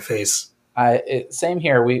smile on my face. Same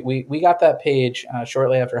here. We got that page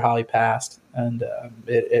shortly after Holly passed, and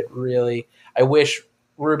it really, I wish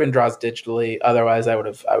Ruben draws digitally. Otherwise I would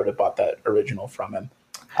have bought that original from him.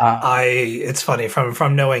 It's funny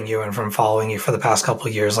from knowing you and from following you for the past couple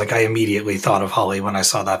of years, like I immediately thought of Holly when I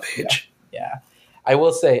saw that page. Yeah. I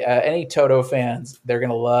will say any Toto fans, they're going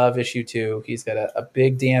to love issue 2. He's got a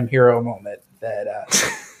big damn hero moment that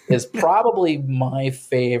is probably my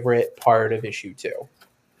favorite part of issue 2.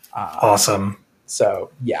 Awesome.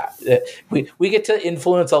 So yeah, we get to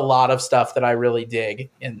influence a lot of stuff that I really dig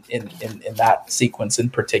in that sequence in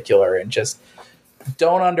particular, and just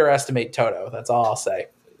don't underestimate Toto. That's all I'll say.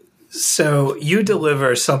 So you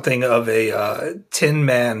deliver something of a Tin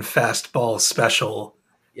Man fastball special.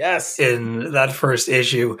 Yes. In that first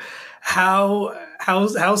issue. How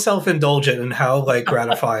self-indulgent and how like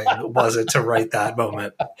gratifying was it to write that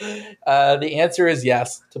moment? The answer is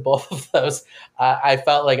yes to both of those. I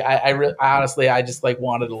felt like I honestly just like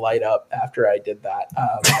wanted to light up after I did that.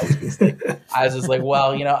 I was just like,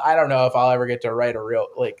 well, I don't know if I'll ever get to write a real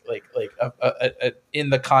like in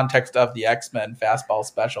the context of the X-Men fastball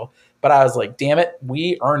special. But I was like, damn it,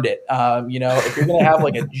 we earned it. If you're gonna have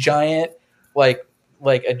like a giant like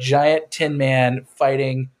a giant Tin Man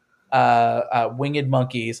fighting winged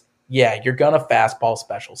monkeys, you're gonna fastball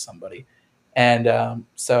special somebody. And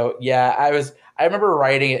so I remember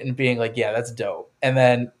writing it and being like, yeah, that's dope. And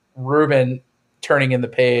then Ruben turning in the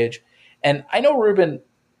page, and I know Ruben,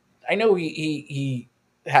 he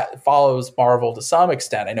follows Marvel to some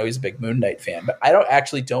extent. I know he's a big Moon Knight fan, but I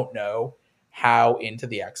don't know how into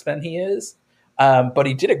the X-Men he is. But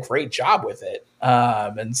he did a great job with it.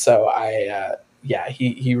 And so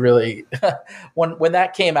he really, when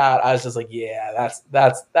that came out, I was just like, yeah,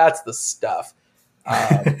 that's the stuff.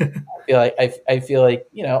 I feel like,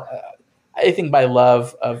 I think my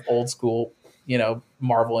love of old school,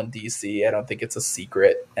 Marvel and DC, I don't think it's a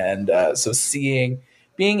secret. And so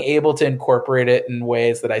being able to incorporate it in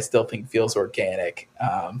ways that I still think feels organic,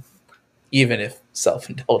 even if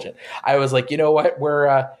self-indulgent. I was like, you know what,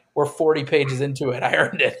 we're 40 pages into it. I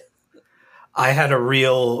earned it. I had a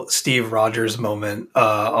real Steve Rogers moment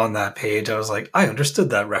on that page. I was like, I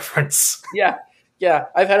understood that reference. Yeah.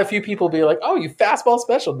 I've had a few people be like, oh, you fastball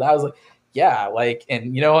special. And I was like, yeah,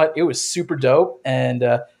 and you know what? It was super dope. And,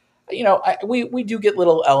 we do get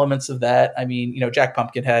little elements of that. I mean, Jack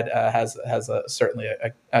Pumpkinhead has certainly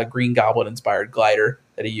a Green Goblin inspired glider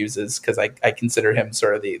that he uses, because I consider him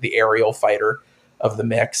sort of the aerial fighter of the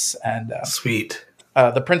mix. And sweet.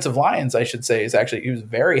 The Prince of Lions, I should say, he was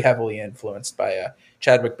very heavily influenced by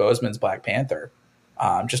Chadwick Boseman's Black Panther,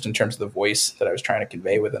 just in terms of the voice that I was trying to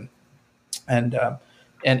convey with him,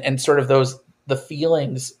 and sort of the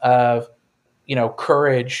feelings of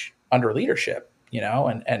courage under leadership,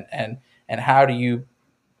 and how do you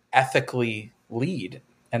ethically lead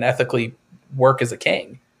and ethically work as a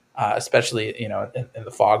king, especially in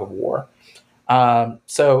the fog of war.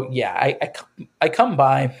 So yeah, I come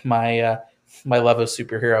by my love of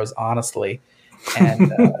superheroes, honestly.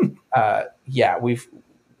 And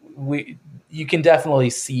you can definitely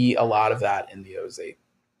see a lot of that in the OZ.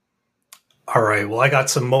 All right. Well, I got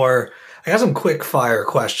some quick fire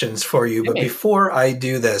questions for you. But before I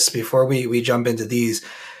do this, before we jump into these,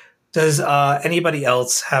 does anybody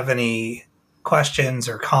else have any questions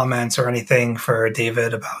or comments or anything for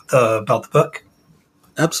David about the book?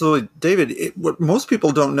 Absolutely. David, what most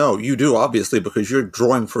people don't know, you do obviously, because you're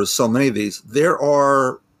drawing for so many of these, there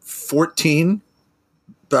are 14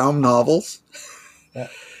 Baum novels. Yeah.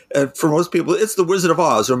 And for most people, it's The Wizard of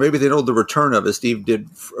Oz, or maybe they know The Return of, as Steve did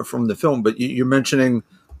from the film. But you're mentioning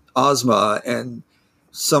Ozma and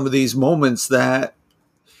some of these moments that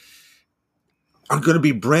are going to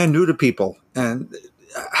be brand new to people. And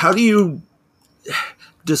how do you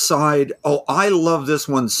decide, oh, I love this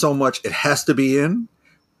one so much, it has to be in?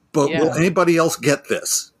 But will anybody else get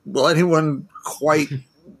this? Will anyone quite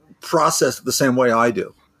process it the same way I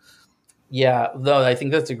do? Yeah, no, I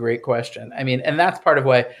think that's a great question. I mean, and that's part of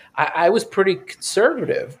why I was pretty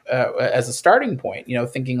conservative as a starting point,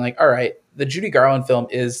 thinking like, all right, the Judy Garland film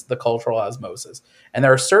is the cultural osmosis. And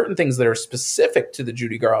there are certain things that are specific to the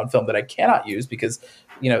Judy Garland film that I cannot use because,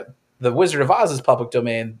 the Wizard of Oz is public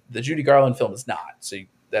domain. The Judy Garland film is not. So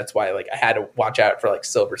that's why I had to watch out for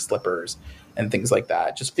Silver Slippers and things like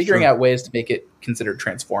that. Just figuring out ways to make it considered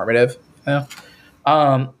transformative.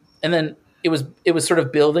 And then it was sort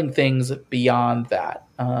of building things beyond that.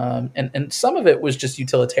 And some of it was just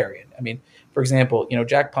utilitarian. I mean, for example,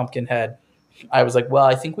 Jack Pumpkinhead, I was like, well,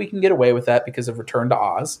 I think we can get away with that because of Return to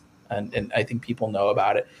Oz. And I think people know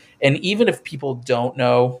about it. And even if people don't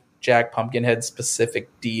know Jack Pumpkinhead's specific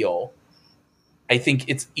deal, I think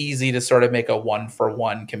it's easy to sort of make a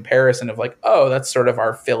 1-for-1 comparison of oh, that's sort of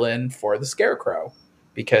our fill-in for the Scarecrow,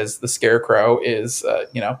 because the Scarecrow is,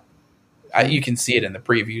 you can see it in the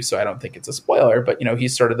preview, so I don't think it's a spoiler, but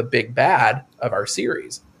he's sort of the big bad of our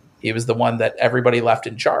series. He was the one that everybody left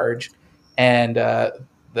in charge, and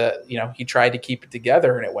he tried to keep it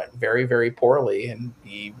together, and it went very, very poorly, and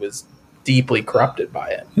he was deeply corrupted by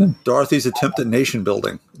it. Dorothy's attempt at nation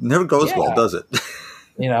building never goes well, does it?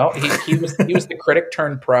 He was the critic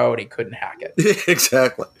turned pro, and he couldn't hack it.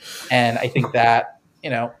 Exactly. And I think that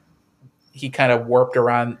he kind of warped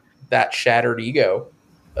around that shattered ego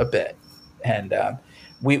a bit. And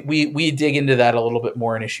we dig into that a little bit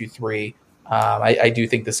more in issue 3. I do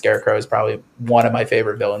think the Scarecrow is probably one of my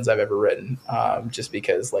favorite villains I've ever written, just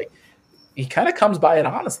because he kind of comes by it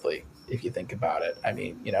honestly, if you think about it. I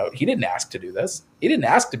mean, he didn't ask to do this. He didn't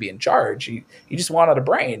ask to be in charge. He just wanted a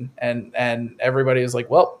brain, and everybody was like,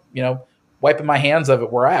 well, wiping my hands of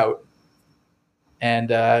it, we're out. And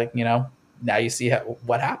now you see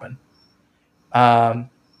what happened.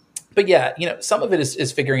 But yeah, some of it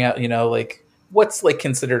is figuring out, what's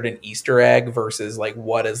considered an Easter egg versus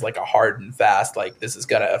what is a hard and fast, this is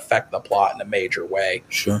going to affect the plot in a major way.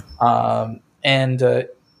 Sure. And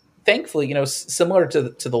thankfully, similar to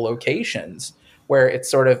the locations where it's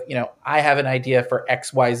sort of, I have an idea for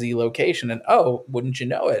XYZ location, and oh, wouldn't you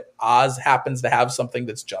know it, Oz happens to have something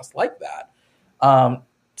that's just like that.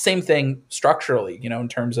 Same thing structurally, in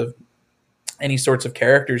terms of any sorts of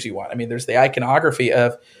characters you want. I mean, there's the iconography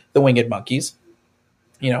of the winged monkeys.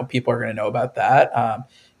 People are going to know about that.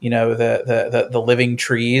 The living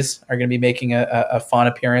trees are going to be making a fun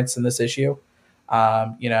appearance in this issue.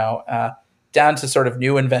 Down to sort of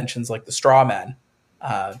new inventions like the straw men,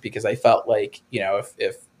 because I felt like,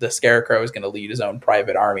 if the Scarecrow is going to lead his own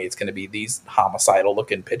private army, it's going to be these homicidal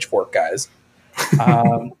looking pitchfork guys.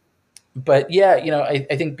 But yeah,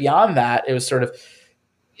 I think beyond that, it was sort of,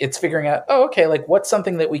 it's figuring out, like what's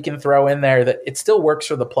something that we can throw in there that it still works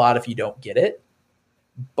for the plot if you don't get it.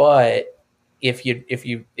 But if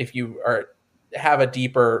you have a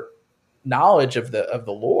deeper knowledge of the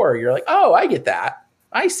lore, you're like, oh, I get that.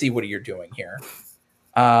 I see what you're doing here.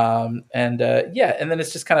 And then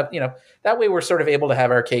it's just kind of, that way we're sort of able to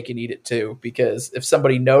have our cake and eat it too, because if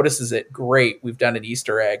somebody notices it, great, we've done an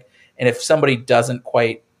Easter egg. And if somebody doesn't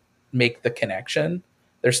quite make the connection,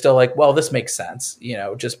 they're still like, well, this makes sense,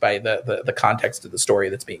 just by the context of the story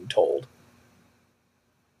that's being told.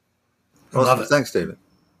 Awesome. Thanks, David.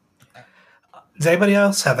 Does anybody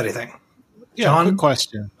else have anything? Yeah, John? quick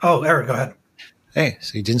question. Oh, Eric, go ahead. Hey,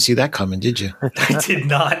 so you didn't see that coming, did you? I did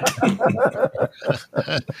not.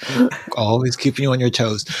 Always keeping you on your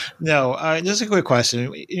toes. No, just a quick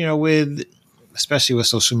question. Especially with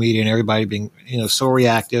social media and everybody being, so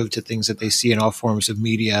reactive to things that they see in all forms of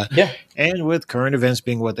media. Yeah. And with current events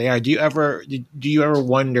being what they are, do you ever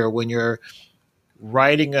wonder when you're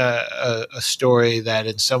writing a story that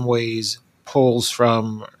in some ways pulls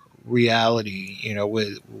from reality,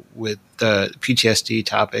 with the PTSD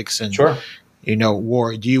topics and, sure.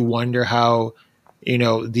 War, do you wonder how,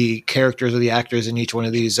 the characters or the actors in each one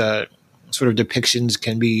of these sort of depictions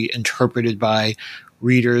can be interpreted by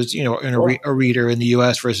readers, in a reader in the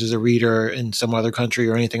US versus a reader in some other country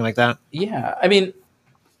or anything like that? Yeah. I mean,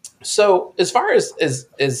 so as far as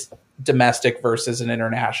domestic versus an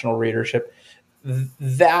international readership,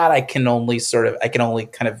 that I can only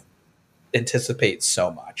kind of anticipate so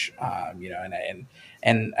much,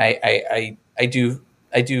 and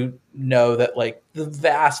I do know that like the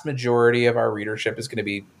vast majority of our readership is going to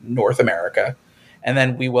be North America, and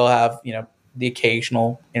then we will have, the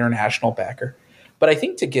occasional international backer. But I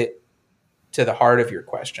think to get to the heart of your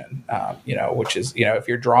question, which is, if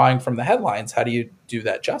you're drawing from the headlines, how do you do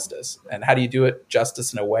that justice? And how do you do it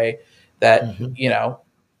justice in a way that,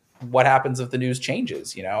 what happens if the news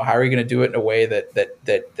changes? How are you going to do it in a way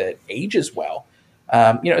that ages well?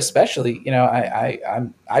 Especially,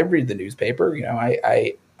 I read the newspaper.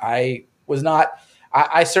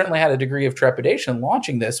 I certainly had a degree of trepidation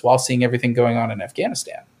launching this while seeing everything going on in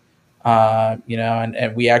Afghanistan.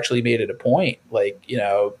 And we actually made it a point, like,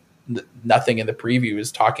 nothing in the preview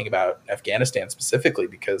is talking about Afghanistan specifically,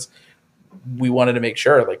 because we wanted to make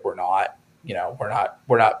sure, like, we're not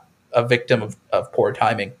a victim of poor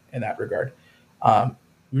timing in that regard.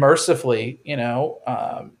 Mercifully,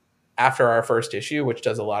 after our first issue, which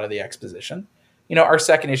does a lot of the exposition, our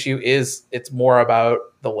second issue it's more about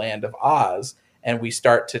the land of Oz, and we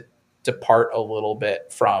start to depart a little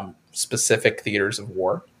bit from specific theaters of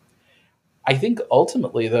war. I think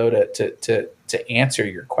ultimately, though, to answer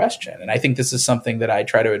your question, and I think this is something that I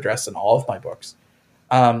try to address in all of my books,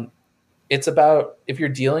 it's about, if you're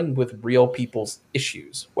dealing with real people's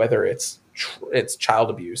issues, whether it's child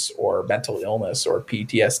abuse or mental illness or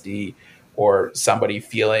PTSD, or somebody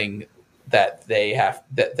feeling that they have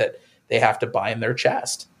to bind their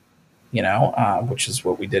chest, which is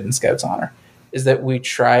what we did in Scouts Honor, is that we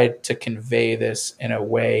tried to convey this in a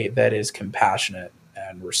way that is compassionate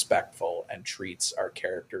and respectful and treats our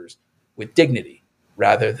characters with dignity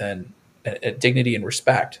rather than dignity and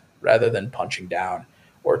respect, rather than punching down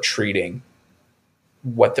or treating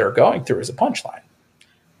what they're going through as a punchline.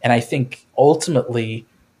 And I think ultimately,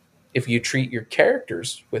 if you treat your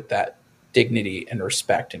characters with that dignity and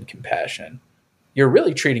respect and compassion, you're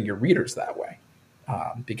really treating your readers that way.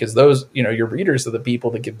 Because those, your readers are the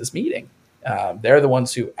people that give this meeting. They're the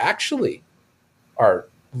ones who actually are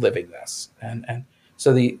living this. And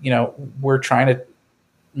so we're trying to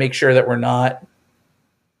make sure that we're not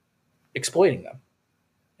exploiting them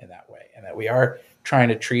in that way, and that we are trying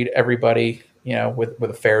to treat everybody, with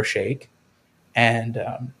a fair shake. And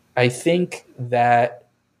I think that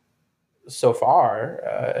so far,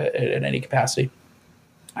 in any capacity,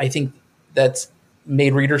 I think that's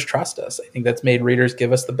made readers trust us. I think that's made readers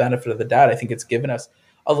give us the benefit of the doubt. I think it's given us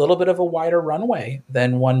a little bit of a wider runway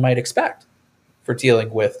than one might expect for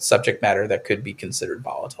dealing with subject matter that could be considered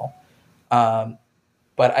volatile. But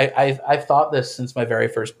I've thought this since my very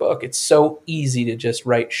first book. It's so easy to just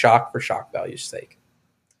write shock for shock value's sake.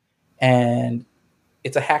 And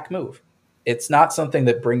it's a hack move. It's not something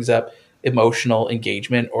that brings up emotional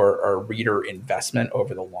engagement or reader investment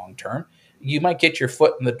over the long term. You might get your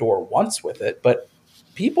foot in the door once with it, but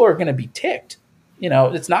people are going to be ticked. They're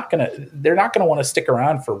not going to want to stick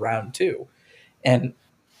around for round 2. And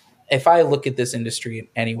if I look at this industry in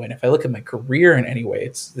any way, and if I look at my career in any way,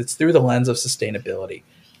 it's through the lens of sustainability.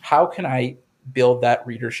 How can I build that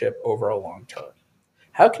readership over a long term?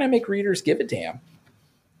 How can I make readers give a damn?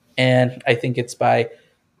 And I think it's by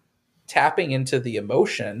tapping into the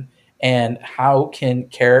emotion, and how can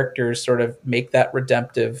characters sort of make that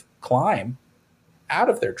redemptive climb out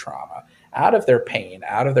of their trauma, out of their pain,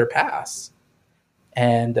 out of their past.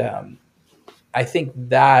 And I think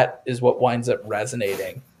that is what winds up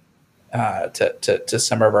resonating to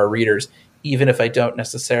some of our readers, even if I don't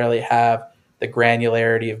necessarily have the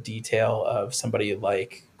granularity of detail of somebody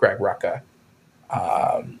like Greg Rucka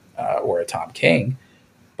or a Tom King.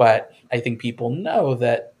 But I think people know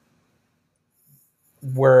that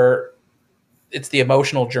it's the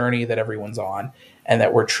emotional journey that everyone's on, and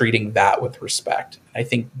that we're treating that with respect. I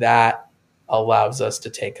think that allows us to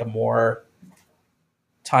take a more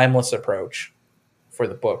timeless approach for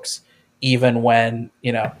the books, even when,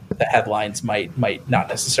 the headlines might not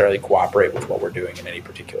necessarily cooperate with what we're doing in any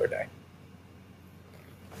particular day.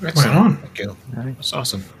 Excellent. Right on. Thank you. That's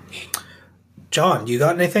awesome. John, you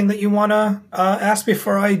got anything that you want to ask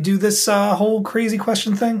before I do this whole crazy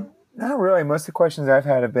question thing? Not really. Most of the questions I've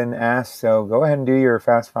had have been asked, so go ahead and do your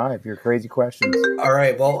Fast Five, your crazy questions. All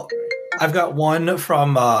right. Well, I've got one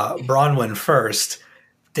from Bronwyn first.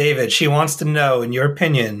 David, she wants to know, in your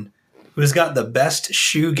opinion, who's got the best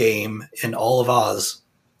shoe game in all of Oz?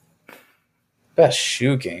 Best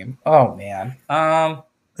shoe game? Oh, man.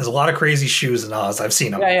 There's a lot of crazy shoes in Oz. I've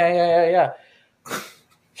seen them. Yeah.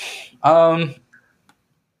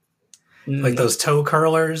 Like those toe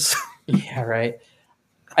curlers. Yeah, right.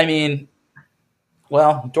 I mean,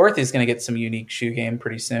 well, Dorothy's going to get some unique shoe game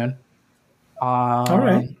pretty soon. All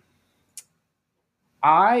right.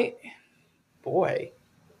 I'm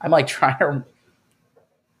like trying to.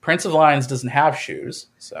 Prince of Lions doesn't have shoes,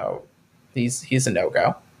 so he's a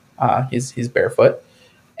no-go. He's barefoot.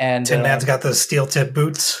 And Tin Man's got those steel tip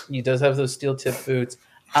boots. He does have those steel tip boots.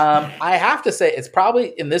 I have to say, it's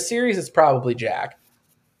probably in this series. It's probably Jack.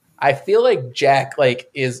 I feel like Jack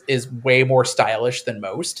is way more stylish than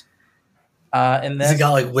most. In this, Has he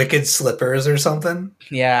got like wicked slippers or something?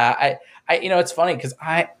 Yeah, I it's funny because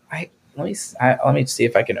let me see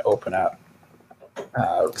if I can open up.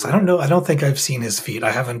 Because I don't know. I don't think I've seen his feet.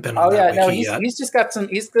 I haven't been on that wiki yet. He's just got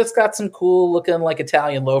some cool looking like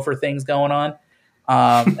Italian loafer things going on.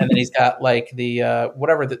 And then he's got like the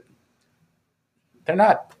they're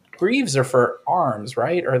not greaves are for arms,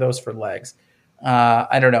 right? Or are those for legs?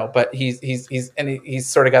 I don't know, but he's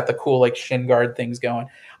sort of got the cool like shin guard things going.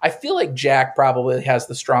 I feel like Jack probably has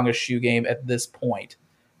the strongest shoe game at this point,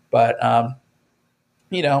 but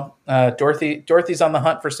Dorothy's on the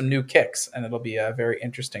hunt for some new kicks, and it'll be very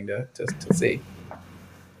interesting to see.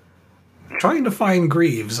 Trying to find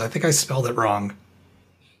Greaves. I think I spelled it wrong.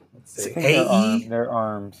 Let's see. A-E? They're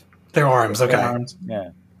arms. They're arms. Okay. They're arms. Yeah.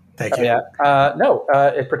 Thank you. Yeah. No,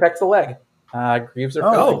 it protects the leg. Greaves are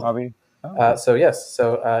Bobby. so yes.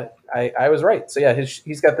 So I was right. So yeah,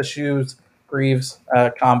 he's got the shoes Greaves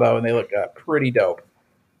combo, and they look pretty dope.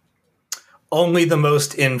 Only the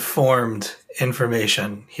most informed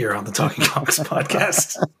information here on the Talking Comics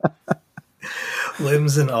podcast.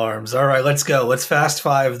 Limbs and arms. All right, let's go. Let's fast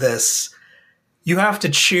five this. You have to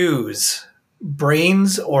choose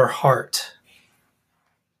brains or heart.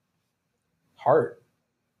 Heart.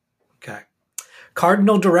 Okay.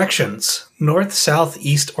 Cardinal directions: north, south,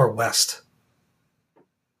 east, or west.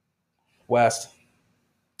 West.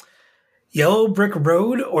 Yellow brick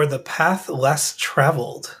road or the path less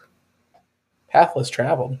traveled. Path less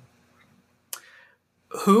traveled.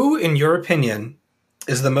 Who, in your opinion,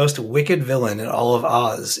 is the most wicked villain in all of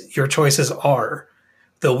Oz? Your choices are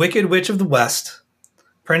the Wicked Witch of the West,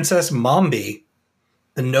 Princess Mombi,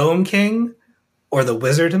 the Gnome King, or the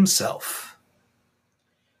Wizard himself.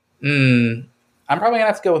 I'm probably gonna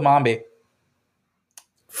have to go with Mombi.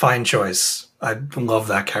 Fine choice. I love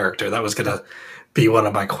that character. That was gonna be one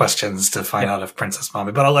of my questions to find out if Princess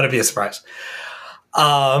Mombi, but I'll let it be a surprise.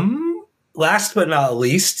 Last but not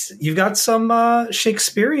least, you've got some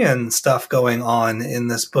Shakespearean stuff going on in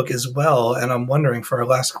this book as well, and I'm wondering for our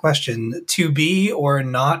last question, to be or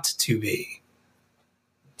not to be?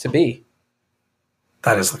 To be.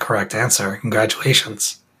 That is the correct answer.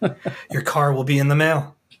 Congratulations. Your car will be in the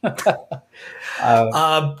mail.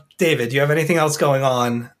 David, do you have anything else going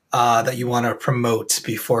on that you want to promote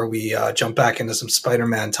before we jump back into some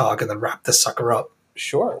Spider-Man talk and then wrap this sucker up?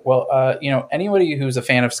 Sure. Well, anybody who's a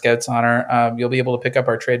fan of Scouts Honor, you'll be able to pick up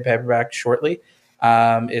our trade paperback shortly.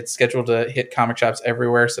 It's scheduled to hit comic shops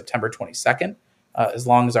everywhere September 22nd. As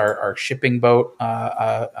long as our shipping boat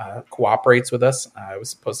cooperates with us. It was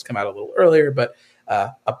supposed to come out a little earlier, but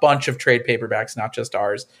a bunch of trade paperbacks, not just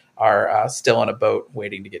ours, are still on a boat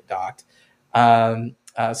waiting to get docked.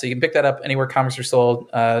 So you can pick that up anywhere comics are sold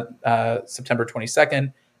September 22nd,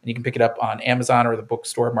 and you can pick it up on Amazon or the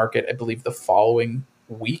bookstore market, I believe, the following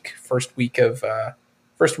week, first week of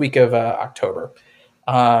October.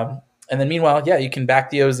 And then meanwhile, you can back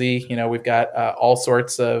the OZ. We've got all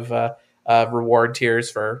sorts of reward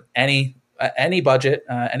tiers for any budget,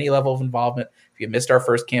 any level of involvement. If you missed our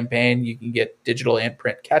first campaign, you can get digital and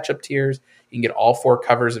print catch-up tiers. You can get all 4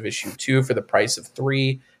 covers of issue 2 for the price of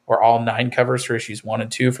 3, or all 9 covers for issues 1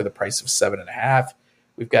 and 2 for the price of 7.5.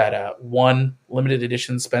 We've got 1 limited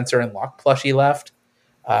edition Spencer and Locke plushie left.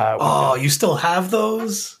 You still have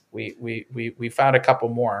those? We found a couple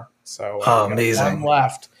more. So amazing. One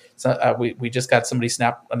left. So we just got somebody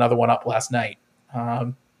snap another one up last night.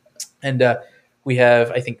 And we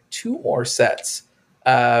have, I think, 2 more sets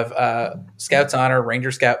of Scouts Honor,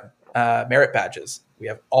 Ranger Scout merit badges. We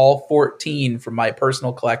have all 14 from my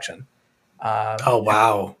personal collection.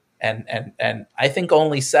 Wow. And I think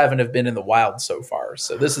only 7 have been in the wild so far.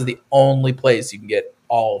 So this is the only place you can get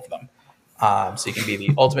all of them. So you can be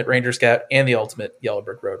the Ultimate Ranger Scout and the Ultimate Yellow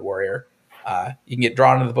Brick Road Warrior. You can get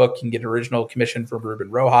drawn into the book. You can get an original commission from Ruben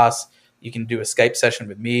Rojas. You can do a Skype session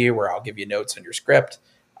with me where I'll give you notes on your script,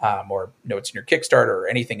 or notes in your Kickstarter, or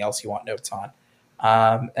anything else you want notes on.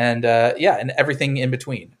 And everything in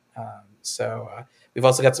between. So we've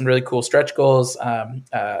also got some really cool stretch goals.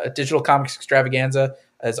 A digital comics extravaganza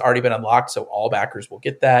has already been unlocked, so all backers will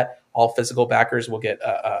get that. All physical backers will get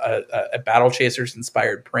a Battle Chasers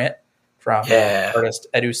inspired print from artist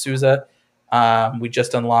Edu Souza. We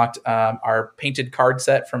just unlocked our painted card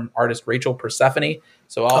set from artist Rachel Persephone.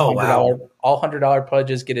 So all $100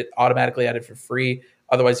 pledges get it automatically added for free.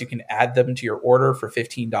 Otherwise, you can add them to your order for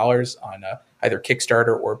 $15 on either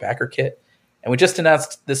Kickstarter or Backer Kit. And we just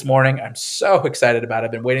announced this morning, I'm so excited about it.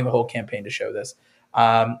 I've been waiting the whole campaign to show this.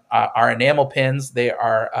 Our enamel pins, they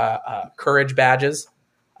are courage badges.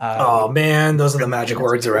 Man, those are the magic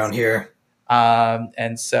words around here.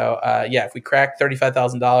 And so, if we crack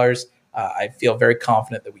 $35,000, I feel very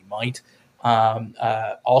confident that we might.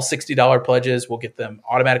 All $60 pledges will get them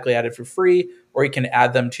automatically added for free, or you can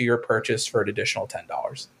add them to your purchase for an additional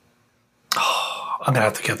 $10. I'm going to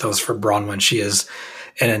have to get those for Bronwyn. She is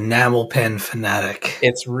an enamel pin fanatic.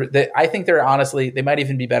 I think they're honestly, they might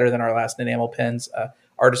even be better than our last enamel pins.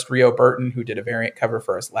 Artist Rio Burton, who did a variant cover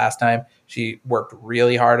for us last time, she worked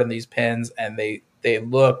really hard on these pins, and they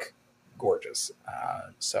look gorgeous.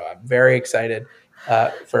 So I'm very excited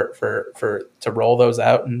to roll those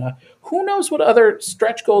out, and who knows what other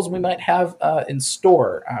stretch goals we might have in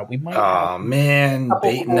store. We might.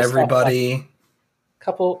 Baiting cool everybody.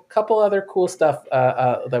 Couple other cool stuff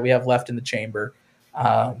that we have left in the chamber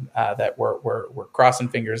that we're crossing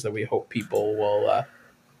fingers that we hope people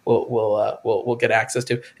will get access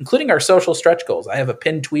to, including our social stretch goals. I have a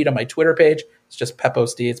pinned tweet on my Twitter page. It's just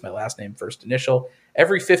Pepos D. It's my last name, first initial.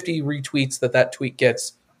 Every 50 retweets that tweet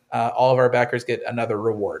gets, all of our backers get another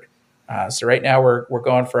reward. So right now we're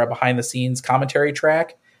going for a behind the scenes commentary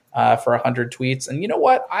track for 100 tweets. And you know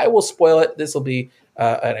what? I will spoil it. This will be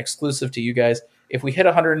an exclusive to you guys. If we hit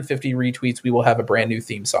 150 retweets, we will have a brand new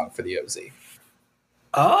theme song for the OZ.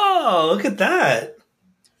 Oh, look at that.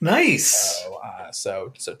 Nice.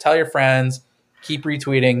 So tell your friends, keep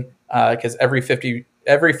retweeting, because every 50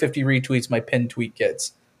 retweets my pinned tweet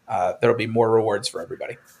gets, there'll be more rewards for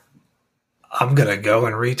everybody. I'm going to go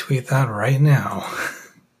and retweet that right now.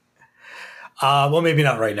 Well, maybe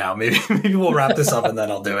not right now. Maybe we'll wrap this up and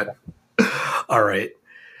then I'll do it. All right.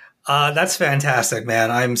 That's fantastic,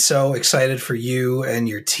 man. I'm so excited for you and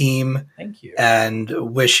your team. Thank you. And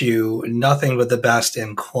wish you nothing but the best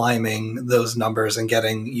in climbing those numbers and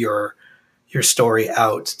getting your story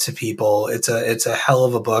out to people. It's a hell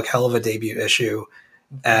of a book, hell of a debut issue.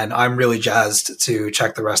 And I'm really jazzed to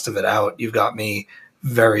check the rest of it out. You've got me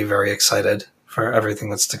very, very excited for everything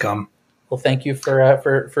that's to come. Well, thank you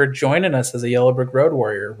for joining us as a Yellow Brick Road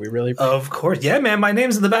Warrior. We really appreciate it. Of course. Yeah, man. My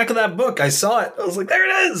name's in the back of that book. I saw it. I was like, there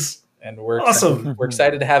it is. And we're awesome. We're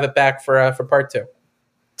excited to have it back for part 2.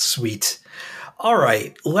 Sweet. All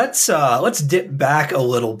right. Let's dip back a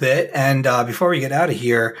little bit. And before we get out of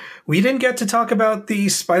here, we didn't get to talk about the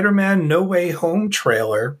Spider-Man No Way Home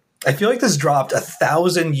trailer. I feel like this dropped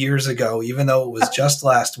 1,000 years ago, even though it was just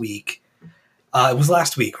last week. It was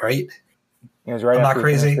last week, right? It was right I'm after not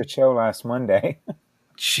crazy. The show last Monday.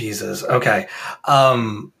 Jesus. Okay.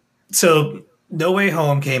 So No Way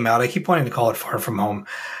Home came out. I keep wanting to call it Far From Home.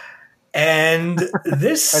 And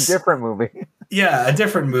this A different movie. Yeah, a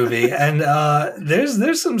different movie. And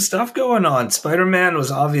there's some stuff going on. Spider-Man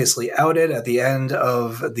was obviously outed at the end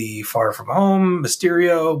of the Far From Home.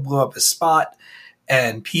 Mysterio blew up his spot,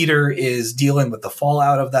 and Peter is dealing with the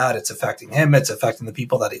fallout of that. It's affecting him. It's affecting the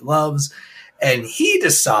people that he loves. And he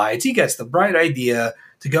gets the bright idea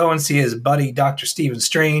to go and see his buddy, Dr. Stephen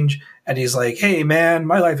Strange. And he's like, hey, man,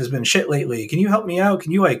 my life has been shit lately. Can you help me out?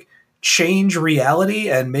 Can you, like, change reality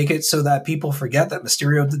and make it so that people forget that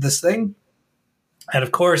Mysterio did this thing? And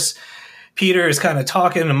of course, Peter is kind of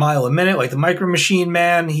talking a mile a minute like the Micro Machine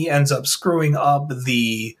Man. He ends up screwing up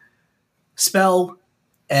the spell.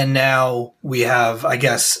 And now we have, I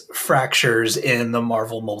guess, fractures in the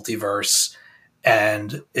Marvel multiverse.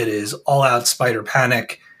 And it is all out spider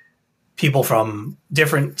panic. People from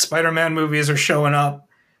different Spider-Man movies are showing up.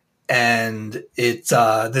 And it's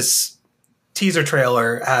this teaser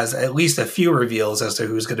trailer has at least a few reveals as to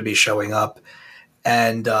who's going to be showing up.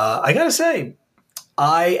 And I got to say,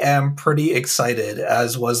 I am pretty excited,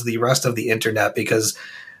 as was the rest of the internet, because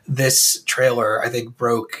this trailer, I think,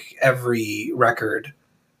 broke every record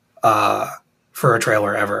for a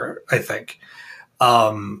trailer ever, I think.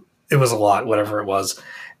 It was a lot, whatever it was.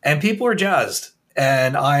 And people are jazzed.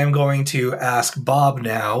 And I am going to ask Bob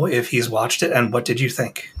now if he's watched it, and what did you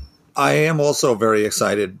think? I am also very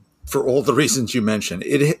excited for all the reasons you mentioned.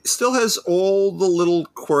 It still has all the little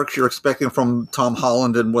quirks you're expecting from Tom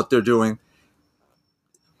Holland and what they're doing.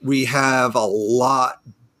 We have a lot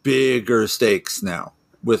bigger stakes now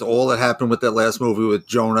with all that happened with that last movie with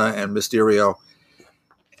Jonah and Mysterio.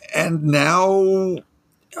 And now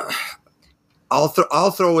I'll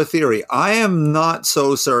throw a theory. I am not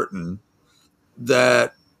so certain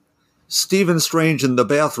that Stephen Strange in the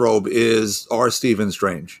bathrobe is our Stephen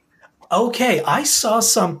Strange. Okay, I saw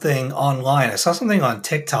something online. I saw something on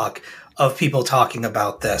TikTok of people talking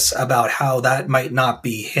about this, about how that might not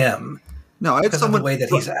be him. No, I had someone, the way that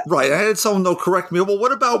he's at. Right. I had someone though correct me. Well,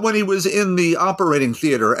 what about when he was in the operating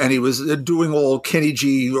theater and he was doing all Kenny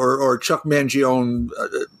G or Chuck Mangione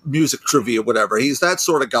music trivia, whatever? He's that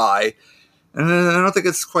sort of guy. And I don't think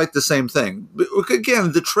it's quite the same thing. But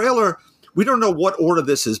again, the trailer, we don't know what order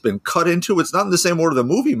this has been cut into. It's not in the same order the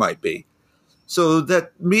movie might be. So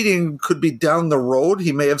that meeting could be down the road.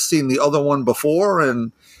 He may have seen the other one before,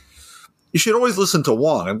 and you should always listen to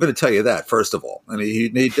Wong. I'm going to tell you that, first of all. And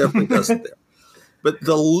he definitely does it there. But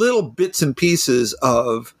the little bits and pieces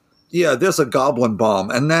of, yeah, there's a goblin bomb.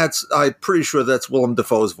 And I'm pretty sure that's Willem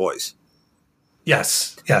Dafoe's voice.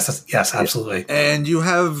 Yes, absolutely. And you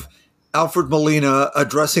have Alfred Molina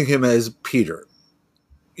addressing him as Peter.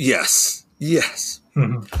 Yes.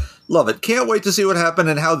 Mm-hmm. Love it. Can't wait to see what happened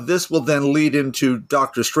and how this will then lead into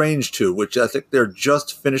Doctor Strange 2, which I think they're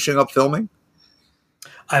just finishing up filming.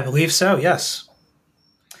 I believe so, yes.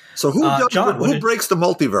 So who breaks the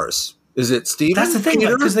multiverse? Is it Steven? That's the thing,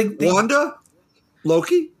 Peter, because they Wanda?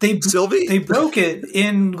 Loki? Sylvie? They broke it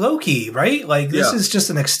in Loki, right? Like, this is just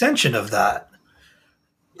an extension of that.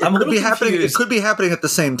 It could be happening at the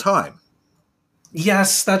same time.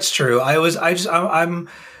 Yes, that's true. I'm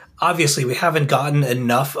obviously we haven't gotten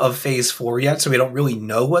enough of Phase 4 yet, so we don't really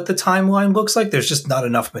know what the timeline looks like. There's just not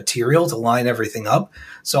enough material to line everything up.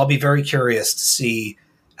 So I'll be very curious to see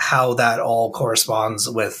how that all corresponds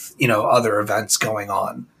with, other events going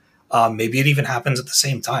on. Maybe it even happens at the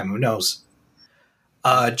same time. Who knows?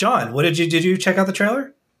 John, did you check out the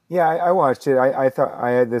trailer? Yeah, I watched it. I thought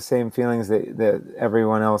I had the same feelings that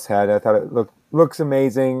everyone else had. I thought it looks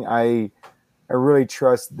amazing. I really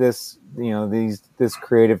trust this, this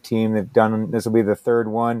creative team. They've done, this will be the third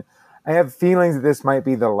one. I have feelings that this might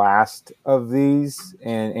be the last of these,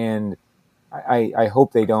 and I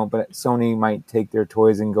hope they don't, but Sony might take their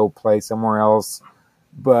toys and go play somewhere else.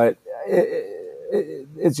 But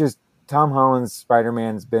it's just, Tom Holland's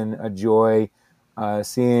Spider-Man's been a joy.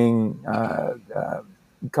 Seeing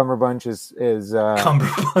Cumberbunch is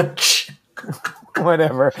Cumberbunch.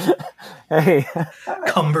 Whatever. Hey.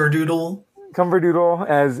 Cumberdoodle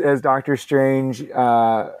as Doctor Strange.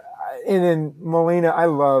 And then Molina, I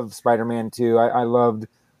love Spider-Man too. I loved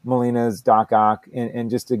Molina's Doc Ock, and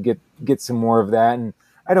just to get some more of that. And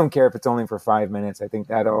I don't care if it's only for 5 minutes. I think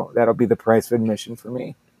that'll be the price of admission for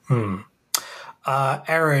me.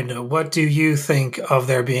 Aaron, what do you think of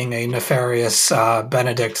there being a nefarious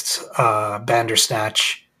Benedict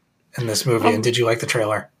Bandersnatch in this movie? And did you like the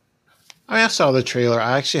trailer? I saw the trailer.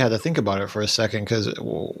 I actually had to think about it for a second, because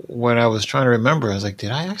when I was trying to remember, I was like, did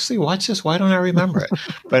I actually watch this? Why don't I remember it?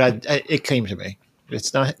 But it came to me.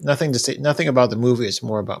 It's nothing to say, nothing about the movie. It's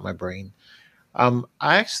more about my brain.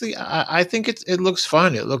 I think it looks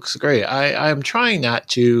fun. It looks great. I'm trying not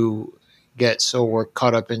to get so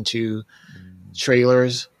caught up into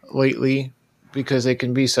trailers lately because they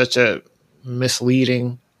can be such a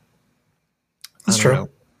misleading. That's true.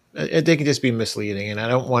 They can just be misleading, and I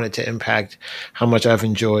don't want it to impact how much I've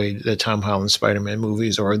enjoyed the Tom Holland Spider-Man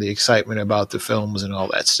movies or the excitement about the films and all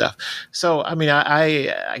that stuff. So, I mean,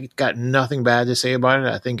 I got nothing bad to say about it.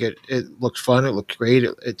 I think it looked fun. It looked great.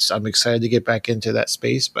 I'm excited to get back into that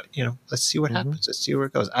space, but let's see what happens. Let's see where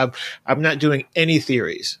it goes. I'm not doing any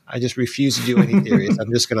theories. I just refuse to do any theories.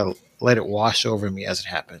 I'm just going to let it wash over me as it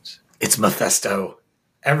happens. It's Mephisto.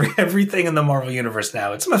 Everything in the Marvel Universe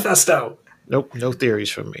now, it's Mephisto. Nope, no theories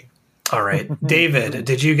from me. All right. David,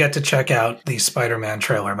 did you get to check out the Spider-Man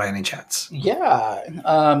trailer by any chance? Yeah.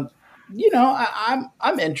 I'm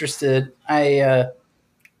interested. I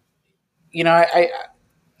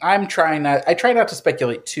try not to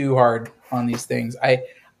speculate too hard on these things. I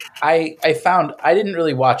found I didn't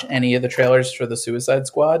really watch any of the trailers for the Suicide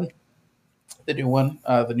Squad, the new one,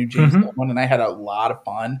 the new James Gunn one, and I had a lot of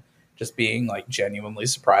fun just being like genuinely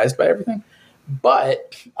surprised by everything.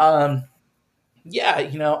 But I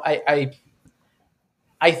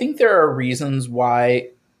think there are reasons why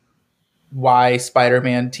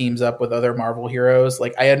Spider-Man teams up with other Marvel heroes.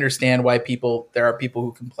 Like, I understand why there are people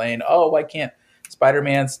who complain, oh, why can't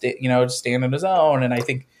Spider-Man stand on his own? And I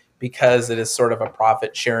think because it is sort of a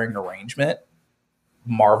profit-sharing arrangement,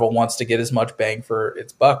 Marvel wants to get as much bang for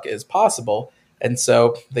its buck as possible. And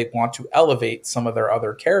so they want to elevate some of their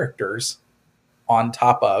other characters on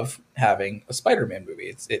top of having a Spider-Man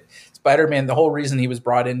movie. Spider-Man, the whole reason he was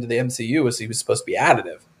brought into the MCU was he was supposed to be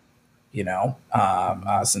additive,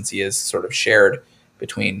 since he is sort of shared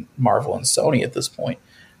between Marvel and Sony at this point.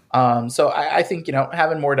 So I think,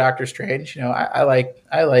 having more Doctor Strange, I like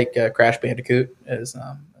Crash Bandicoot as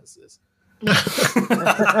and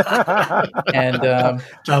that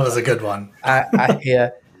was a good one.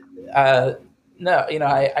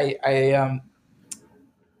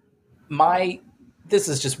 This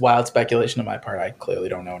is just wild speculation on my part. I clearly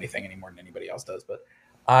don't know anything any more than anybody else does, but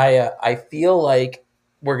I feel like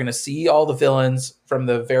we're going to see all the villains from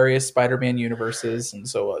the various Spider-Man universes, and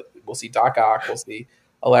so we'll see Doc Ock, we'll see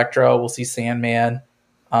Electro, we'll see Sandman,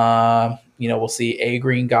 we'll see a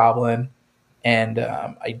Green Goblin, and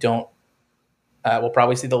we'll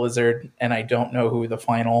probably see the Lizard, and I don't know who the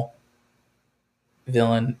final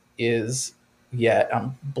villain is yet.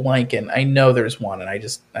 I'm blanking. I know there's one, and I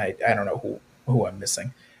don't know who I'm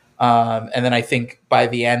missing. And then I think by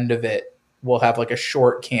the end of it, we'll have like a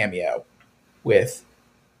short cameo with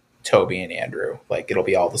Toby and Andrew. Like, it'll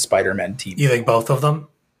be all the Spider-Man team. You think both of them?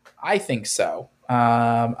 I think so.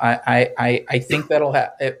 I think that'll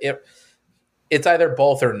have it's either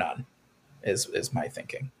both or none is my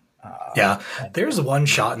thinking. Yeah, there's one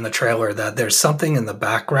shot in the trailer that there's something in the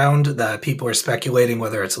background that people are speculating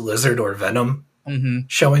whether it's Lizard or Venom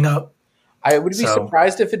showing up. I would be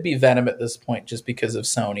surprised if it'd be Venom at this point, just because of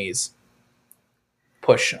Sony's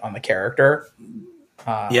push on the character. So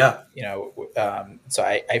I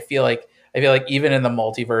feel like even in the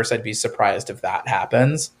multiverse, I'd be surprised if that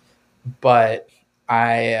happens. But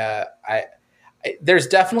there's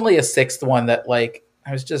definitely a sixth one that, like,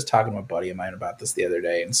 I was just talking to a buddy of mine about this the other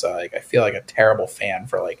day, and so like I feel like a terrible fan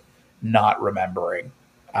for like not remembering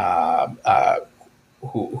who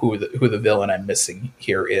the villain I'm missing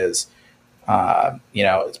here is.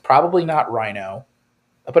 It's probably not Rhino,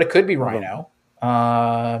 but it could be Rhino.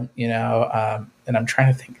 And I'm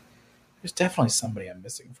trying to think. There's definitely somebody I'm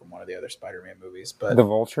missing from one of the other Spider-Man movies, but the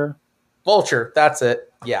Vulture. Vulture, that's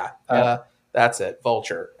it. Yeah, that's it.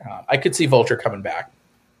 Vulture. I could see Vulture coming back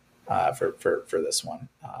for this one.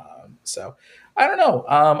 So I don't know.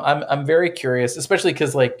 I'm very curious, especially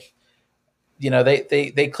because they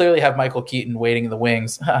clearly have Michael Keaton waiting in the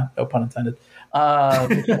wings. No pun intended. I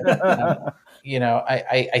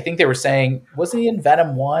think they were saying, wasn't he in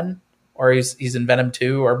Venom 1 or he's in Venom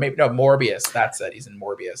 2 or maybe no Morbius? That's it. He's in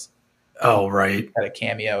Morbius. Oh, right. Had a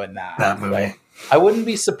cameo in that movie. So I wouldn't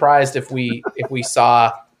be surprised if we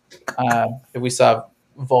saw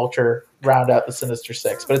Vulture round out the Sinister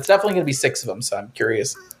Six, but it's definitely going to be 6 of them. So I'm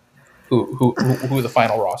curious who the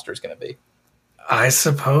final roster is going to be. I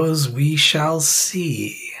suppose we shall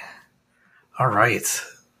see. All right.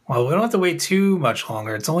 Well, we don't have to wait too much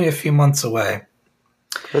longer. It's only a few months away.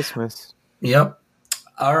 Christmas. Yep.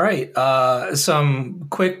 All right. Some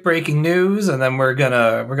quick breaking news, and then we're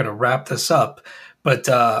gonna wrap this up. But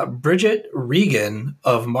Bridget Regan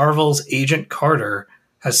of Marvel's Agent Carter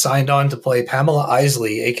has signed on to play Pamela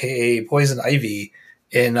Isley, aka Poison Ivy,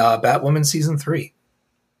 in Batwoman season 3.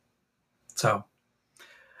 So,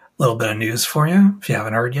 little bit of news for you if you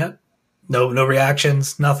haven't heard yet. No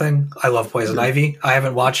reactions, nothing. I love Poison Ivy. I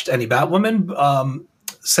haven't watched any Batwoman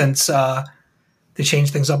since they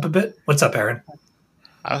changed things up a bit. What's up, Aaron?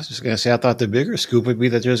 I was just going to say, I thought the bigger scoop would be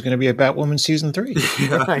that there's going to be a Batwoman season 3.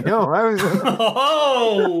 I know.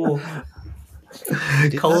 Oh,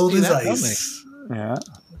 cold as ice. Yeah.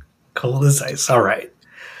 Cold as ice. All right.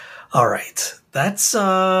 That's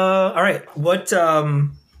all right. What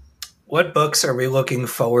books are we looking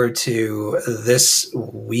forward to this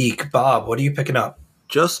week, Bob? What are you picking up?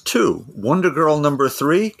 Just 2. Wonder Girl number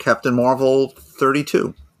 3, Captain Marvel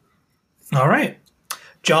 32. All right,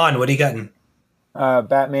 John. What are you getting?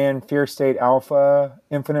 Batman, Fear State Alpha,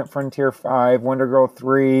 Infinite Frontier 5, Wonder Girl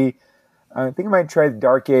 3. I think I might try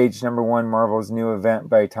Dark Age number 1, Marvel's new event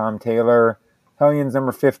by Tom Taylor. Hellions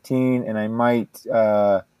number 15, and I might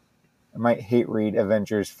hate read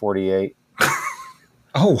Avengers 48.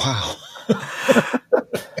 Oh, wow.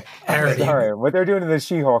 Sorry, what they're doing to the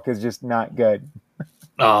She-Hulk is just not good.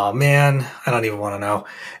 Oh, man. I don't even want to know.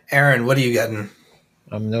 Aaron, what are you getting?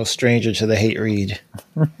 I'm no stranger to the hate read.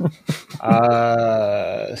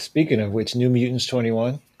 Speaking of which, New Mutants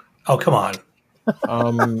 21. Oh, come on.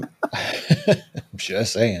 I'm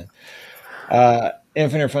just saying.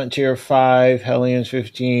 Infinite Frontier 5, Hellions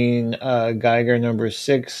 15, Geiger number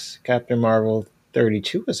 6, Captain Marvel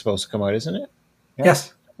 32 is supposed to come out, isn't it?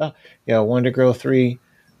 Yes. Yeah, Wonder Girl 3,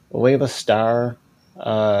 Layla Starr.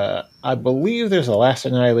 I believe there's a Last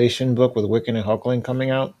Annihilation book with Wiccan and Hulkling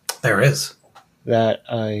coming out. There is. That,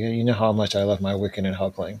 you know how much I love my Wiccan and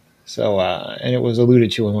Hulkling. So, and it was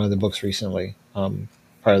alluded to in one of the books recently, part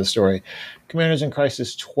of the story. Commanders in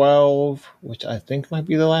Crisis 12, which I think might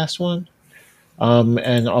be the last one.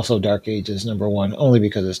 And also Dark Ages number 1, only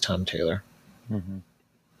because it's Tom Taylor. Mm-hmm.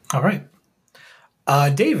 All right.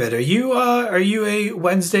 David, are you a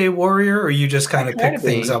Wednesday warrior, or you just kind of pick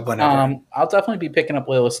things up whenever? I'll definitely be picking up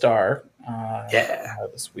Layla Starr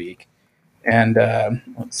this week. And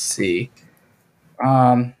let's see.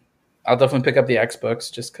 I'll definitely pick up the X books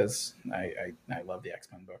just because I love the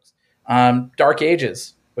X-Men books. Dark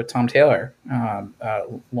Ages with Tom Taylor.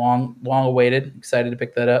 Long awaited. Excited to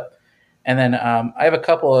pick that up. And then I have a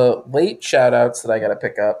couple of late shout-outs that I got to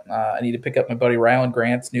pick up. I need to pick up my buddy Rylan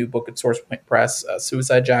Grant's new book at Source Point Press,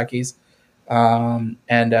 Suicide Jockeys. And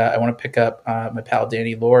I want to pick up my pal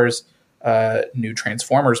Danny Lore's new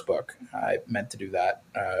Transformers book. I meant to do that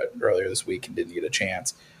earlier this week and didn't get a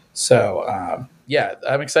chance. So, I'm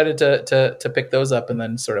excited to pick those up and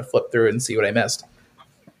then sort of flip through it and see what I missed.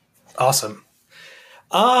 Awesome.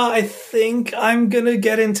 I think I'm going to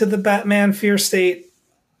get into the Batman Fear State.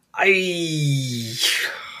 I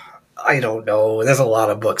don't know. There's a lot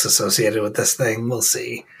of books associated with this thing. We'll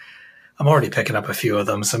see. I'm already picking up a few of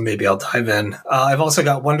them, so maybe I'll dive in. I've also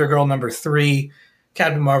got Wonder Girl number 3,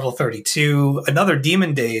 Captain Marvel 32, another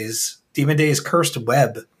Demon Days Cursed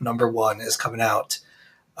Web number 1 is coming out.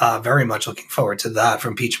 Very much looking forward to that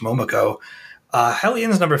from Peach Momoko.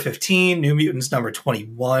 Hellions number 15, New Mutants number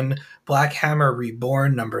 21, Black Hammer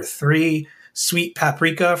Reborn number 3, Sweet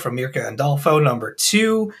Paprika from Mirka Andolfo number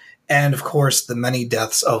 2, and of course The Many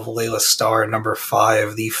Deaths of Layla Starr number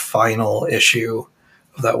 5, the final issue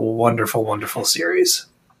of that wonderful, wonderful series.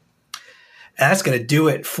 And that's going to do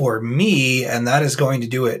it for me, and that is going to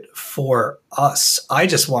do it for us. I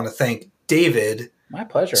just want to thank David. My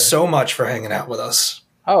pleasure. So much for hanging out with us.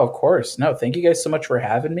 Oh, of course. No, thank you guys so much for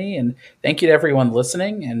having me, and thank you to everyone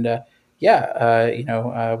listening. And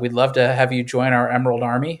we'd love to have you join our Emerald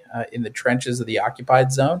Army in the trenches of the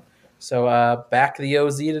occupied zone. So back the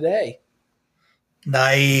OZ today.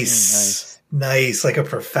 Nice. Like a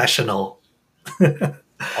professional.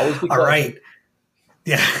 Always be close. All right.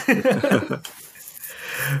 Yeah.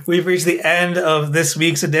 We've reached the end of this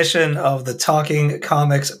week's edition of the Talking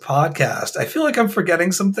Comics podcast. I feel like I'm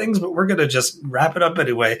forgetting some things, but we're going to just wrap it up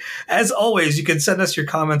anyway. As always, you can send us your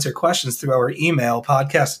comments or questions through our email,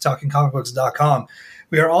 podcast@talkingcomicbooks.com.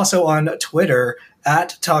 We are also on Twitter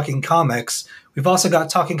 @TalkingComics. We've also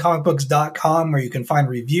got talkingcomicbooks.com, where you can find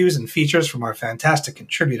reviews and features from our fantastic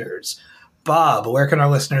contributors. Bob, where can our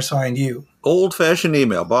listeners find you? Old-fashioned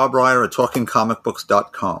email,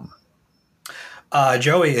 bobryer@talkingcomicbooks.com.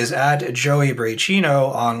 Joey is at Joey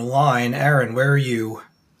Bracino online. Aaron, where are you?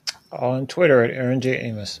 On Twitter at Aaron J.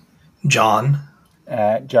 Amos. John?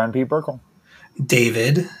 At John P. Burkle.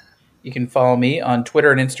 David? You can follow me on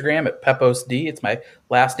Twitter and Instagram at PepposD. It's my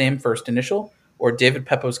last name, first initial. Or David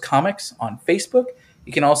Pepos Comics on Facebook.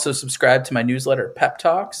 You can also subscribe to my newsletter, Pep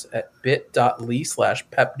Talks, at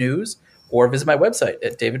bit.ly/pepnews, or visit my website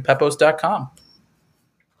at davidpepos.com.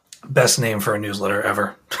 Best name for a newsletter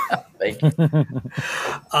ever. Thank you.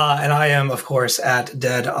 And I am, of course, at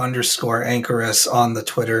dead_Anchorus on the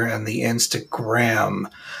Twitter and the Instagram.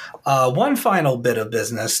 One final bit of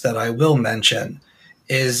business that I will mention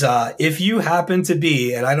is if you happen to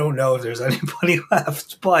be, and I don't know if there's anybody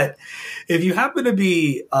left, but if you happen to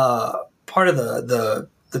be part of the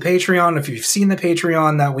Patreon, if you've seen the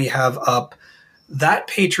Patreon that we have up, that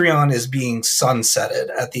Patreon is being sunsetted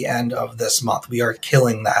at the end of this month. We are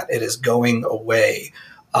killing that. It is going away.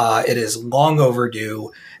 It is long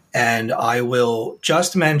overdue. And I will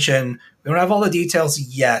just mention, we don't have all the details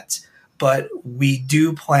yet, but we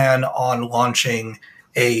do plan on launching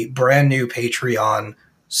a brand new Patreon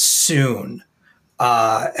soon.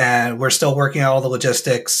 And we're still working out all the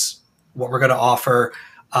logistics, what we're going to offer.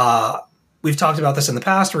 We've talked about this in the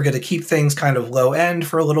past. We're going to keep things kind of low end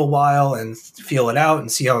for a little while and feel it out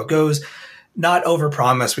and see how it goes. Not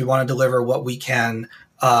overpromise. We want to deliver what we can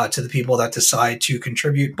to the people that decide to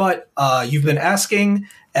contribute. But you've been asking,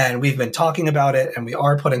 and we've been talking about it, and we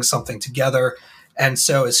are putting something together. And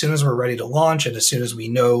so as soon as we're ready to launch and as soon as we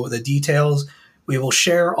know the details, we will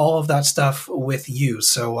share all of that stuff with you.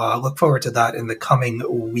 So look forward to that in the coming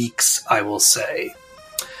weeks, I will say.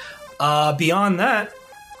 Beyond that,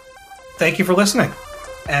 thank you for listening,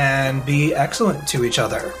 and be excellent to each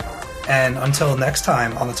other. And until next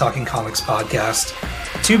time on the Talking Comics podcast,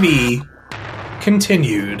 to be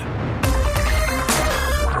continued.